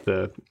use like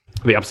the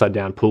upside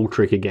down pool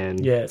trick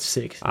again. Yeah, it's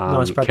sick.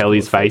 Nice practical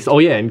Kelly's effect. face. Oh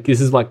yeah, and this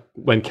is like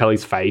when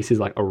Kelly's face is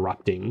like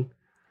erupting.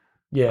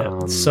 Yeah,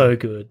 it's so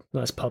good.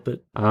 Nice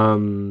puppet. Yeah,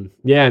 and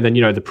then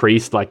you know the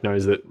priest like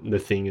knows that the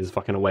thing is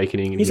fucking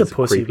awakening, and He's he's, a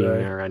pussy, creeping bro.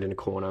 around in a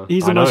corner.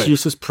 He's I the most know.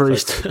 useless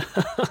priest.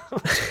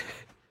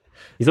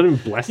 He's not even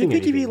blessing You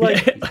think he'd be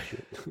anything. like,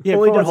 yeah,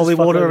 All he pour does is holy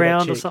fuck water over that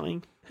around or chick.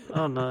 something?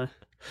 Oh no.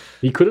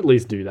 He could at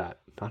least do that.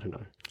 I don't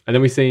know. And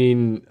then we've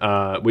seen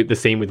with the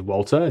scene with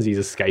Walter as he's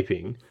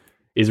escaping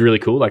is really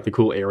cool, like the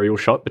cool aerial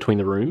shot between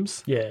the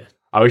rooms. Yeah.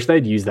 I wish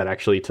they'd use that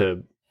actually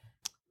to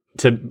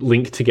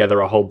link together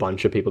a whole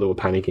bunch of people that were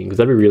panicking, because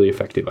that'd be really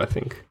effective, I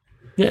think.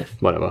 Yeah.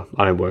 Whatever.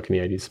 I don't work in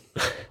the 80s.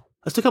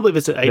 I still can't believe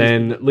it's at 80s.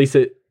 Then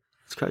Lisa,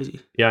 It's crazy.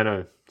 yeah, I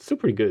know. It's still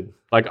pretty good.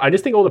 Like, I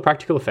just think all the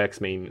practical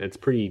effects mean it's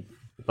pretty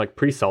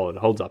solid. It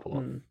holds up a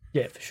lot.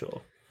 Yeah, for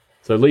sure.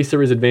 So Lisa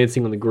is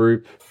advancing on the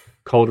group.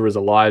 Calder is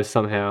alive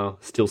somehow,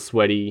 still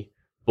sweaty.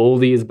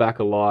 Baldy is back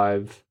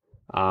alive.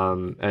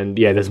 And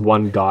yeah, there's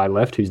one guy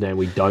left whose name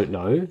we don't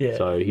know. Yeah.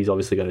 So he's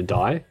obviously going to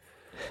die.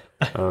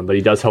 But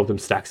he does help them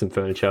stack some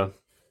furniture.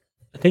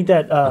 I think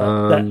that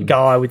that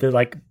guy with the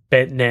like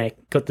bent neck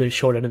got the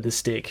short end of the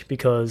stick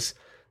because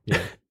you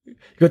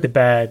got the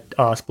bad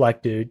ass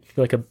black dude,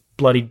 like a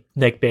bloody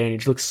neck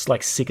bandage, looks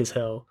like sick as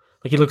hell.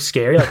 Like he looks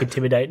scary, like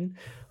intimidating.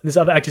 And this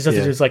other actor has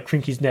to just like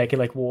crink his neck and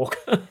like walk,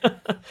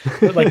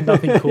 but like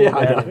nothing cool Yeah,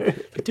 I about know.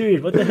 it.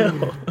 Dude, what the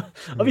hell?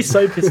 I'd be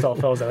so pissed off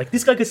if I was there. Like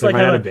this guy gets They like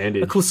ran out have of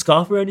bandage. a cool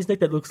scarf around his neck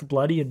that looks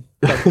bloody and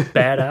like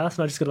badass,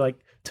 and I just gotta like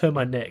turn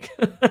my neck.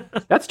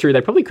 That's true.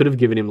 They probably could have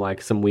given him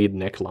like some weird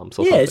neck lumps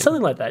or Yeah, something. it's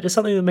something like that. Just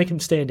something to make him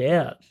stand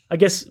out. I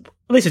guess at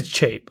least it's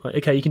cheap. Like,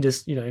 okay, you can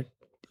just, a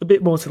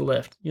bit more to the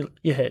left.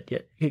 Your head, yeah.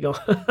 Keep going.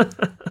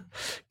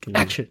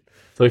 Action.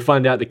 So we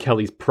find out that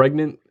Kelly's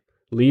pregnant.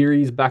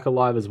 Leary's back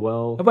alive as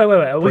well. Oh, wait.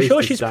 Are we Priest sure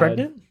is she's dead.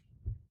 pregnant?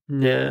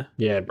 Yeah.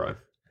 Yeah, bro.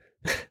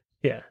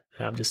 Yeah,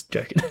 I'm just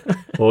joking.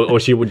 Or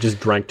she would just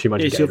drank too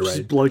much Yeah, she's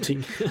Gatorade.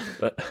 bloating.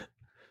 But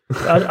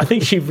I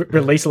think she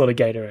released a lot of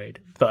Gatorade,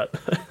 but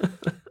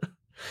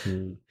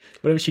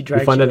whatever she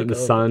drank. We find she out let that the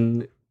go.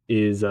 sun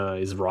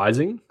is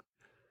rising.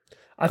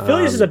 I feel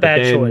like this is a but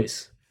bad then-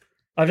 choice.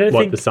 I don't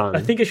What, think the sun? I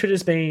think it should have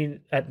just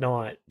been at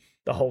night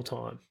the whole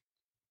time.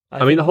 I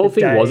mean, think the whole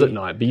thing was day- at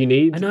night, but you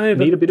need I know,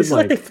 but need a bit this of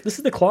is like. this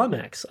is the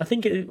climax. I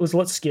think it was a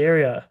lot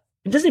scarier.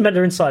 It doesn't even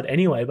matter inside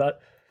anyway, but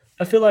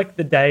I feel like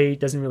the day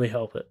doesn't really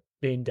help it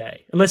being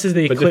day, unless there's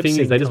the But eclipse. the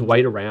thing is, they just comes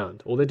wait in.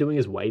 around. All they're doing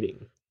is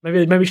waiting.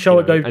 Maybe show you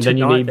it go know, and then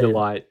you tonight need the then.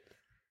 light.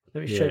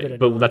 Maybe show Yeah, it at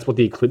but night. that's what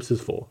the eclipse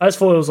is for. I just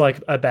thought it was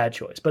like a bad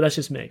choice, but that's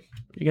just me.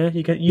 You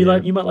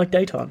might like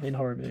daytime in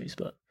horror movies,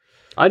 but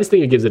I just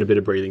think it gives it a bit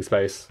of breathing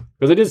space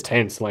because it is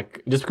tense.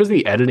 Like just because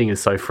the editing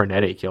is so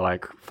frenetic, you're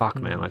like, "Fuck,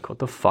 man! Like, what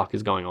the fuck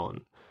is going on?"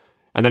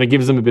 And then it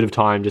gives them a bit of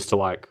time just to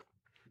like,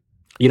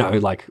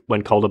 like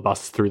when Calder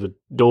busts through the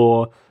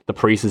door, the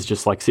priest is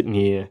just like sitting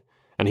here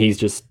and he's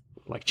just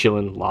like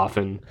chilling,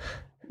 laughing.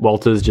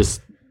 Walter's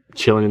just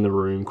chilling in the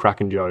room,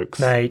 cracking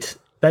jokes. mate,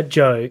 that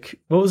joke.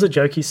 What was the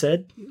joke he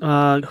said? It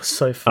was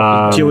so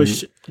funny.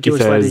 Jewish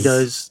lady says-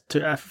 goes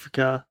to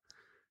Africa,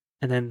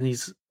 and then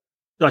he's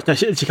like, no,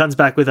 she comes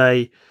back with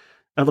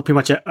pretty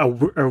much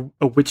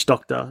a witch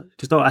doctor.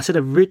 Just no, I said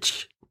a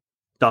rich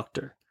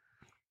doctor.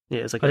 Yeah,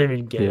 it's like I didn't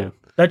even get Yeah. it.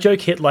 That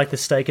joke hit like the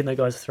stake in that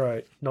guy's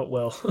throat. Not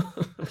well.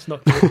 It's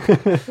not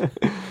good.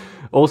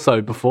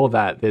 Also, before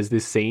that, there's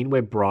this scene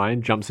where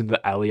Brian jumps into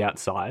the alley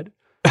outside,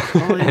 oh,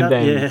 yeah, and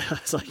then yeah,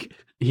 it's like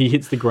he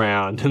hits the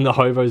ground, and the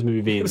hobos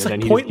move in, It was and like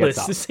then he pointless.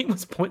 just This gets scene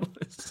was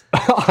pointless.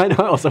 up. I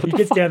know. Also, He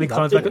gets down and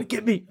climbs back. Like,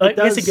 get me. I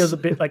guess it does- goes a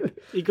bit like.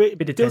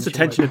 it builds the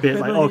tension a bit.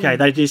 Like, okay,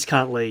 they just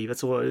can't leave.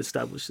 That's what it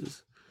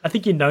establishes. I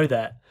think you know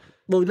that.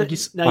 Well, Like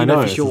now I you know. know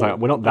for It's sure. like,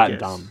 we're not I that guess.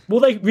 dumb.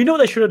 Well, you know what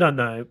they should have done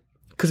though,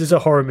 because it's a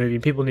horror movie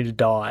and people need to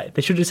die.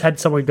 They should have just had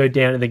someone go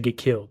down and then get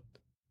killed.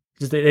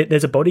 Just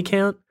there's a body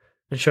count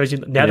and shows you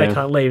now they Yeah.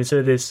 can't leave instead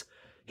of this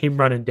him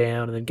running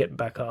down and then getting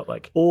back up.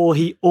 Like Or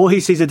he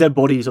sees the dead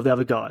bodies of the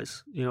other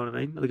guys. You know what I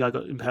mean? The guy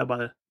got impaled by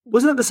the.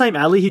 Wasn't it the same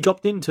alley he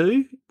dropped in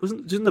too?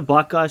 Didn't the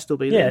black guy still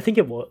be there? yeah, I think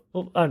it was.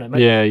 Well, I don't know.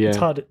 Maybe Yeah, yeah. It's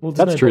hard. Well, there's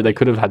That's no true. body. They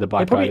could have had the They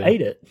black probably guy. there.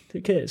 ate it.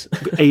 Who cares?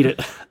 Eat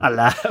it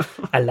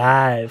alive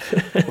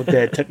Alive. or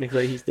dead.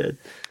 Technically, he's dead.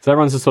 So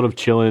everyone's just sort of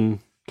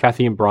chilling.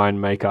 Kathy and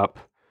Brian make up.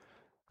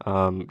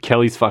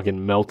 Kelly's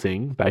fucking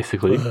melting,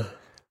 basically.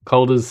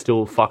 Calder's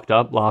still fucked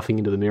up, laughing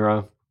into the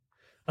mirror.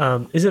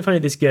 Isn't it funny?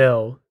 This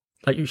girl,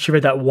 like, she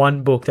read that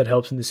one book that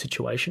helps in this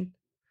situation.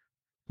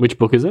 Which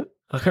book is it?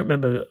 I can't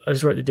remember. I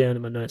just wrote it down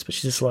in my notes, but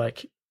she's just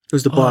like, It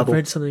was the "Oh, I've Bible.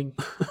 read something."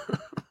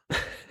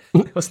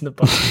 It wasn't the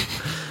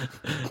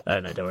Bible. I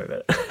don't know. Don't worry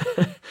about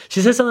it.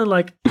 She says something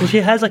like, well,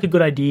 she has like a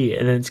good idea,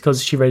 and then it's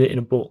because she read it in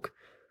a book.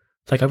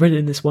 It's like, I read it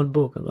in this one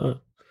book. I'm like, oh.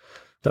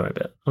 Don't worry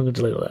about it. I'm going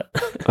to delete all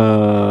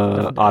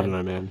that. I don't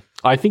know, man.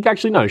 I think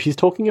actually no. She's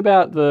talking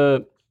about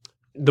the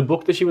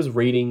book that she was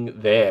reading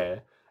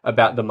there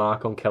about the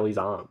mark on Kelly's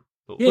arm.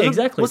 Yeah,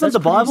 exactly. wasn't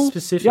That's the pretty Bible?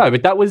 specific. Yeah,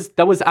 but that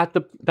was at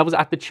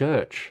the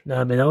church.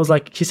 No, man, that was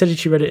like she said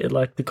she read it at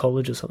like the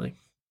college or something.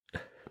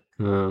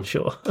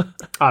 Sure.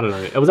 I don't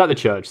know. It was at the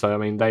church, so I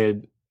mean, they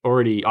had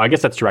already. I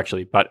guess that's true,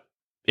 actually, but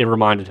it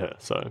reminded her.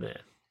 So Yeah.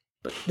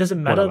 But it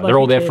doesn't matter. whatever. Like, They're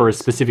all who there for a cares?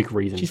 specific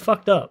reason. She's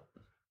fucked up.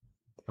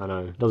 I know.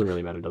 It doesn't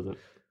really matter, does it?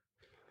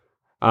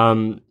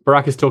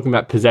 Barack is talking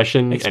about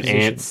possession and Exposition.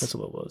 ants. That's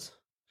what it was.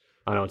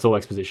 I know it's all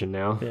exposition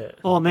now. Yeah.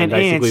 Oh man, And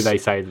basically, ants. they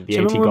say that the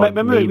So anti-god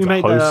remember needs we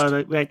made a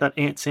host. we ate that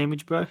ant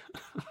sandwich, bro?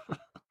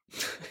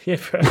 Yeah,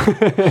 bro.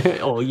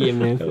 Oh yeah,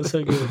 man. That was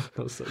so good.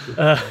 That was so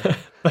good.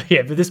 But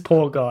yeah, but this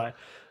poor guy.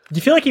 Do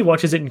you feel like he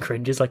watches it and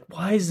cringes? Like,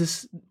 why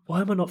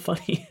am I not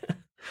funny?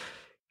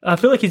 I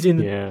feel like he's in.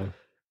 Yeah.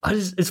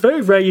 It's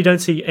very rare you don't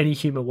see any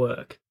humor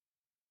work.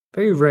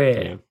 Very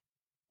rare. Yeah.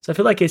 So I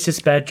feel like it's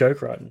just bad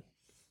joke writing.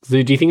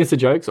 So do you think it's the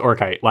jokes? Or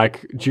okay,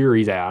 like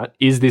jury's out.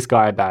 Is this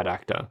guy a bad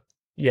actor?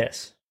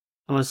 Yes.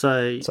 I'm gonna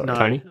say Sorry, no.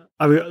 Tony?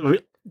 I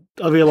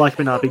really like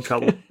him in Big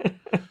Trouble.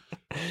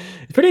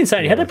 It's pretty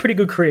insane. He had a pretty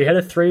good career. He had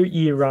a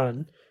 3-year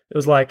run. It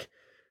was like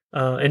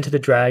Enter the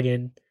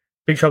Dragon,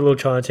 Big Trouble in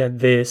Little Chinatown,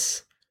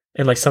 this,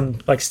 and like some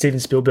like Steven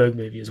Spielberg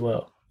movie as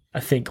well.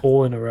 I think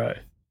all in a row.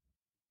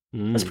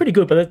 That's pretty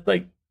good. But that's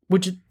like, I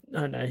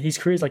don't know. His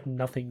career is like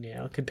nothing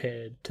now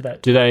compared to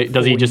that.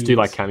 Does he 4 just do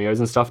like years cameos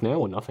and stuff now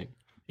or nothing?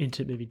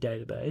 into movie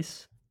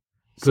database?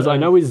 Because So, I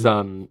know he's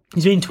doing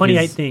 28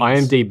 his things.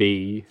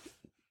 IMDb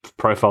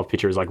profile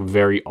picture is like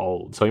very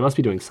old, so he must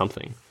be doing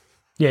something.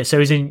 Yeah, so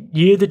he's in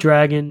Year of the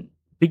Dragon,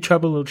 Big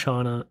Trouble in Little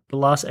China, The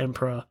Last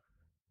Emperor,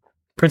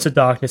 Prince of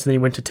Darkness, and then he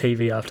went to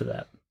TV after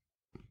that.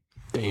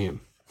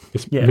 Damn,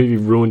 this Yeah. movie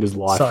ruined his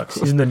life. Sucks.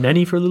 He's in The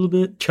Nanny for a little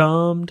bit,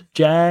 Charmed,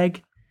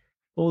 Jag,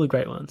 all the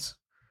great ones.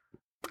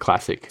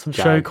 Classic. Some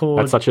Jag. show called-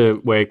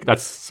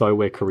 That's so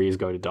where careers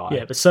go to die.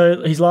 Yeah, but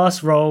so his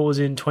last role was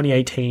in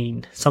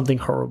 2018, Something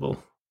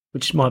Horrible,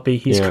 which might be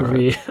his Yeah,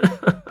 career.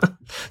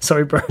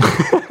 Sorry, bro.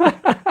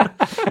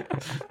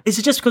 Is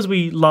it just because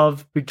we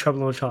love Big Trouble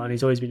in Little China?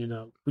 He's always been in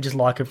a. We just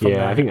like him from Yeah,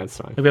 that. I think that's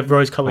fine. Like, we have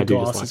rose I colored do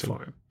just glasses like him.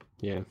 for him.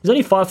 Yeah. He's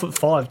only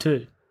 5'5"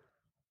 too.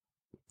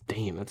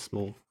 Damn, that's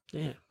small.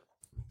 Yeah,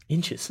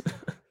 inches,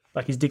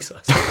 like his dick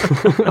size.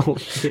 Oh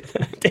shit.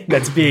 Damn,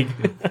 that's big.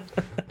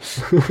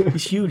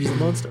 He's huge. He's a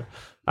monster.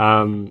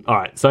 All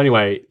right. So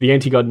anyway, the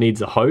anti-god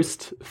needs a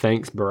host.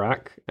 Thanks,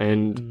 Barack.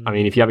 And I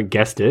mean, if you haven't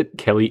guessed it,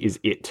 Kelly is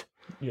it.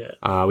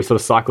 Yeah, We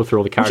sort of cycle through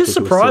all the which characters. is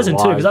who are still surprising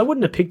too, alive. because I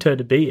wouldn't have picked her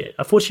to be it.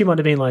 I thought she might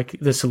have been like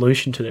the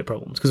solution to their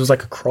problems, because it was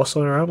like a cross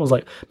on her arm. I was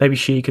like, maybe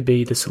she could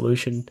be the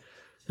solution.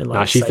 And like,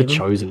 Nah, she's the save them.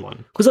 chosen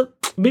one. Because it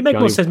would make more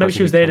only sense. Maybe person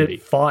she was who there can to be.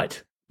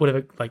 fight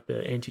whatever, like the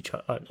I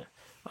don't know,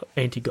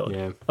 anti-god.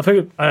 Yeah. I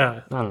figured, I don't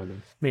know. I don't know.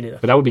 Me neither.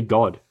 But that would be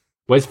God.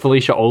 Where's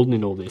Felicia Olden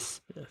in all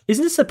this?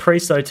 Isn't this a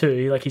priest though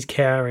too? Like he's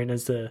cowering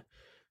as the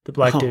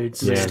black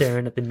dude's yeah.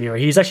 staring at the mirror.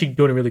 He's actually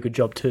doing a really good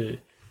job too.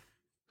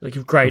 Like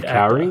a great actor.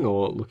 Cowering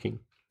or looking?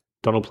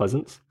 Donald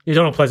Pleasance? Yeah,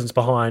 Donald Pleasant's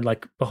behind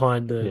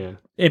the. Yeah.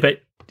 Yeah,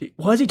 but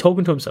why is he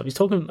talking to himself? He's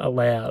talking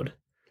aloud.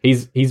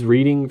 He's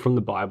reading from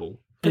the Bible.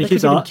 And They he could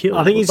keeps get him on- killed.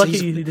 I think It's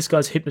he's- lucky this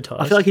guy's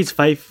hypnotized. I feel like his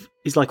faith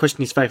is like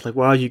questioning his faith. Like,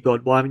 why are you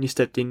God? Why haven't you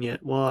stepped in yet?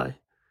 Why?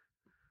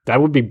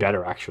 That would be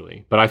better,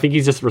 actually. But I think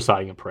he's just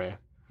reciting a prayer.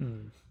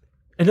 And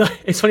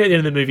it's funny at the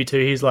end of the movie too.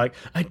 He's like,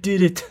 "I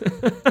did it."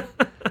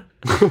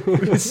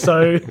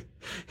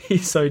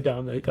 He's so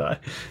dumb. That guy.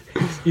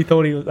 He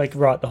thought he was like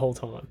right the whole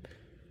time.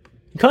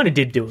 He kind of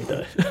did do it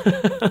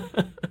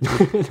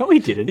though. No, he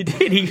didn't. He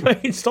did.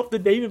 He stopped the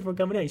demon from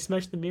coming out. He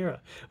smashed the mirror.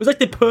 It was like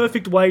the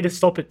perfect way to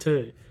stop it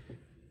too.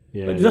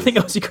 Yeah, Like, it there's nothing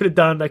is. else you could have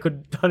done. They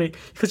could have done it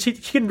because she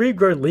can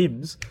regrow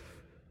limbs.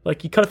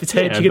 Like you cut off his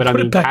head, Yeah, she can but I put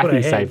mean, it back on her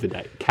Kathy head. saved the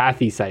day.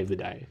 Kathy saved the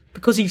day.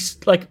 Because he's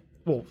like,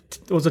 well,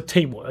 it was a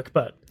teamwork,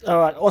 but All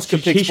right, Oscar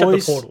He picks, shut the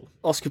boys. portal.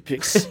 Oscar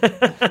picks.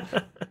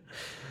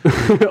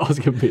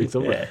 Oscar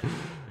Peterson. yeah.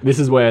 This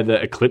is where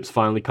the eclipse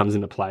finally comes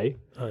into play.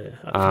 Oh yeah,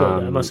 I forgot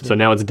that. It must have So been.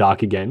 now it's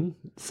dark again.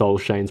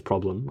 Solves Shane's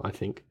problem, I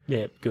think.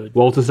 Yeah, good.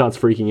 Walter starts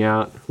freaking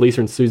out.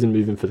 Lisa and Susan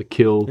move in for the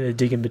kill. They're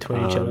digging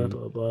between each other,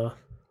 blah blah.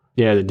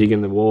 Yeah, they're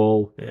digging the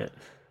wall. Yeah.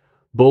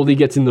 Baldy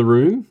gets in the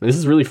room. And this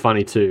is really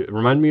funny too. It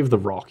reminded me of The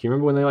Rock. You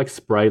remember when they like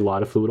spray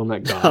lighter fluid on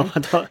that guy? Oh, I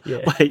don't-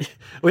 Yeah. Wait,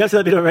 we have to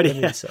that bit already.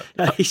 think so.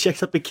 He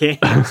checks up a can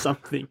or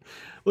something.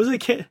 Was it a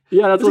can?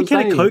 Yeah, that's was what it a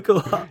I'm can saying. of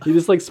Coke or? He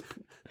just like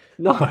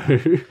no,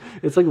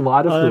 it's like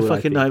lighter I fluid. don't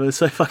fucking think. know, but it's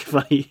so fucking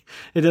funny.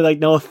 It had like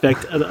no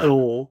effect at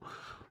all.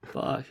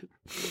 Fuck.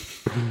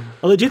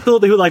 I legit thought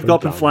they would like go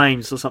up in dumb.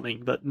 flames or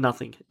something, but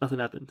nothing. Nothing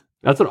happened.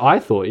 That's what I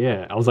thought.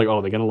 Yeah, I was like,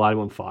 oh, they're gonna light him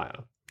on fire.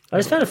 I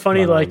just found it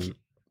funny, But, like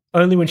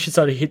only when she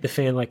started to hit the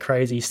fan like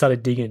crazy, he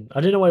started digging. I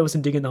didn't know why he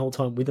wasn't digging the whole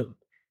time with him.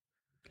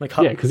 Like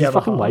Yeah, because the he's other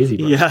fucking half. lazy,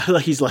 bro. Yeah,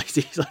 like he's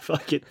lazy. He's like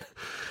fucking.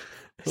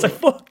 It's like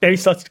fuck. Then he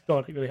starts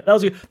going. That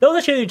was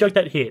actually the joke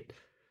that hit.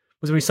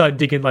 Was when he started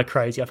digging like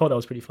crazy. I thought that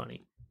was pretty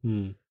funny.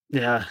 Hmm.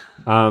 Yeah.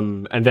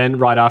 And then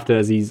right after,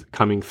 as he's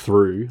coming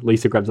through,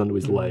 Lisa grabs onto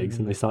his legs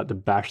and they start to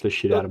bash the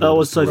shit out of him. That with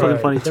was a so broom.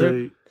 fucking funny Right.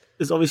 too.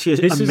 There's obviously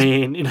This a is-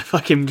 man in a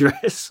fucking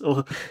dress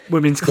or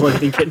women's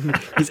clothing getting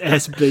his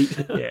ass beat.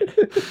 Yeah.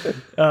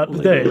 But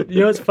dude,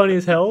 you know what's funny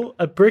as hell?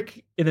 A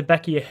brick in the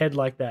back of your head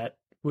like that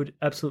would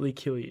absolutely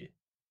kill you.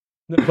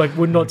 Like,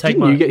 would not take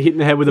Didn't my... you get hit in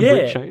the head with a Yeah.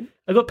 brick chain?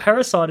 I got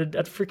parasited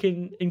at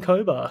freaking in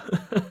Cobar.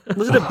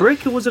 Was it a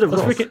brick or was it a It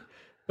was rock? freaking-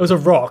 it was a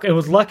rock. It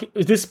was lucky. It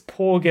was this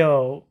poor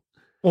girl.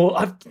 Well,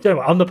 I don't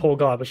know. I'm the poor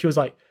guy, but she was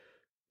like,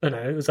 I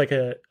don't know. It was like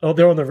they're on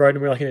the road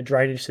and we're like in a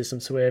drainage system,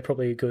 so we're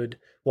probably a good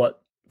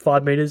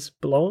 5 meters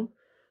below them,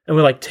 and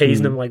we're like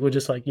teasing them, like we're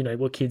just like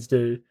what kids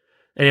do.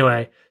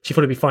 Anyway, she thought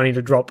it'd be funny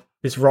to drop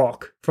this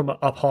rock from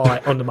up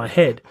high onto my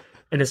head,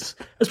 and it's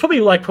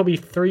probably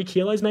 3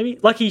 kilos maybe.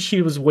 Lucky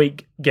she was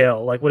weak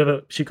girl, like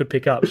whatever she could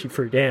pick up, she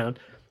threw down,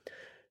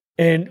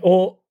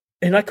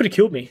 and that could have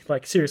killed me.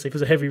 Like seriously, if it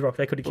was a heavy rock,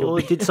 that could have killed Well,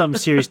 me. it did some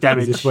serious Is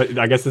damage. this where,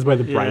 I guess this is where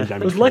the brain Yeah.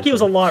 damage It was lucky it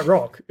was a comes light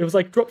rock. It was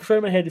like dropped straight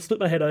on my head. It split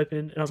my head open,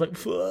 and I was like,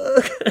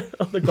 "Fuck!"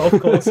 on the golf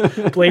course,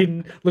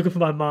 bleeding, looking for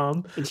my mum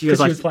And because she goes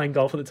she like, was playing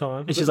golf at the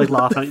time. and she's like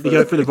laughing. They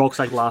go through the rocks,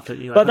 like laughing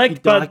at you. But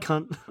Like, they- you but-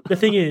 cunt. The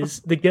thing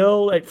is, the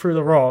girl that threw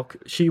the rock,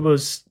 she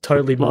was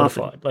totally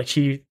Laughing. mortified. Like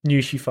she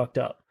knew she fucked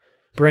up.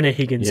 Brenna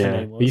Higgins, her Yeah,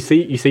 name was.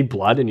 you see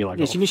blood and you're like,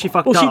 Yeah, oh, she knew she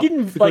fuck. fucked Well, up. she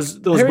didn't like.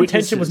 because there was Her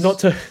intention was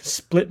not witnesses. to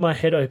split my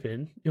head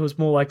open. It was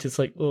more like just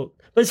like, well,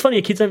 but it's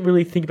funny. Kids don't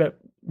really think about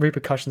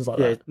repercussions like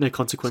Yeah, that. no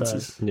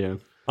consequences. Yeah.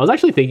 I was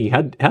actually thinking,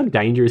 how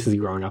dangerous is he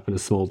growing up in a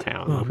small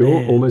town? Oh, Like, we all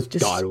man. almost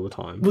Just- died all the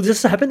time. Well,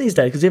 this happen these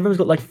days because everyone's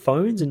got like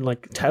phones and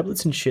like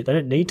tablets and shit. They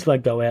don't need to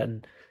like go out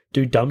and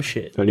do dumb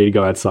shit. Don't need to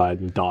go outside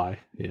and die.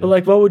 Yeah. But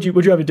like, what would you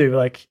ever do?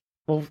 Like,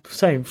 well,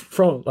 same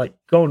from like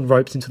going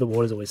ropes into the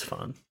water is always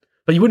fun.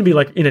 But you wouldn't be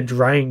like in a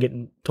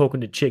drain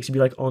talking to chicks. You'd be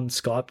like on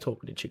Skype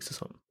talking to chicks or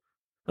something.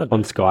 I don't know.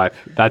 On Skype.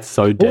 That's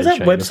so What dead. was that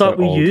Shane. That's so website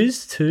we old.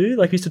 used too?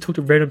 Like, we used to talk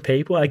to random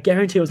people. I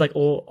guarantee it was like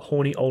all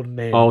horny old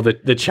men. Oh, the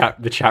chat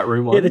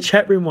room one. yeah, the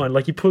chat room one.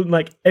 Like, you put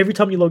like every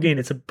time you log in,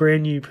 it's a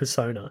brand new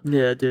persona,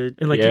 Yeah, dude.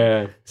 and like,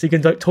 yeah. so you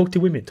can like, talk to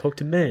women, talk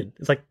to men.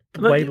 It's like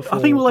way before.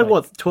 I think we're like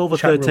what 12 or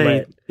chat 13.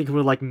 roulette. I think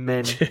we're like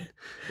men.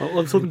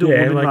 I'm talking to Yeah, a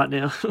woman like- right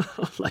now.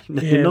 Like,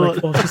 no, Yeah, you're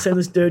like, not. oh, she said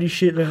this dirty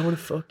shit, man. I want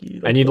to fuck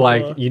you. And you'd blah,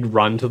 like blah. you'd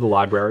run to the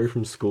library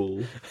from school.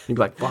 You'd be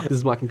like, "Fuck, this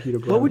is my computer."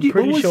 Bro. What would you? What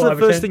pretty was sure the I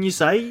first pretend- thing you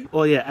say?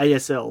 Oh yeah,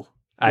 ASL.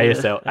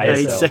 ASL? Yeah.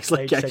 Age, ASL. sex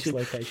Age, sex location.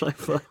 location. Like,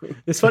 fuck.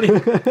 It's funny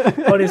as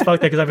fuck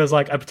that because I was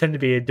like, I pretend to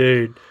be a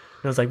dude. And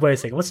I was like, wait a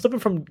second, what's stopping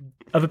from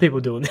other people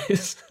doing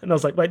this? And I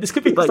was like, wait, this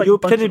could be Like, just, you're a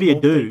bunch pretending to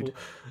of be a normal dude.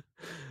 people.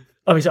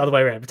 Oh, it's the other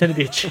way around. Pretend to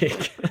be a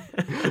chick.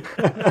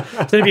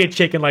 Pretend to be a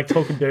chick and like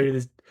talking dirty to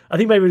this. I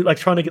think maybe like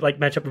trying to get like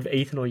match up with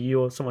Ethan or you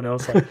or someone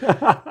else, like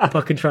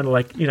fucking trying to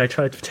like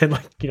try to pretend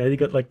like they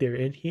got like they're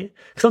in here.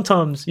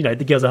 Sometimes the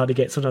girls are hard to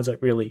get. Sometimes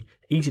like really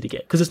easy to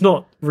get because it's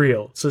not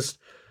real.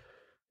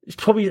 It's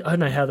probably I don't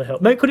know how the hell.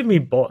 Maybe it could have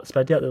been bots,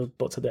 but I doubt there was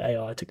bots of the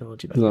AI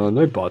technology back then.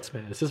 No bots,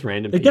 man. It's just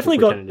random. They people definitely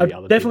got pretending to be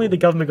other definitely the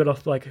people. government got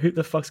off like who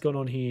the fuck's going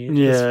on here?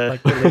 Yeah.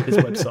 Just, like delete this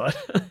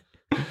website.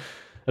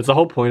 That's the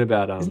whole point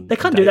about They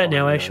can't do that Dateline,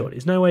 now, you know? Shorty.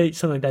 There's no way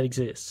something like that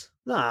exists.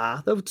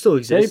 Nah, that would still They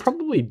exist.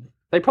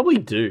 probably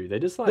do. They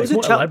just like Was It's it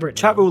more chat- elaborate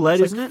chat now. roulette,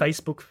 It's like isn't it?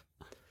 Facebook.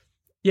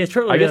 Yeah, it's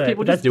chat roulette. I guess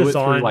people but just that's do it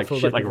through designed like for,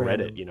 shit like a Reddit,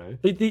 random- you know.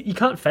 You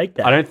can't fake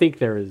that. I don't think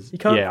there is. You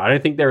can't- Yeah, I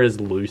don't think they're as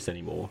loose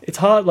anymore. It's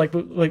hard. Like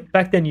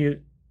back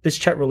then, this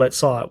chat roulette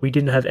site, we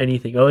didn't have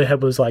anything. All we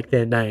had was like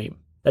their name.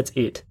 That's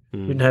it. We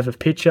didn't have a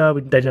picture.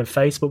 They didn't have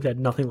Facebook. They had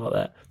nothing like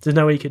that. There's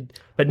no way you could.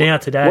 But now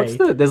today,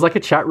 There's like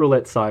a chat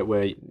roulette site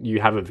where you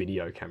have a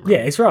video camera. yeah,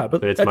 it's right. But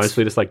But it's that's,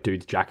 mostly just like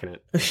dudes jacking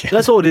it.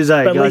 That's all it is,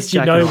 eh? But at guys least you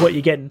jacking know off. what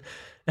you're getting.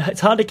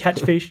 It's hard to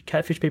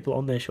catfish people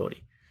on there,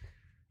 Shorty.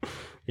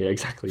 Yeah,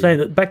 exactly. Saying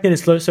that back then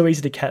it's so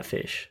easy to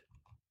catfish.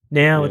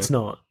 Now Yeah. it's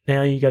not.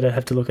 Now you got to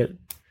have to look at,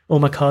 oh,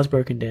 my car's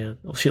broken down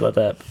or shit like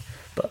that.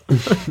 But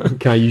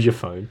Can I use your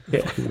phone?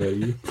 Yeah. Fucking know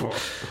you.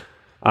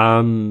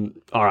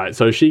 All right.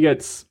 So she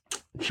gets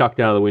chucked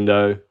out of the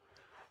window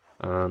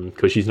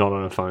because she's not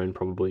on her phone,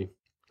 probably.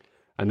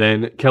 And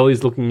then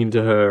Kelly's looking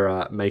into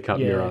her makeup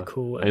Yeah, mirror.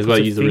 cool. And he's about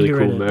to Puts a use a really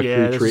finger in cool it. Mercury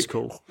Yeah, this trick. is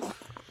cool.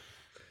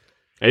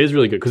 It is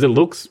really good because it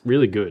looks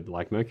really good.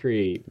 Like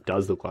Mercury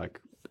does look like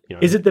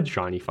Is it the-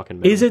 shiny fucking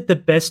metal. is it the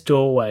best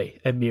doorway,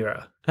 a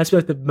mirror? That's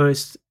like the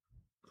most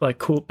like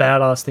cool,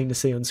 badass thing to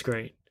see on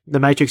screen. The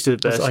Matrix did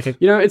it It's best. like a,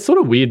 You know, it's sort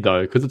of weird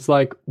though because it's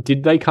like,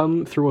 did they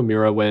come through a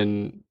mirror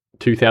when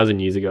 2,000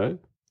 years ago?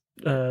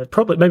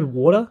 probably maybe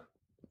water,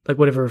 like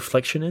whatever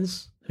reflection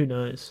is. Who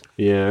knows?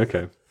 Yeah.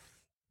 Okay.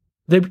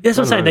 That's what I'm I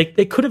saying. don't know.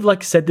 They could have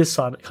like said this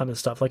kind of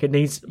stuff. Like it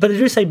needs, but they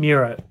do say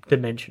mirror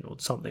dimension or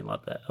something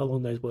like that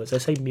along those words. They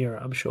say mirror.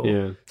 I'm sure.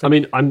 Yeah. I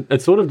mean,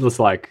 it's sort of just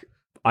like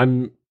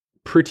I'm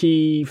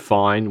pretty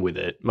fine with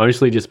it,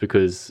 mostly just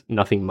because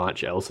nothing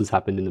much else has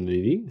happened in the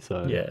movie.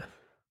 So Yeah.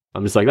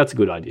 I'm just like, that's a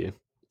good idea.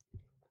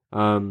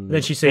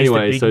 Then she sees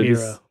anyway, the big so mirror.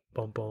 this-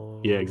 Bom,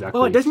 bom. Yeah, exactly.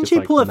 Oh, wait, doesn't It's she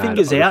like pull her mad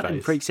fingers over out and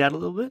face. freaks out a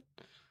little bit?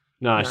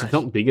 No, No, she's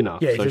not big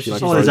enough. Yeah, so just- she like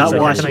she's Oh, throws is that her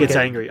like, why out she can I gets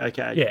get- angry?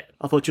 Okay. Yeah.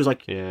 I thought she was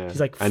like, Yeah. She's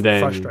like and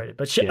then, frustrated,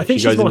 but she, yeah, I think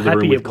she goes she's more into the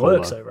room happy with at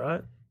work, Cola. though,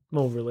 right?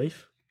 More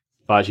relief.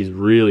 but she's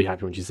really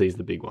happy when she sees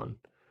the big one.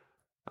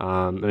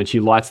 And then she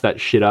lights that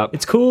shit up.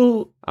 It's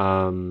cool,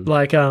 Um,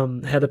 like how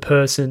the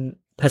person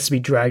has to be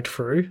dragged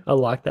through. I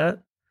like that.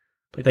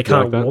 Like they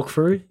can't like that? walk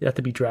through; they have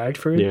to be dragged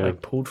through, Yeah.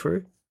 like pulled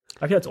through.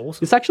 I think that's awesome.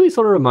 this actually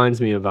sort of reminds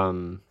me of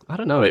I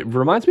don't know. It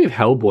reminds me of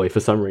Hellboy for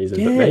some reason,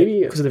 but Yeah,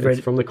 maybe because of the it's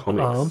red from the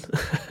comics. Arm.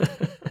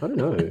 I don't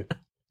know.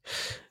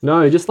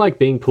 No, just like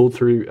being pulled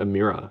through a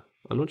mirror.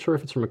 I'm not sure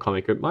if it's from a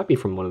comic. It might be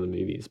from one of the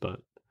movies,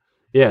 but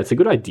yeah, it's a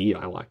good idea.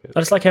 I like it. I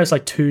just like how it's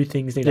like two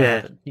things need to Yeah,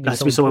 happen. You need has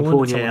to be someone pulling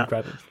pulling and you someone out.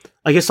 grabbing.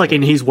 I guess like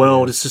in his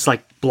world, it's just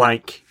like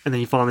blank, and then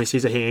he finally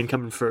sees a hand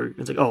coming through.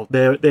 It's like, oh,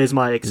 there's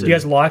my exit. Do you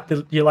guys like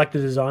the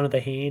design of the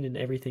hand and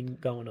everything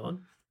going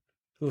on?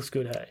 It looks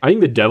good, hey. I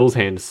think the devil's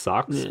hand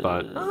sucks, Yeah.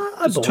 but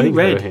I It's bought too it. her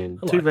red. hand.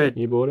 I Too like red.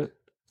 You bought it?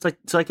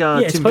 It's like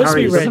it's Tim supposed to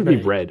be It Curry's. red. doesn't be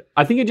mate. red.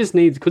 I think it just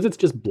needs because it's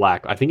just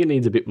black. I think it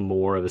needs a bit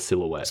more of a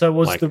silhouette. So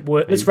what's Like, the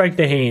word? Let's maybe- rank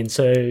the hand.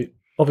 So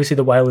obviously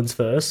the Wayland's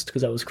first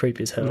because that was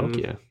creepy as hell. Fuck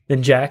yeah.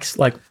 Then Jack's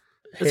like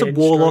It's a hand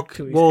warlock. stroke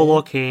to his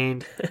Warlock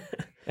hand. hand.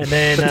 And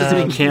then That doesn't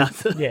even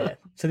count. yeah.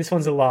 So this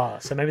one's the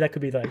last. So maybe that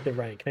could be like the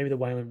rank. Maybe the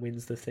Wayland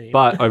wins the theme.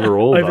 But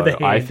overall, Over the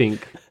though, I hand.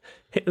 think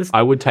Let's-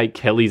 I would take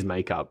Kelly's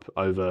makeup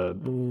over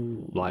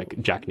Ooh.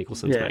 like Jack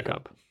Nicholson's Yeah.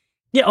 makeup.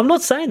 Yeah, I'm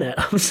not saying that.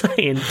 I'm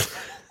saying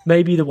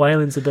maybe the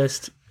Wayland's the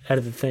best out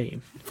of the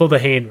theme for the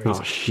hand reason.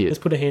 Oh shit! Let's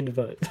put a hand to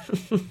vote.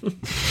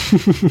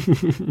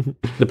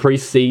 The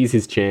priest sees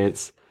his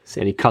chance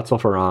and he cuts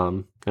off her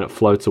arm and it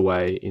floats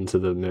away into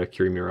the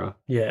mercury mirror.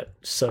 Yeah,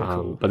 so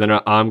cool. But then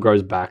her arm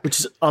grows back. Which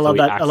is, I love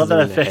he that. I axes love her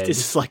that in the effect. head. It's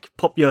just like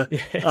pop your Yeah,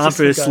 it's arm just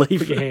through your like, sleeve.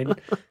 put your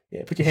hand.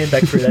 Yeah, put your hand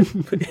back through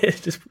that. Yeah,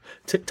 just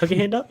tuck your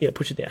hand up. Yeah,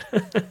 push it down.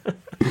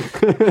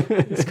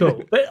 It's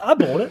cool. But I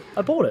bought it.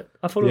 I thought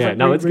it was Yeah, like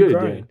no, it's good,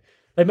 regrown. yeah.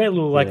 They made a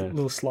little Yeah.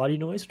 little slidey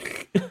noise,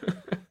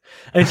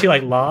 and she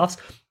like laughs.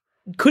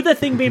 Could that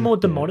thing be more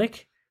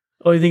demonic,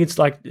 or do you think it's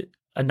like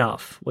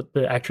enough? What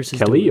the actress is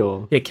Kelly doing?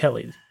 or Yeah,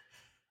 Kelly.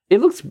 it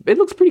looks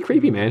pretty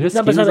creepy, man. Her No,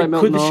 skin but is so, like like,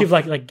 melting could she have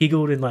off. like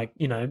giggled and like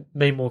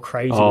been more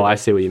crazy? Oh, with I it?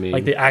 see what you mean.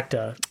 Like the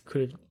actor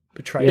could have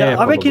portrayed. Yeah, it I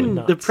probably. reckon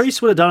the nuts.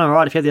 priest would have done all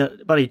right if he had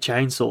the bloody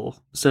chainsaw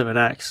instead of an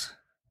axe.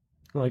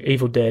 like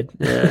Evil Dead.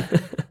 Yeah.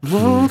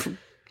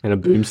 and a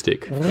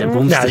boomstick. Yeah, No,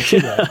 boomstick.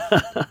 shit,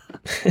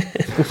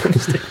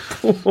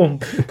 Boomstick. Boom.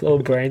 Blow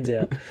brains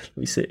out. Let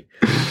me see.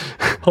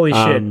 Holy shit.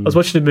 I was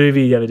watching a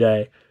movie the other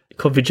day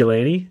called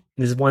Vigilante. And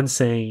there's one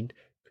scene.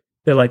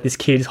 They're like, this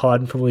kid is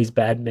hiding from all these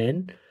bad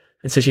men.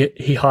 And so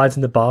he hides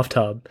in the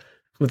bathtub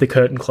with the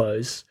curtain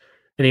closed.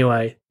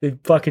 Anyway, the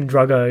fucking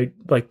druggo,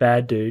 like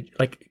bad dude,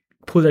 like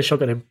pulls out a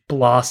shotgun and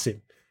blasts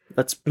him.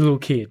 That's The little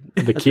kid.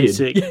 The that's pretty kid.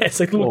 sick. Yeah, it's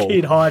like a little Whoa.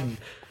 kid hiding.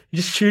 He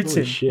just shoots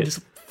Holy him. shit. And just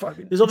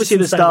fucking, There's obviously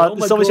just the insane. start. Oh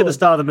my It's obviously God. the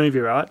start of the movie,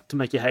 right? To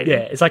make you hate Yeah,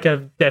 him. it's like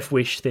a death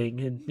wish thing,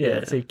 and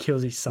Yeah. so he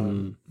kills his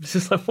son. It's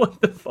just like what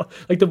the fuck,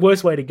 like the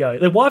worst way to go.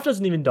 The wife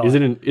doesn't even die. Is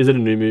it a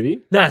new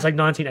movie? No, it's like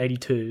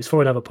 1982. It's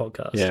for another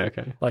podcast. Yeah,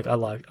 okay. like I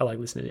like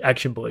listening to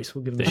Action Boys.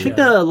 We'll give them. I A think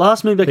shout out. the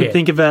last movie I can Yeah.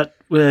 think about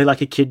where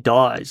like a kid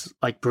dies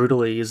like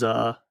brutally is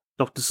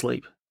Doctor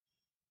Sleep.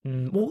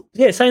 Well,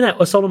 yeah, saying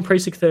that, Assault on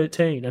Precinct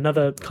 13,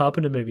 another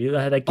Carpenter movie.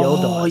 They had that girl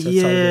die. Oh so it's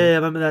yeah, so I good.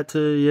 remember that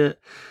too. Yeah,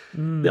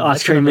 the That's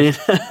ice cream kind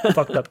man. of a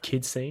fucked up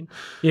kid scene.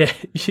 Yeah,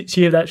 you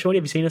hear that, Shorty?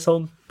 Have you seen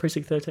Assault on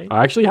Precinct 13?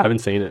 I actually haven't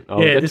seen it. I'll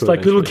Yeah, get this to it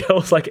like little eventually.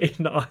 girls like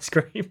eating the ice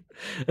cream,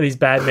 and these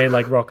bad men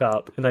like rock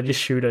up and they just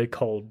shoot her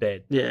cold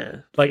dead. Yeah,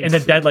 Like, and the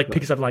dad like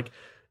picks up like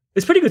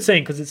it's a pretty good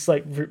scene because it's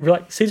like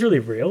like seems really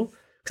real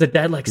because the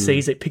dad like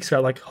sees it, picks her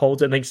up, like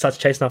holds it, and then starts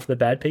chasing after the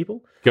bad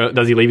people.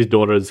 Does he leave his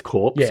daughter's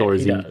corpse Yeah, or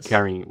is he he does.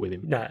 carrying it with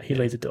him? Nah, he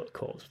leaves a door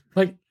calls.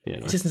 Like Yeah,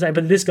 it's nice. just insane.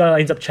 But this guy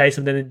ends up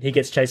chasing them, then he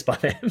gets chased by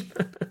them.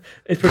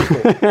 It's pretty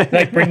cool. It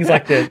like brings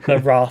like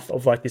the wrath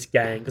of like this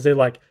gang because they're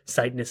like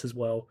Satanists as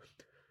well,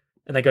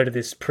 and they go to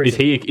this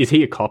prison. Is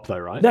he a cop though,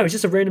 right? No, he's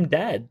just a random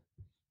dad.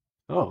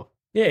 Oh.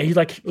 Yeah, he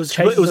like it was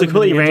chases a them and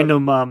completely he ends up-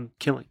 random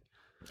killing.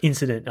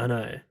 incident. I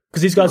know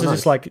because these guys Oh, are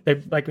just like they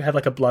like have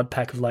like a blood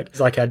pack of like it's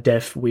like our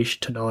death wish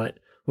tonight.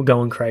 We're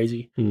going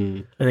crazy, Hmm.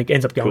 and it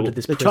ends up going Cool. to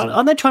this They're prison.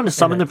 aren't they trying to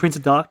summon Yeah. the Prince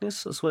of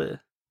Darkness? I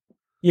swear.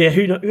 Yeah,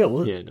 who knows? Yeah,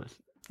 well, Yeah, nice.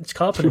 it's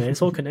Carpenter, man.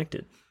 It's all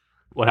connected.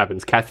 What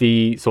happens?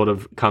 Kathy sort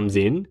of comes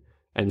in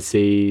and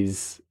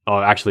sees. Oh,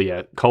 actually,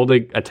 yeah.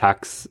 Calder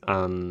attacks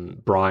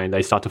Brian.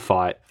 They start to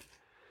fight,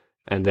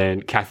 and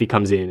then Kathy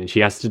comes in and she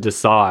has to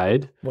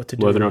decide What to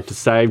do? whether or not to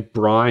save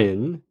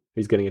Brian,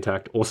 who's getting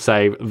attacked, or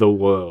save the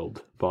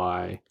world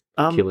by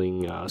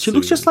killing. She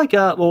looks just Susan. like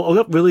I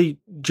got really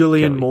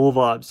Julianne Kelly. Moore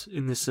vibes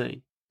in this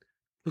scene.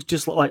 Looks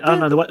just like I don't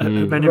know the way her Mm.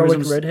 Heroic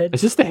mannerisms. redhead.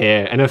 It's just the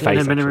hair and her Yeah, face. her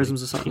actually.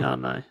 mannerisms or something. I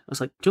don't know. I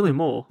was like Julianne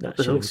Moore. No, What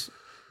the she hell? looks. Is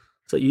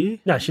that you?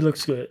 No, she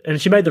looks good,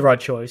 and she made the right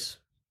choice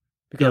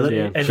because Yeah, it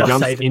Yeah, ends she up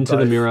jumps saving into the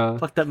both. mirror,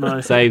 Fuck that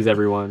Mo. saves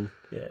everyone,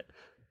 Yeah,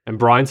 and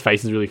Brian's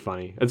face is really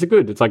funny. It's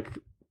good. It's like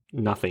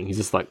nothing. He's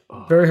just like,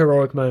 oh. very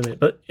heroic moment,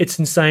 but it's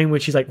insane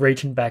when she's like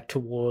reaching back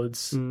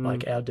towards Mm.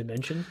 like our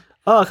dimension.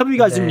 Oh, a couple of you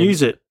guys didn't Then-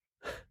 use it.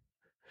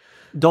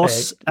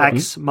 Dos Hey,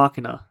 Ax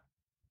Machina.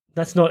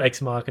 That's not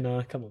Ex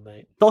Machina. Come on,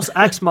 mate. Dos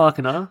Ax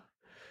Machina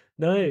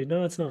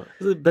No, it's not.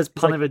 It's the best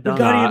pun ever done.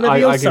 Guardian Nah, I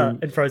Leviosa can-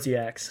 and throws the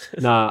axe.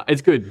 Nah,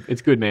 it's good.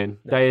 It's good, man.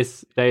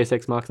 Deus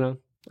Ex Machina.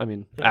 I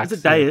mean, Is axe,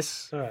 it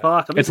Deus? All right.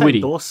 Fuck, I've been It's saying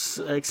witty. Dos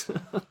Ex.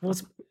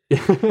 What's,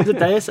 Is it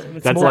Deus?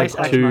 That's more like Deus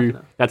Ex two.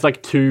 Machina. That's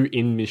like two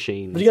in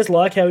machines. do you guys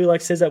like how he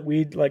like says that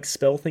weird like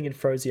spell thing and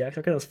throws the axe?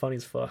 I think that's funny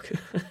as fuck.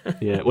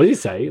 Yeah. What did he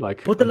say?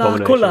 Like Put the la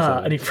abomination or kula,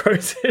 something? and he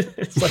throws it.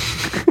 It's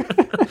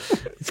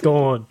like it's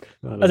gone.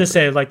 don't As I know.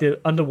 said, like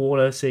the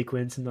underwater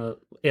sequence and the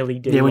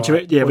LED. Yeah, when you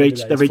light, they whatever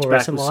reach that is, back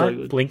fluorescent was so light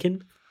good.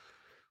 blinking.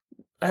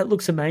 That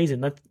looks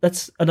amazing.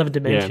 That's another Yeah,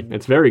 dimension.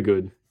 it's very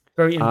good.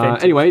 Very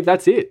inventive. Anyway,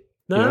 that's it.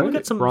 no, you know, we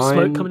got some Brian-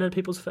 smoke coming out of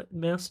people's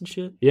mouths and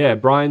shit. Yeah,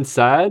 Brian's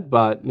sad,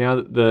 but now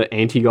that the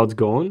anti-god's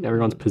gone,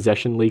 everyone's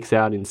possession leaks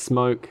out in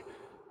smoke.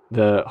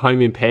 The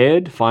home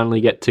impaired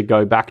finally get to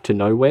go back to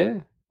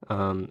nowhere,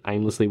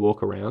 aimlessly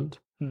walk around.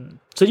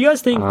 So do you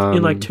guys think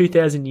in like Um,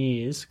 2,000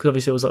 years, because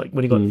obviously it was like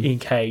when he got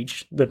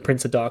encaged, the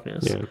Prince of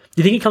Darkness, Yeah. do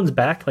you think he comes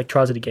back, like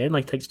tries it again,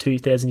 like takes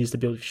 2,000 years to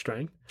build his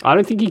strength? I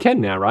don't think he can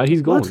now, right?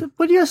 He's gone.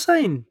 What are you guys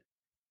saying?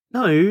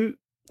 No,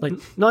 Like,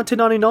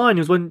 1999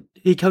 is when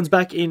he comes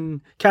back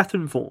in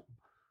Catherine form.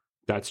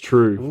 That's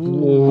true.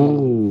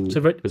 Ooh. So,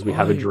 Because we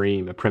have a right.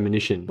 dream, a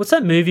premonition. What's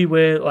that movie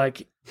where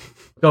like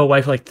go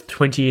away for like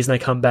 20 years and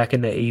they come back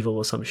and they're evil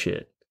or some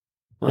shit?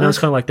 And it was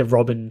kind of like the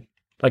Robin,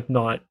 like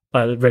Knight,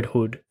 the Red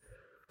Hood.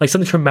 Like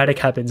something traumatic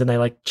happens and they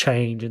like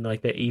change and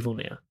like they're evil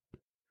now.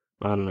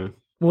 I don't know.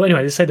 Well,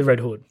 anyway, let's say the Red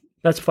Hood.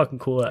 That's fucking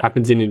cool.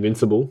 Happens in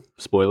Invincible.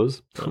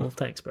 Spoilers. Oh, well,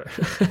 thanks, bro.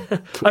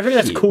 I think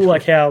that's cool.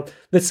 Like how,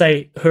 let's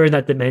say, her in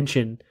that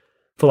dimension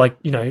for like,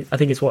 you know, I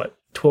think it's what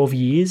 12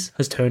 years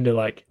has turned to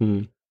like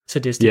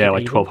sadistic. Yeah, and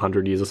like evil.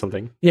 1,200 years or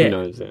something. Yeah. Who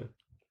knows? Yeah.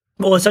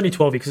 Well, it's only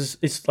 12 because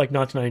it's like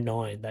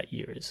 1999 that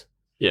year is.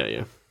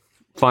 Yeah.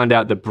 Find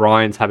out that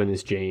Brian's having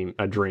this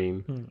a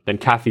dream. Then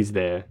Kathy's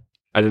there.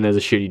 And then there's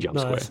a shitty jump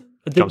No, square.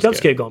 the Jump jump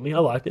scare. scare got me. I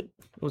liked it.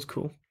 It was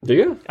cool. Do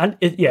you? And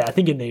yeah, I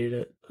think it needed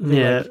it. I think,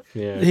 Yeah, like,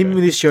 Yeah. him okay.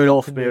 with his shirt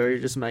off, Mary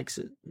just makes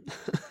it.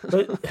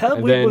 but how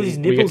And weird then were his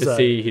we get nipples to though?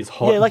 see his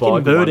hot Yeah, like bod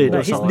inverted one No, more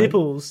his something. time.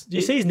 nipples. Do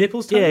you see his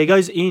nipples? Yeah, Tony? he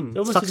goes in, They're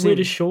almost sucks as weird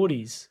in. as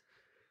shorties.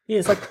 Yeah,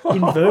 it's like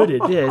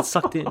inverted. Yeah, it's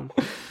sucked in.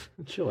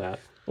 Chill out.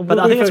 Well, But what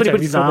I think would that's when he you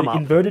puts his prefer, arm the up.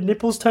 inverted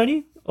nipples,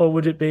 Tony, or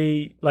would it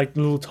be like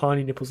little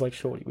tiny nipples like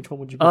Shorty? Which one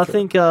would you prefer? I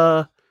think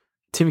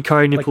Tim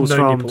Curry nipples no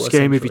from nipple,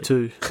 Scary Movie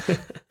essentially. 2.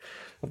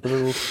 The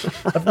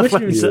little, I've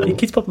literally, Yeah. it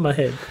keeps popping in my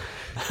head.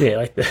 Yeah,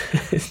 like the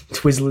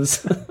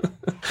Twizzlers.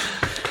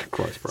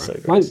 Gross, bro. So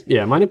gross.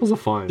 My nipples are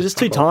fine. They're just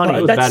too Not tiny.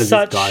 as That's bad as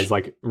such- this guy's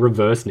like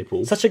reverse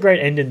nipples. Such a great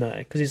ending though,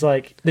 because he's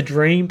like the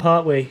dream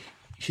part where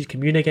she's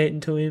communicating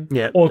to him.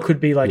 Yeah. Or it could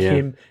be like Yeah.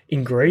 him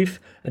in grief,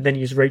 and then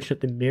he's reaching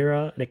at the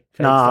mirror and it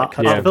fades, Nah, like,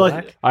 cuts I to feel like-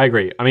 black. I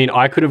agree. I mean,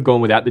 I could have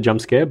gone without the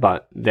jump scare,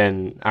 but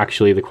then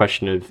actually the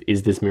question of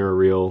is this mirror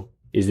real?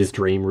 Is this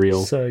dream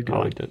real? So good. I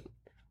liked it.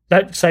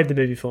 That saved the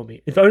movie for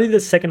me. If only the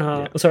second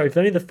half, if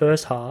only the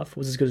first half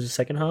was as good as the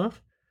second half.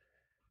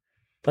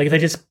 Like if they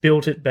just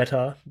built it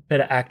better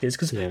actors,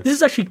 because Yeah. this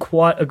is actually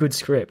quite a good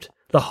script.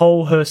 The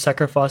whole her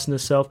sacrificing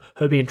herself,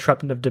 her being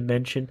trapped in a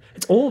dimension,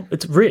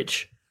 it's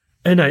rich.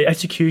 And no,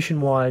 execution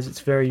wise,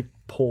 it's very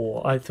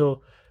poor. I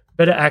thought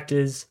better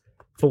actors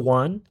for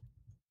one,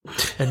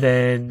 and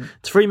then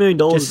It's $3 million,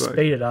 just bro.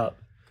 speed it up.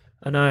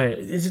 I know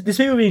this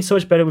movie would be so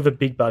much better with a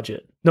big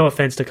budget. No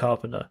offense to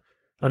Carpenter,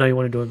 I know you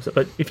want to do him,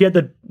 but if you had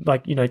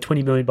the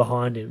 20 million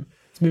behind him,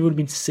 this movie would have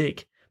been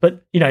sick.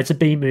 But it's a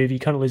B movie,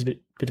 kind of loses a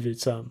bit of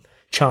its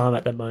charm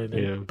at the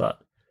moment. Yeah. But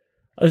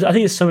I think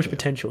there's so much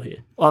potential here.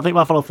 Well, I think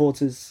my final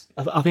thoughts is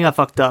I think I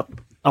fucked up.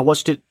 I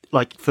watched it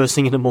like first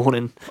thing in the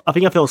morning. I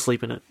think I fell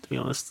asleep in it, to be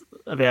honest.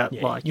 About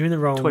Yeah, like you're in the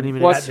wrong 20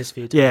 minutes.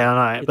 atmosphere. Yeah,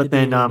 I know. Get But the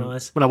then demon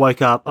nice when I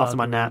woke up after dark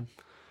my nap, room.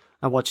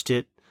 I watched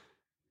it,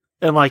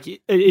 and like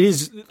it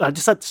is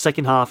just that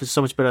second half is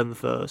so much better than the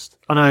first.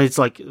 I know it's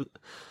like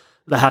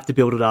they have to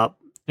build it up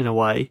in a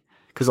way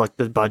because like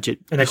the budget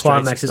And the constraints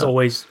climax is stuff.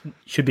 always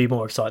should be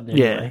more exciting.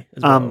 Yeah. Anyway,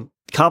 as well.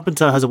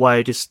 Carpenter has a way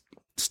of just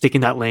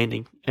sticking that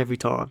landing every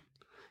time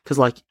because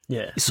like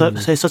Yeah. so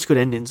such good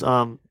endings.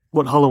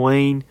 What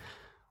Halloween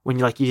when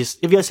you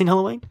just have you guys seen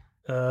Halloween?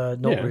 Not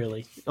Yeah.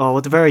 really. Oh,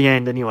 at the very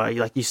end anyway.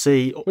 Like you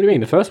see, What do you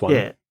mean? The first one?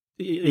 yeah,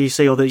 you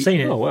see all the. I've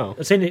seen it. Oh, wow.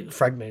 I've seen it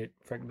fragmented.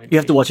 You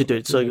have to watch it, dude.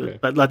 It's so good. Okay.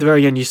 But like at the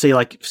very end, you see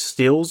like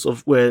stills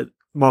of where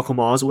Michael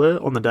Myers were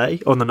on the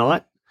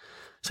night.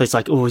 So it's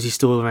like, oh, is he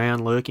still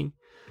around lurking?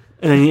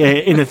 And then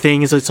in the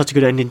thing, it's such a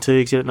good ending too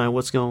because you don't know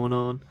what's going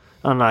on.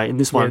 I don't know. And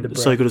this one, the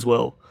it's so breath. good as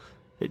well.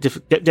 It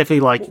definitely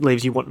like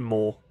leaves you wanting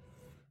more.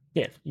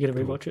 Yeah, you gotta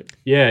rewatch it.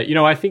 Yeah,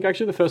 I think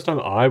actually the first time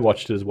I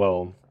watched it as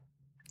well,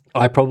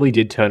 I probably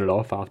did turn it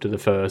off after the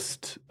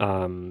first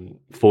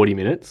 40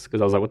 minutes because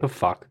I was like, what the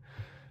fuck?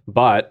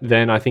 But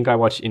then I think I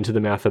watched Into the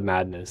Mouth of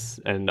Madness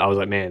and I was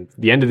like, man,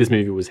 the end of this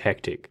movie was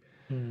hectic.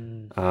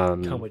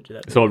 Can't wait to do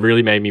that. So it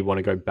really made me want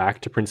to go back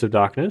to Prince of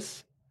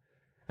Darkness.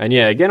 And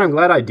yeah, again, I'm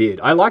glad I did.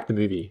 I liked the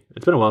movie.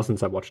 It's been a while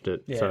since I watched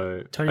it. Yeah,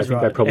 So Tony's I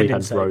think right. I probably Ending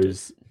had saved it.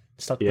 rose.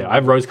 Stuck Yeah, the- I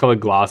have rose-colored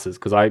glasses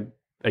because I,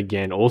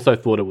 again, also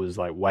thought it was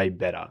like way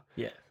better.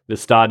 Yeah. The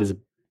start is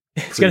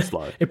It's pretty gonna,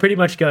 slow. it pretty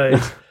much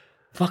goes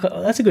Fuck,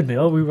 that's a good movie.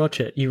 I'll rewatch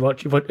it. You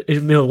watch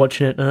Emil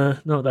watching it.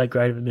 Not that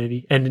great of a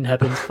movie. Ending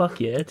happens. Fuck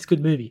yeah, it's a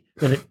good movie.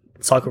 Then it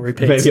cycle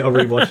repeats. Maybe I'll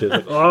rewatch it.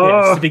 Like,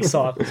 Yeah, it's a big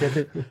cycle. So you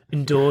have to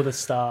endure the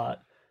start.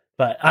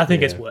 But I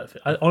think it's worth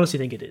it. I honestly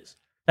think it is.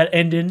 That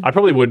ending. I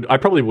probably would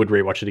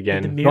rewatch it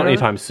again. the Not mirror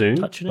anytime soon.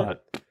 touching it.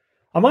 But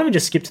I might even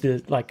just skip to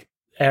the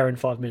hour and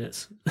 5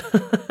 minutes.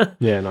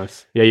 yeah,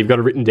 nice. Yeah, you've got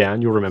it written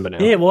down. You'll remember now.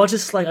 Yeah, well, I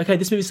just okay,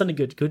 this movie's something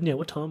good. Good now.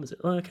 What time is it?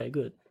 Oh, okay,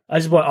 good. I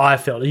just what I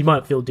felt. You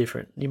might feel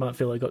different. You might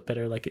feel it got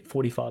better at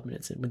 45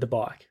 minutes in with the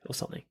bike or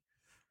something.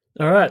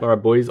 All right. All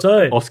right, boys.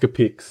 So- Oscar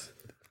picks.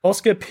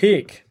 Oscar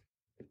pick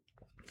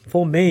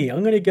for me.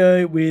 I'm going to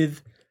go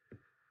with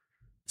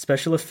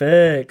special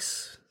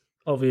effects,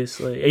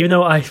 obviously. Even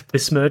though I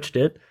besmirched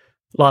it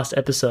last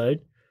episode,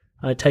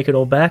 I take it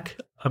all back.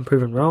 I'm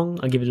proven wrong.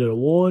 I give it an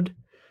award.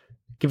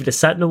 Give it a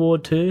Saturn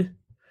Award too.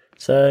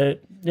 So,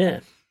 yeah.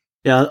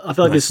 Yeah, I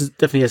feel like this is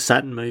definitely a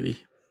Saturn movie,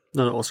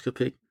 not an Oscar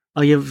pick.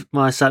 I give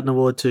my Saturn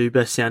Award to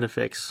Best Sound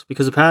Effects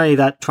because apparently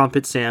that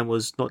trumpet sound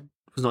was not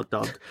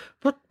dubbed.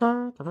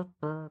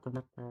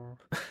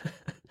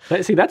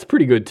 See, that's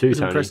pretty good too, It's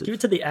Tony. impressive. Give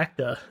it to the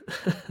actor.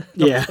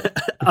 Yeah,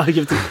 I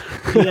give it to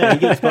he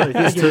gives both.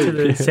 I It's give it to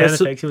two. the sound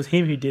Best, effects. It was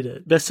him who did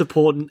it. best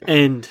support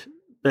and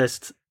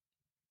best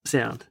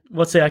sound.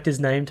 What's the actor's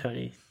name,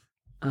 Tony?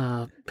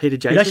 Peter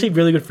Jason. He's actually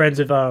really good friends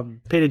with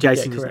Peter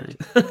Jason. Yeah, is his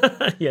name.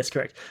 correct. Yes,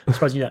 correct. I'm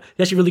surprised you know.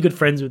 He's actually really good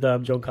friends with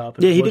John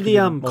Carpenter. Yeah, he did working the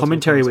in multiple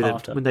commentary films with him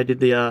after. when they did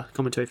the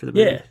commentary for the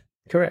movie. Yeah,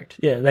 correct.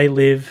 Yeah, they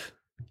live,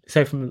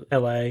 say from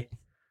LA.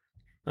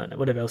 I don't know,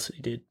 whatever else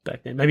he did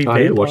back then. Maybe I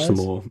need to watch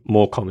Vampires? some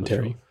more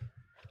commentary.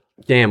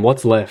 Damn,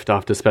 what's left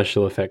after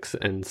special effects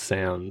and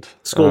sound?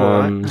 Score,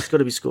 right? It's got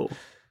to be score.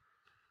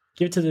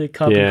 Give it to the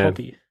carbon Yeah.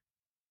 copy.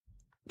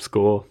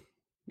 Score.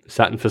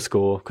 Saturn for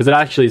score. Because it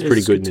actually is It's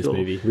pretty a good good in this score.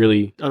 movie.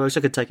 Really. I wish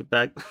I could take it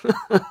back.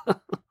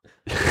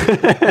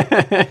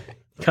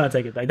 Can't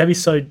take it back. That'd be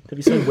so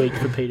weak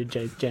for Peter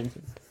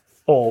Jensen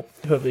or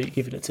whoever you're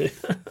giving it to.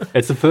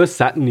 It's the first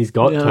Saturn he's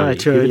got, Yeah, Tony.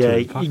 true. Give it to Yeah, him.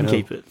 you Fucking can hell.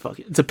 keep it. Fuck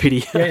it. It's a pity.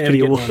 Yeah, pity never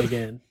get award. one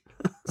again.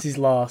 This is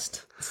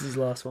his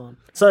last one.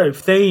 So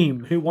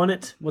theme. Who won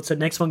it? What's the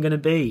next one going to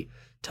be?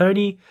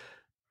 Tony.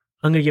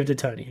 I'm going to give it to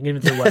Tony. I'm going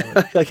to give it to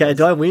Wayland. Okay,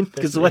 do I win?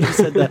 Because the way you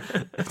said that,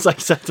 it's like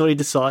that's already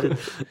decided.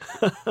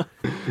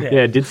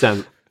 Yeah, it did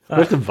sound. We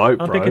have to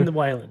vote, I'm bro. picking the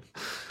Wayland.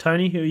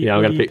 Tony, who? Yeah,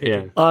 I'm who going are to you pick. Yeah.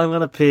 picking? I'm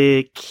gonna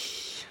pick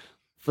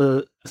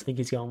for. I think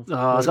he's going.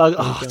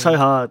 It's so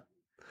hard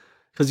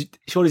because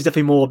Shorty's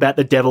definitely more about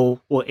the devil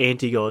or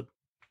anti-god,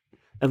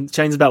 and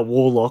Shane's about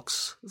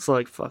warlocks. It's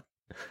like fuck.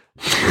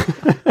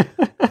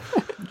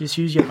 Just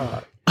use your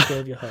heart.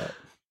 Serve your heart.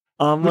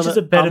 I'm Which gonna- is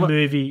a better I'm-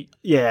 movie?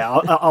 Yeah,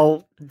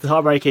 I'll the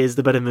tiebreaker is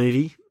the better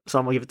movie, so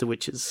I'm gonna give it to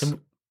Witches. And-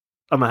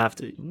 I'm gonna have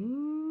to.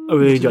 I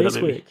really enjoyed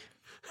that movie.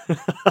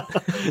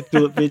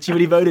 Do it, bitch. You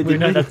already voted, We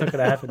know didn't that's you? not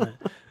going to happen.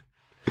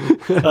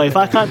 Though. Oh, if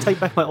I can't take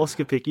back my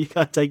Oscar pick, you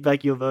can't take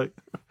back your vote.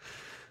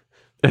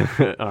 All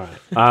right.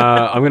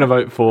 I'm going to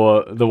vote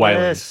for the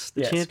Wayland. Yes,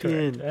 the Yes,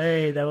 champion. correct.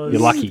 Hey, that was.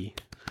 You're lucky.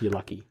 You're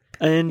lucky.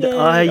 And Yay.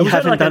 I Was that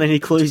haven't like done a- any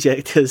clues yet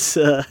because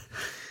You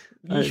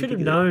I should have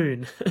didn't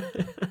known.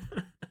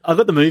 I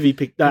got the movie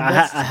picked. No, I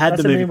had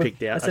That's the a movie man with-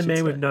 picked out. That's I a should man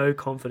say. with no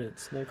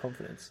confidence. No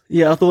confidence.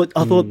 Yeah, I thought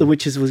the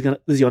Witches was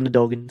the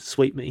underdog and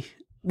sweep me.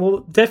 Well,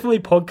 definitely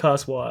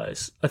podcast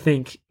wise, I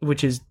think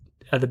which is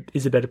a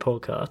better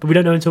podcast. But we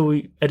don't know until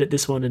we edit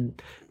this one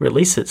and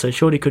release it. So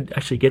Shorty could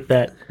actually get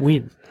that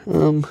win.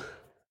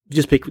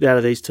 Just pick out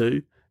of these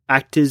two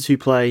actors who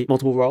play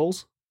multiple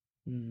roles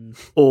Mm.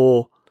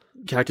 or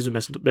characters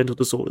with mental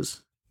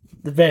disorders.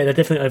 They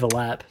definitely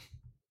overlap.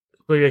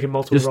 What do you reckon?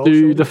 Multiple Just roles.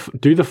 do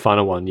Shorty? the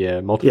funner one.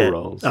 Yeah, multiple Yeah.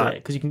 roles. Yeah,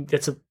 because you can.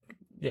 That's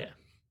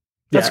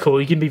That's Yeah.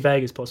 cool. You can be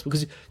vague as possible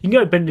because you can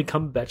go Benedict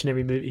Cumberbatch in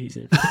every movie he's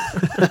in.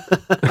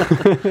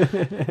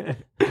 Yeah,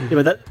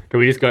 but that. Can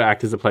we just go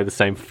actors that play the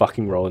same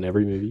fucking role in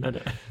every movie? I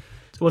know.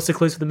 So what's the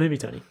clues for the movie,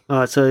 Tony? All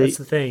right, so That's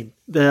the theme.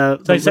 the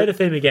Say the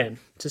theme again,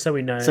 just so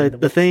we know. so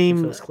the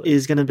theme first clue.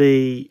 is going to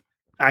be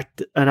an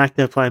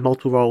actor playing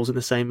multiple roles in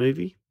the same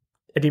movie.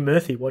 Eddie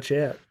Murphy. Watch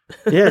out.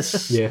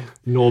 Yes. Yeah,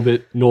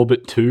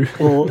 Norbit 2.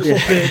 Or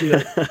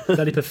yeah.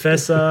 Bloody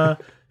Professor,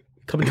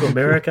 Coming to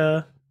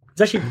America.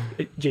 It's actually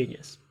a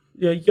genius.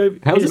 Yeah, you go.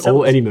 How is Peter it all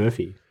Sellers. Eddie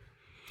Murphy?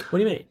 What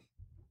do you mean?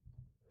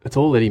 It's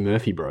all Eddie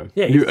Murphy, bro.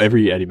 Yeah, You do he's-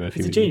 every Eddie Murphy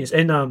He's a movie. genius.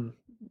 And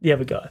the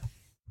other guy,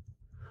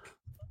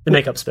 the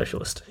makeup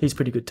specialist, he's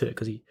pretty good too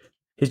because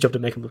his job to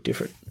make him look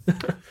different.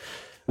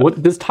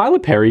 What does Tyler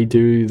Perry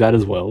do that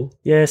as well?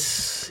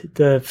 Yes, I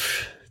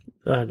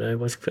don't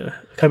know. I can't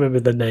remember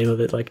the name of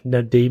it. Like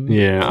Nadim.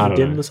 Yeah, I don't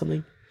Nadim know. or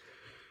something.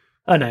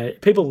 I don't know.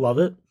 People love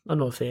it. I'm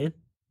not a fan.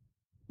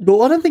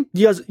 Well, I don't think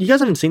you guys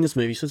haven't seen this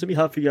movie, so it's gonna be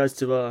hard for you guys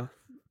to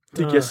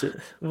guess it.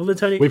 Well, then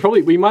Tony.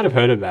 We might have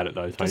heard about it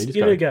though, Tony. Just Just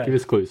give it a go. Give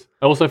us clues.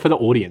 Also for the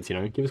audience,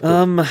 give us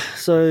clues.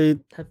 So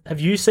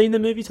Have you seen the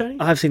movie, Tony?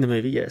 I have seen the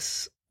movie.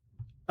 Yes.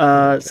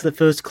 So the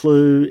first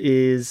clue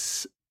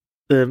is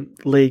the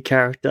lead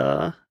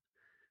character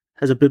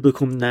has a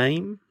biblical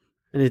name,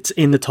 and it's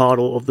in the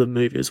title of the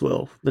movie as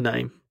well. The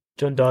name.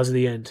 John dies at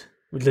the end.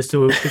 Let's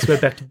do it. Let's go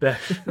back to back.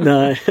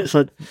 No, it's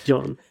not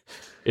John.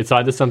 It's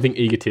either something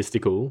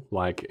egotistical,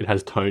 like it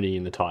has Tony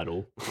in the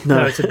title. No,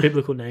 No, it's a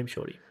biblical name,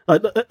 Shorty.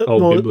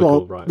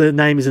 biblical, right. The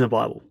name is in the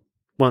Bible.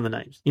 One of the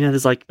names. You know,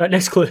 there's like Right,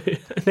 next clue.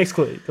 Next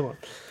clue. Come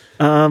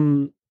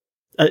on.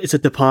 it's a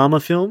De Palma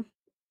film.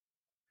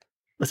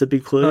 That's a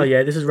big clue. Oh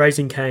yeah, this is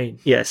Raising Cain.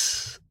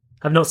 Yes,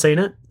 I've not seen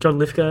it. John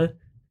Lithgow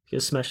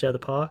gets smashed out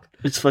of the park.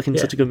 it's fucking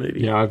Yeah. such a good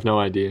movie. Yeah, I have no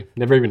idea.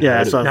 Never even Yeah,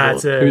 heard so of it. I Nah,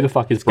 thought- it's Who the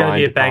fuck is it's gonna Brian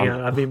be a De Palma?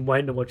 banger. I've been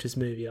waiting to watch this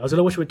movie. I was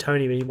gonna watch it with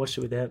Tony, but he watched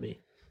it without me.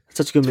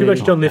 Such a good It's pretty movie.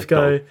 much John Oh,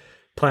 Lithgow dog.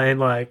 playing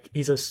like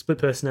he's a split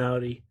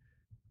personality.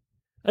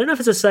 I don't know if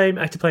it's the same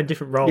actor playing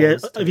different roles. Yeah,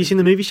 have you seen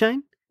the movie,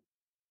 Shane?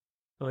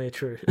 Oh yeah,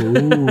 true.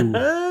 Ooh.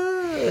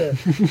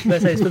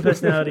 Let's say split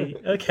personality.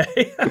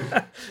 Okay.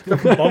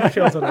 Dropping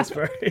bombshells on us,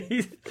 bro.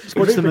 Just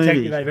watch the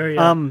movie. Very,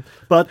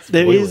 But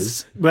there Spoilers.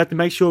 is, we have to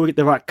make sure we get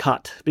the right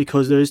cut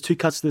because there is 2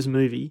 cuts to this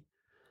movie,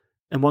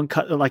 and one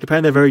cut, like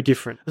apparently they're very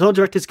different. It's not a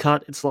director's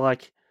cut; it's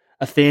like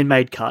a fan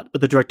made cut,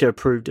 but the director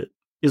approved it.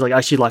 He's like, I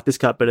actually like this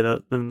cut better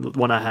than the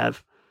one I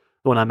have,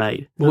 the one I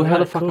made. Well, how the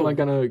Alright, fuck cool. am I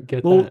gonna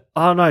get Well, that?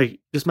 I don't know.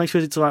 Just make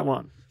sure it's the right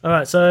one. All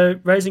right, so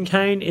Raising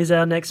Cain is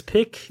our next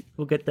pick.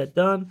 We'll get that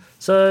done.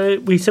 So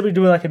we said we'd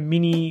do like a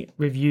mini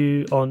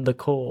review on The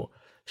Core.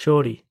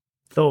 Shorty,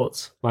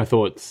 thoughts? My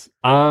thoughts.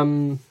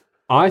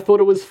 I thought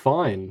it was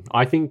fine.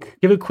 I think.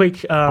 Give a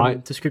quick I-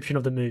 description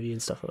of the movie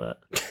and stuff like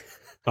that.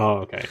 Oh,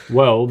 okay.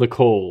 Well, The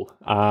Call.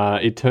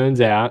 It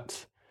turns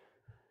out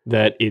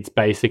that it's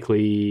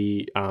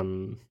basically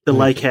The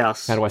Lake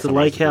House. How do I The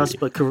summarize Lake the House,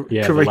 movie? but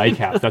Yeah, Korean. The Lake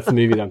House. That's the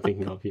movie that I'm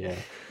thinking of. Yeah.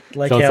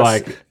 Lake So it's House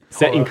like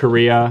set in horror.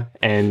 Korea,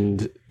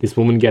 and this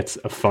woman gets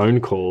a phone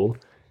call,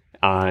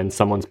 and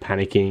someone's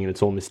panicking, and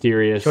it's all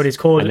mysterious. Shorty, it's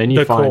called and then you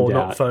The find Call,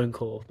 out, not phone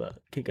call, but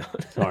keep going.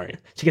 Sorry,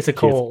 She gets a She gets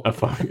call. a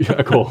phone,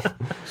 a call,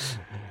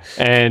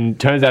 and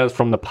turns out it's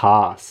from the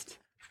past,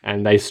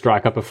 and they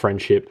strike up a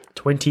friendship.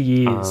 20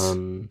 years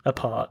Um,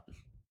 apart.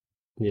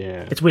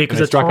 yeah, It's weird And because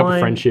they the strike up a time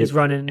friendship is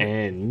running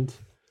and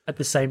at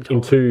the same time.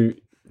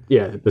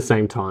 at the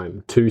same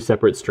time, 2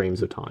 separate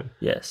streams of time.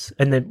 Yes,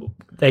 and then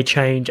they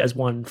change as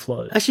one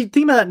flow. Actually,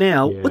 think about it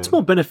now. Yeah. What's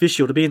more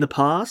beneficial, to be in the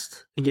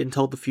past and getting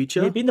told the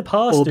future, Yeah, be in the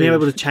past, or be dude.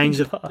 able to change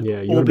Be the, in past.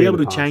 Yeah, you or wanna be in able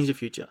the to past. change the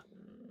future?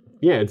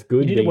 Yeah, it's good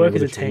You need to being work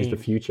able as to a change team.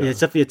 the future. Yeah, it's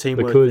definitely a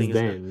teamwork because thing.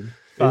 Isn't it? then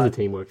it's But a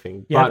teamwork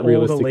thing. you have But all the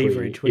realistically,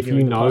 leverage when if you're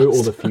you in the know all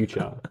past. the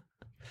future,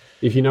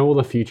 if you know all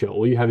the future,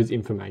 all you have is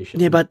information.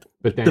 Yeah, but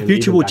then the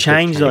future even will that gets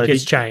change, though. It If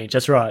gets changed.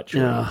 That's right. True.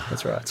 Yeah.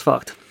 That's right. it's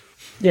fucked.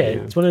 Yeah, Yeah.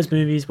 it's one of those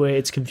movies where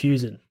it's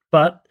confusing.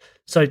 But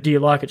so, do you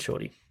like it,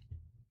 Shorty?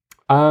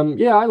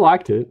 Yeah, I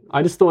liked it.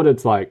 I just thought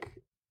it's like,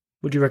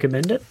 Would you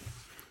recommend it?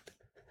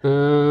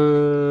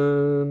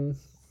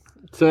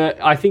 so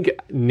I think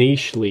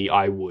nichely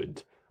I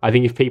would. I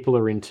think if people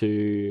are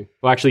into,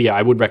 well, actually, yeah,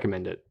 I would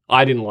recommend it.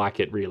 I didn't like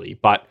it really,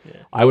 but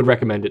Yeah. I would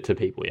recommend it to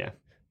people. Yeah.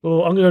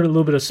 Well, I'm going to go to a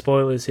little bit of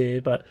spoilers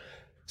here, but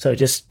so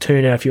just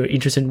tune out if you're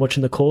interested in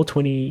watching The Call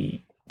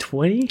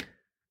 2020.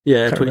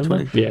 Yeah, Can't 2020.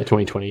 remember. Yeah,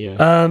 2020. Yeah.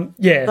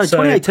 Yeah, No, so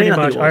 2018 pretty I think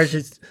much, it I was.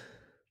 just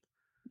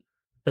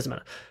doesn't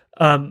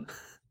matter.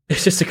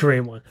 It's just a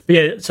Korean one, but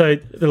yeah. So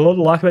a lot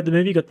to like about the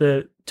movie. You got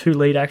the 2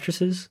 lead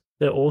actresses;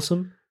 they're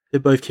awesome. They're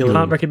both killers.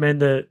 Can't recommend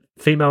the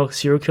female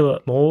serial killer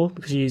more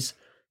because she's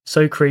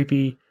so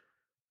creepy.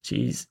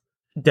 She's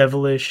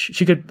devilish.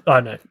 She could, I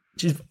don't know.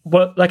 She's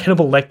what like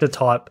Hannibal Lecter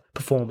type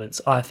performance.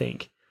 I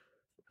think.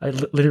 I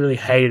literally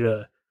hated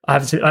her. I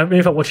haven't seen. I mean,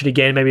 if I watch it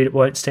again, maybe it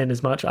won't stand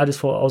as much. I just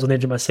thought I was on the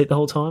edge of my seat the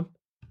whole time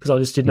because I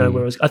just didn't know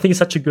where it was. I think it's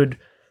such a good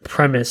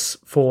premise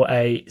for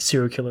a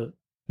serial killer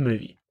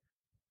movie.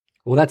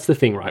 Well, that's the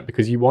thing, right?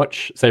 Because you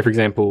watch, say, for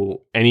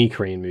example, any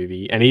Korean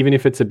movie, and even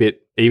if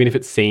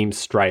it seems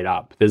straight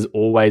up, there's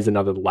always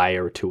another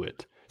layer to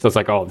it. So it's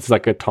like, oh, this is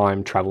like a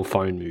time travel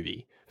phone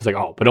movie. It's like,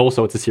 oh, but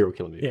also it's a serial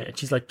killer movie. Yeah, and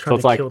she's like So trying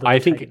it's to like, kill the I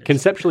think protagonist.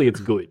 conceptually it's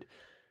good.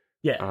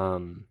 Yeah,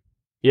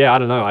 Yeah, I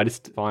don't know. I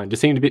just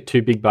seemed a bit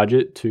too big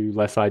budget, too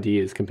less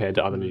ideas compared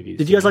to other movies.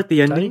 Did you guys like the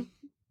Tony? ending?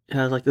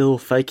 How like the little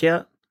fake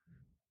out?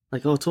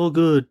 Like, oh, it's all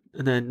good.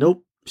 And then,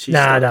 nope. She's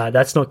Nah, stuck.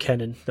 that's not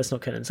canon. That's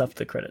not canon. It's after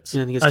the credits. You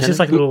don't think It's it's just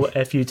like a canon?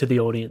 little fu to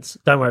the audience.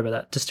 Don't worry about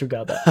that.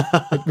 Disregard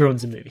that. It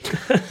ruins the movie.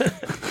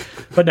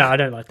 But no, I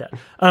don't like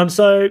that.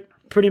 So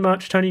pretty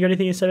much, Tony, you got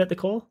anything to say about The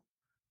Call?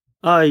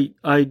 I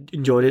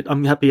enjoyed it.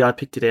 I'm happy I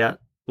picked it out.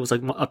 It was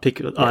like a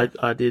pick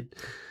I did.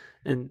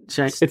 And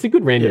Shane, It's a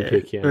good random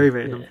pick, yeah. very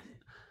random. Yeah.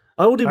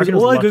 All I reckon it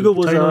was I lucky. googled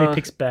was Tony normally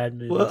picks bad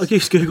movies. well, I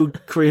just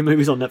googled Korean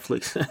movies on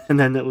Netflix, and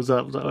then it was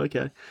I was like,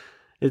 okay,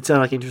 it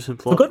sounded like an interesting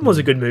plot. Forgotten was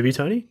a good movie,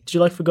 Tony. Did you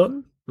like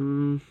Forgotten?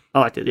 I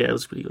liked it. Yeah, it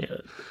was pretty good. Yeah.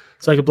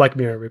 It's like a Black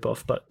Mirror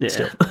ripoff, but Yeah.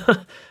 still.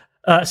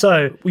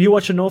 So, will you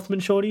watch a Northman,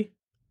 Shorty?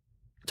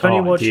 Tony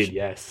I watched. did,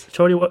 yes.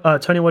 Tony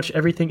watched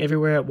Everything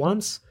Everywhere at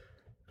Once,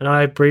 and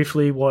I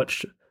briefly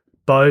watched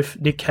both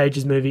Nick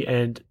Cage's movie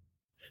and,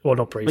 well,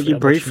 not briefly. But you I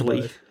watched them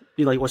briefly, both.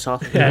 you like watched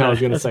half. Of it. Yeah, Yeah, I was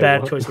gonna that's say, a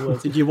bad what? choice of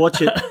words. Did you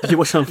watch it? Did you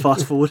watch it on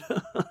fast forward?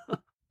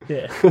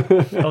 Yeah,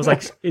 I was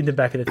like in the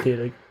back of the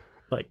theater,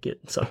 like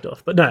getting sucked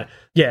off. But no,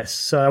 yes.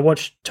 So I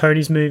watched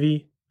Tony's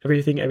movie,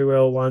 Everything Everywhere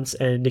All at Once,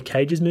 and Nick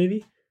Cage's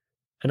movie.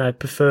 and I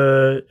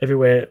prefer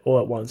Everywhere All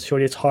at Once.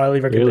 Shorty, it's highly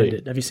recommended.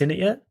 Really? Have you seen it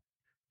yet?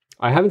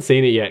 I haven't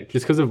seen it yet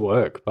just because of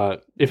work.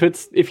 But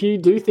if you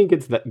do think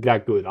it's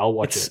that good, I'll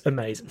watch It's it.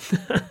 amazing.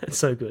 It's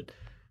so good.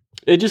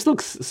 It just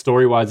looks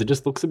story wise. It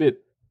just looks a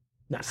bit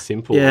Nah.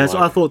 simple. Yeah, that's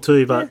what I like- thought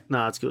too, but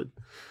no, it's good.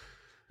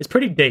 It's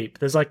pretty deep.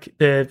 There's like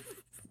the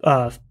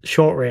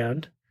short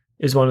round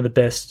is one of the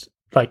best.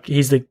 Like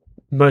he's the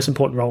most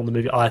important role in the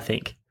movie, I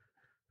think.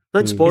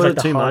 Don't Mm. He's spoil like it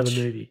the too heart much. of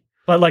the movie.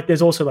 But like,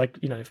 there's also like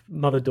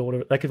mother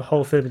daughter, like the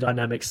whole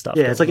thermodynamic stuff.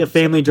 Yeah, it's like going a on.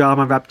 family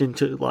drama wrapped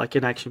into like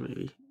an action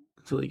movie.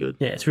 It's really good.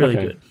 Yeah, it's really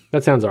Okay. good.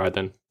 That sounds alright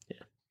then.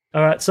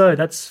 All right, so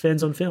that's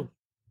Fans on Film.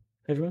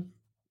 Everyone,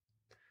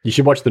 You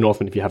should watch The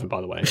Northman if you haven't,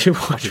 by the way. you should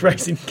watch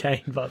Raising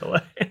Cain. By the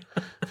way,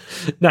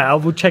 no, I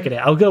will check it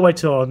out. I'll go wait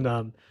till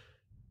on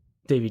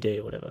DVD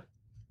or whatever.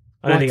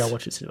 I don't think What? I'll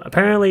watch it cinema.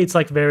 Apparently, it's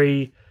like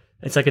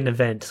it's like an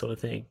event sort of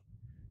thing.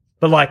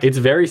 But like, It's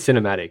very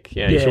cinematic.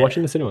 Yeah, you should Yeah. watch it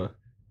in the cinema.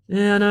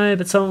 yeah, I know.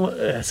 But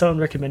someone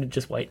recommended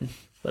just waiting.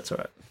 That's all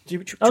right. Do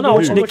you Oh no, no,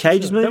 watch I'll Nick watch it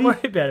Cage's soon. Don't movie?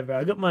 worry about it, bro.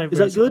 I got my. Is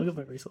that good? I got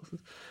my resources.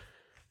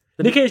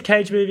 The Nick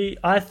Cage movie,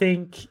 I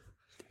think,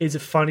 is a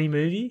funny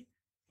movie,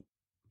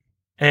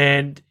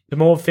 and the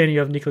more fan you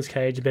have of Nicolas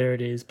Cage, the better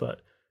it is.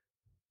 But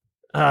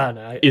I don't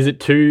know. Is it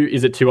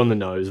too on the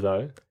nose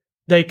though?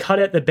 They cut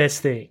out the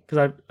best thing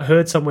because I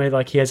heard somewhere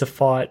like he has a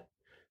fight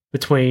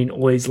between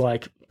all these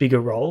like bigger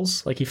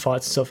roles. Like he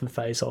fights himself in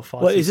Face Off.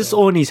 Well, is this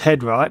all in his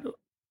head, right?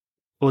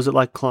 Or is it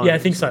like clones? Yeah, I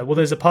think so. Well,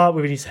 there's a part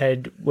within his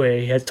head where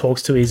he has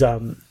talks to his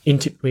where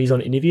he's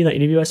on an interview. That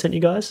interview I sent you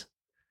guys,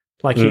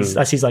 like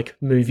that's his like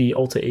movie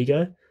alter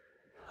ego,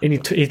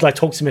 and he like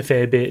talks to him a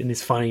fair bit, and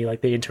it's funny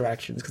like the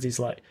interactions because he's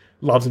like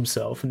loves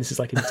himself, and this is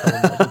like him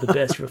telling him like, you're the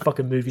best, you're a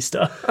fucking movie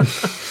star,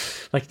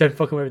 like don't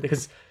fucking worry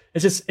because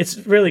it's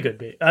really good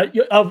bit.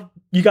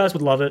 You guys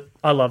would love it.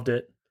 I loved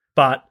it,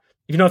 but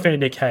if you're not a fan of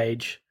Nick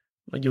Cage,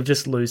 like you'll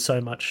just lose so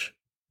much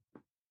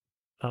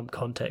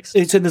context.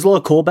 It's, and there's a lot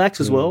of callbacks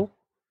as well.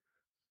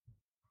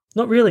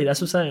 Not really. That's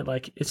what I'm saying.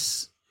 Like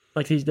it's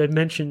like they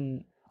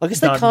mention. I guess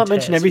they Darden can't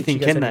mention Test, everything,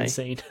 which you guys can haven't they?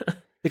 seen.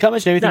 They can't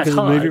mention everything No, because of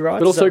the can't. movie rights.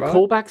 But also, is that right?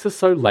 callbacks are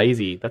so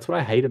lazy. That's what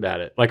I hate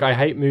about it. Like, I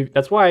hate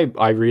That's why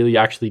I really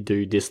actually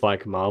do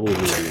dislike Marvel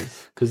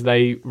movies because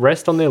they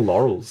rest on their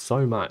laurels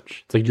so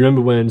much. It's like, do you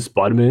remember when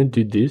Spider-Man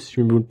did this?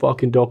 Do you remember when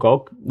fucking Doc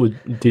Ock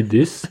did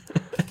this?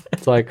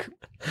 It's like,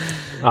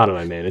 I don't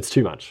know, man. It's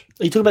too much.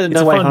 Are you talking about the It's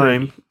No a Way fun Home?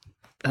 movie.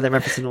 Are they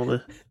referencing all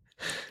the?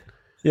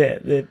 Yeah,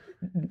 the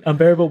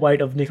unbearable weight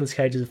of Nicolas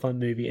Cage is a fun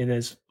movie, and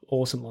there's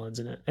awesome lines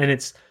in it, and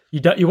it's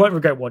you won't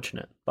regret watching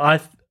it.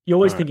 But you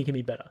always think it can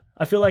be better.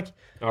 I feel like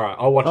All right,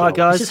 I'll watch All right, it.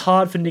 guys. it's just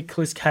hard for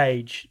Nicolas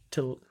Cage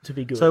to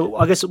be good. So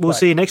I guess we'll Right.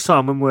 see you next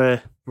time when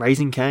we're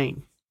raising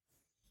Cain.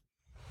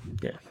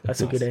 yeah, that's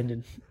a good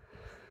ending.